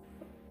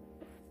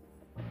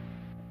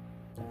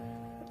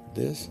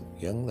 This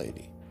young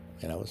lady,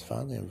 and I was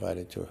finally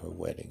invited to her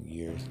wedding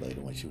years later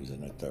when she was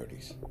in her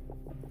 30s.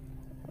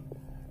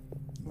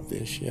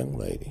 This young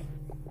lady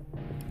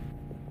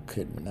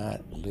could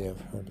not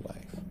live her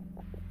life.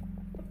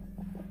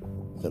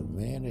 The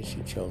man that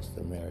she chose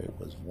to marry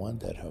was one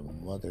that her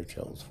mother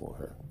chose for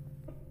her.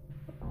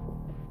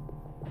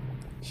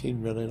 She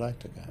really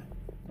liked the guy.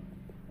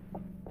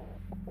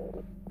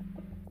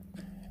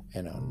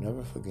 And I'll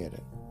never forget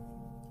it.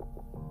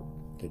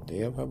 The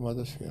day of her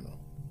mother's funeral,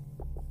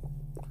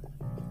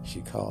 she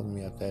called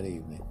me up that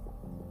evening,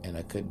 and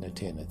I couldn't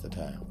attend at the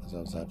time because I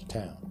was out of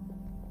town.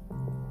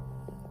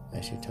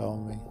 And she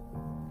told me,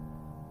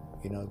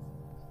 you know,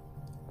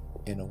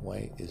 in a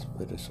way, it's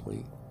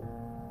bittersweet.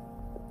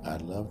 I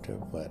loved her,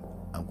 but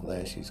I'm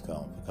glad she's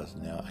gone because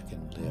now I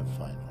can live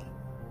finally.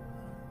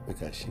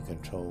 Because she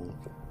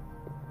controlled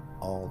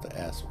all the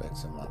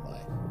aspects of my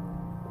life.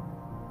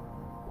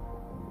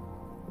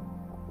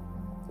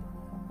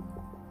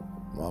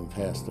 Mom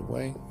passed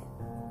away.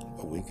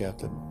 A week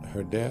after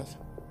her death,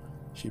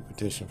 she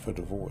petitioned for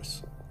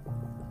divorce.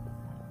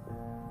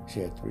 She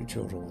had 3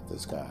 children with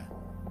this guy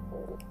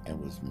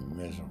and was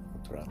miserable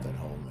throughout that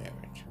whole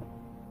marriage.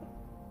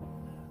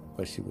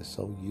 But she was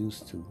so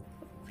used to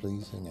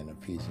pleasing and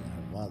appeasing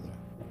her mother,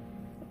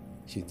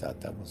 she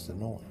thought that was the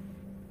norm.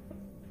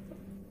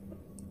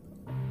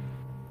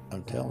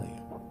 I'm telling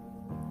you,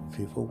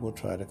 people will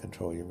try to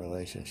control your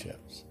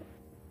relationships.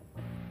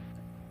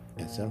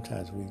 And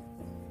sometimes we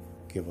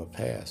give a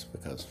pass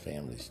because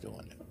family's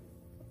doing it.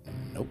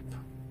 Nope.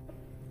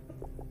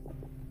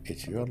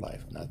 It's your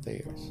life, not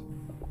theirs.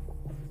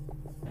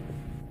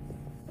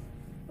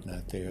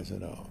 Not theirs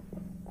at all.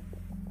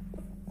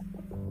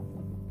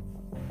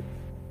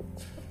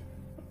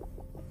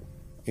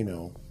 You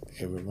know,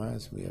 it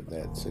reminds me of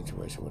that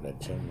situation where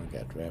that gentleman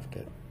got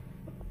drafted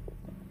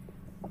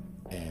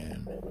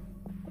and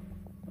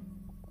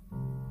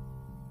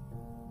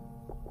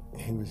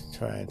he was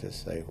trying to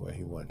say where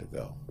he wanted to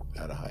go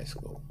out of high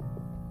school.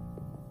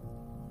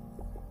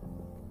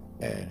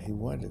 And he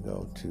wanted to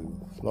go to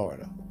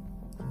Florida.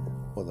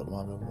 Well, the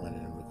mama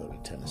wanted him to go to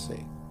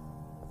Tennessee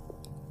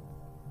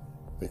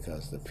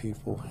because the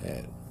people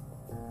had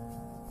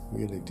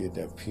really did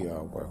their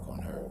PR work on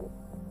her.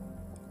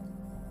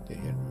 They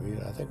had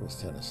really, I think it was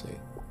Tennessee,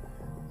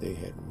 they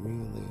had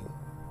really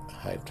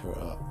hyped her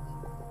up.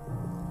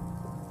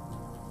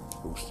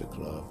 Booster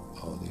Club,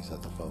 all these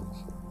other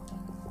folks.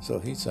 So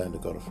he decided to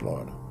go to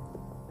Florida.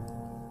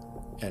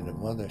 And the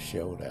mother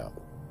showed out,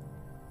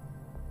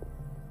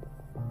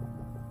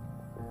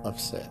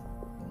 upset.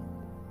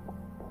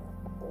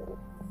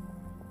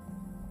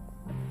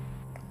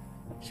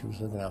 She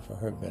was looking out for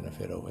her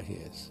benefit over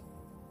his.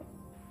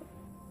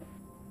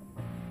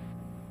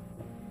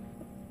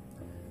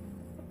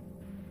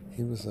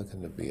 He was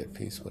looking to be at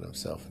peace with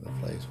himself in a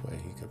place where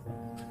he could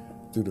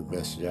do the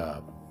best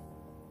job.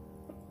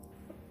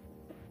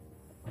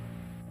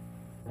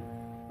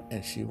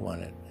 And she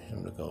wanted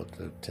him to go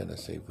to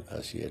Tennessee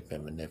because she had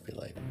been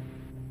manipulated.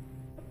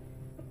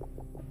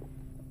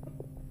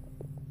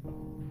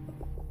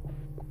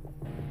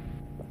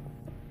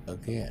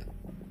 Again,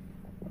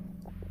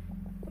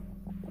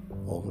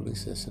 overly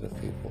sensitive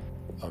people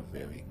are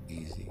very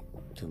easy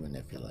to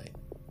manipulate.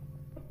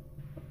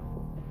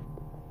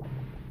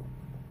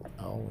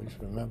 Always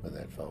remember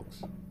that,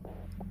 folks.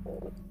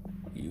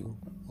 You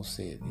will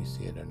see it. You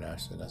see it in our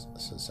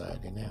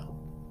society now.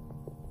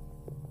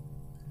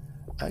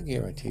 I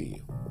guarantee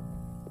you,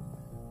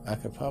 I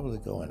could probably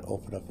go and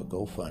open up a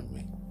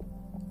GoFundMe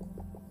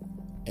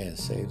and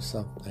save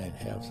something and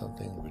have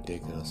something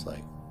ridiculous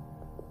like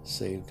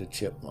Save the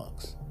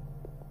Chipmunks.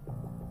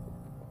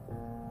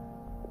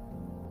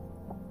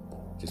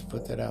 Just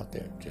put that out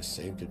there. Just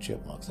Save the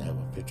Chipmunks and have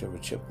a picture of a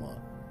chipmunk.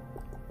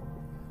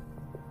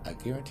 I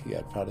guarantee you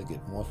I'd probably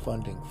get more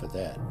funding for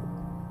that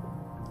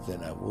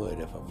than I would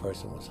if a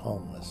person was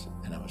homeless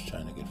and I was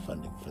trying to get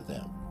funding for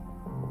them.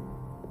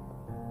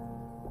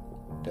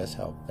 That's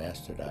how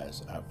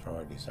bastardized our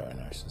priorities are in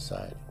our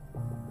society.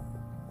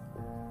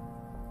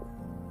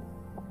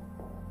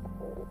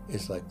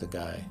 It's like the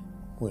guy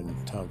when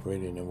Tom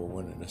Brady and them were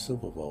winning the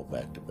Super Bowl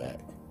back to back.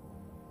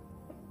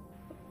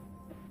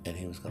 And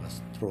he was going to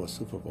throw a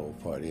Super Bowl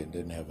party and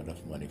didn't have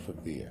enough money for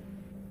beer.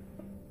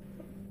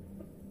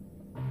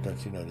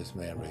 Don't you know this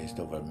man raised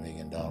over $1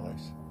 million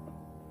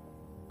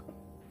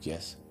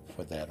just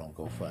for that on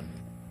GoFundMe?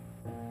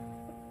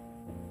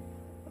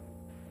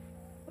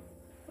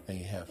 And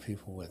you have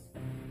people with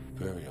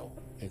burial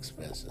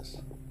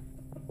expenses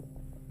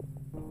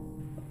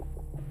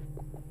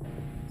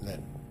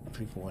that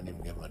people won't even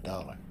give them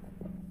 $1.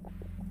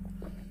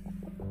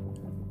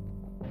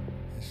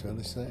 It's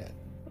really sad.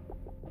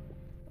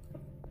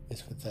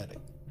 It's pathetic.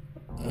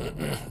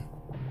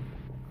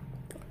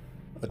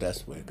 But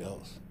that's the way it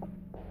goes.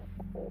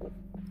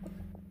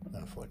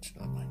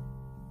 Unfortunately.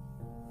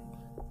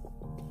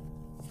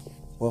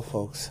 Well,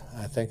 folks,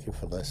 I thank you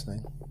for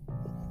listening.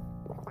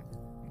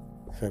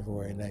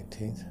 February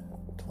 19th,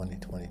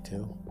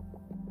 2022.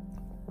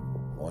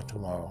 More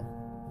tomorrow,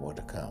 more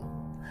to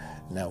come.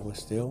 Now, we're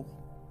still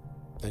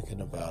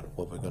thinking about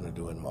what we're going to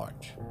do in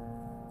March.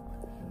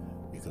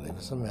 You can leave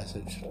us a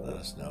message, let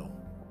us know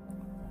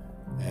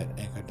at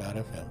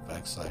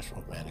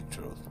anchor.fm/romantic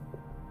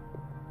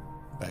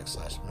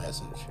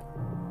truth/message.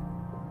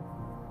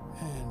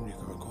 And you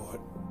can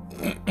record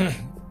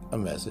a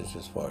message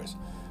as far as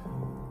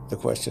the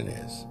question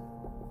is,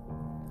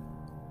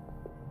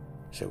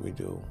 Should we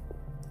do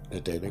the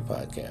daily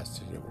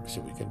podcast?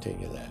 Should we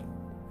continue that?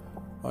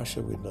 Or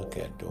should we look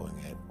at doing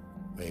it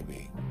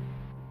maybe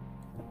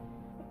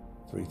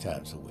 3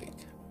 times a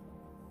week?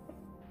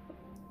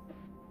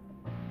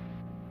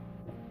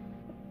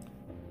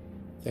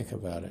 Think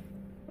about it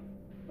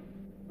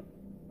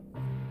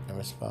and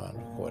respond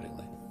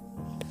accordingly.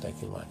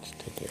 Thank you much.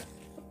 Take care.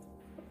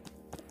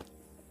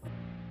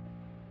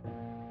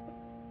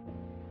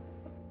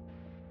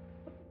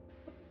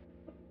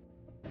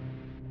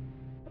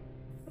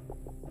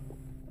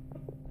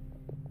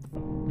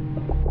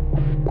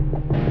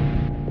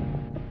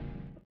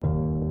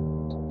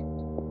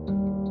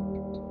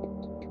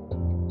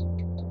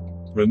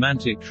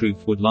 Romantic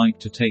Truth would like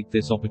to take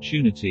this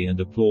opportunity and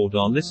applaud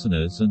our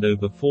listeners and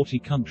over 40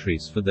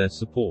 countries for their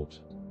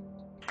support.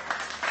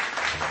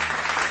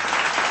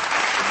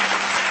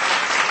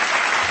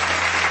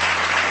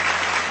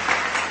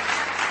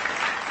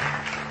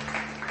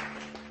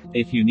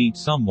 If you need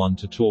someone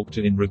to talk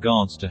to in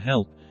regards to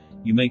help,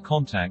 you may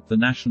contact the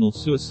National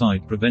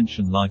Suicide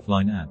Prevention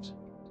Lifeline at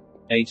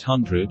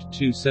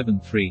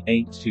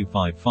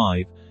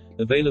 800-273-8255,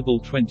 available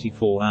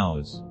 24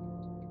 hours.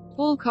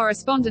 All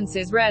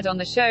correspondences read on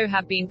the show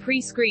have been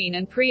pre-screened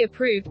and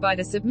pre-approved by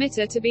the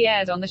submitter to be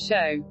aired on the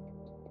show.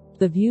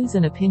 The views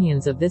and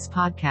opinions of this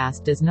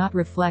podcast does not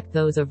reflect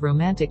those of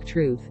Romantic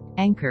Truth,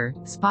 Anchor,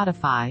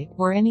 Spotify,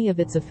 or any of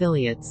its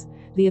affiliates.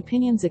 The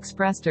opinions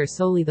expressed are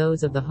solely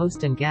those of the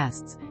host and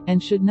guests,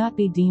 and should not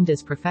be deemed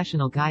as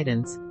professional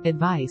guidance,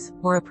 advice,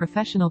 or a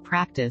professional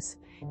practice.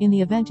 In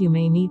the event you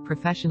may need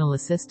professional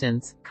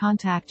assistance,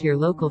 contact your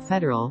local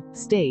federal,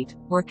 state,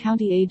 or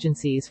county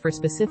agencies for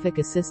specific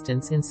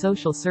assistance in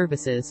social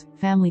services,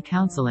 family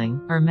counseling,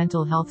 or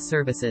mental health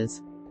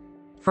services.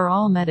 For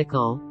all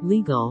medical,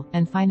 legal,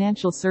 and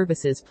financial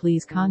services,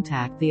 please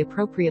contact the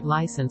appropriate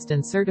licensed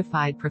and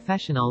certified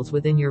professionals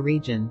within your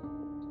region.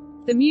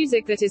 The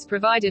music that is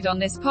provided on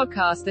this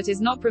podcast that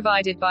is not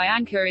provided by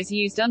Anchor is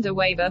used under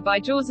waiver by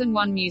Jaws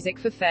One Music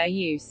for fair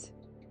use.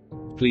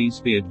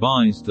 Please be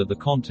advised that the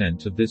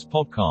content of this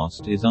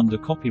podcast is under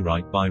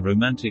copyright by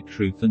Romantic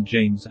Truth and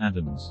James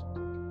Adams.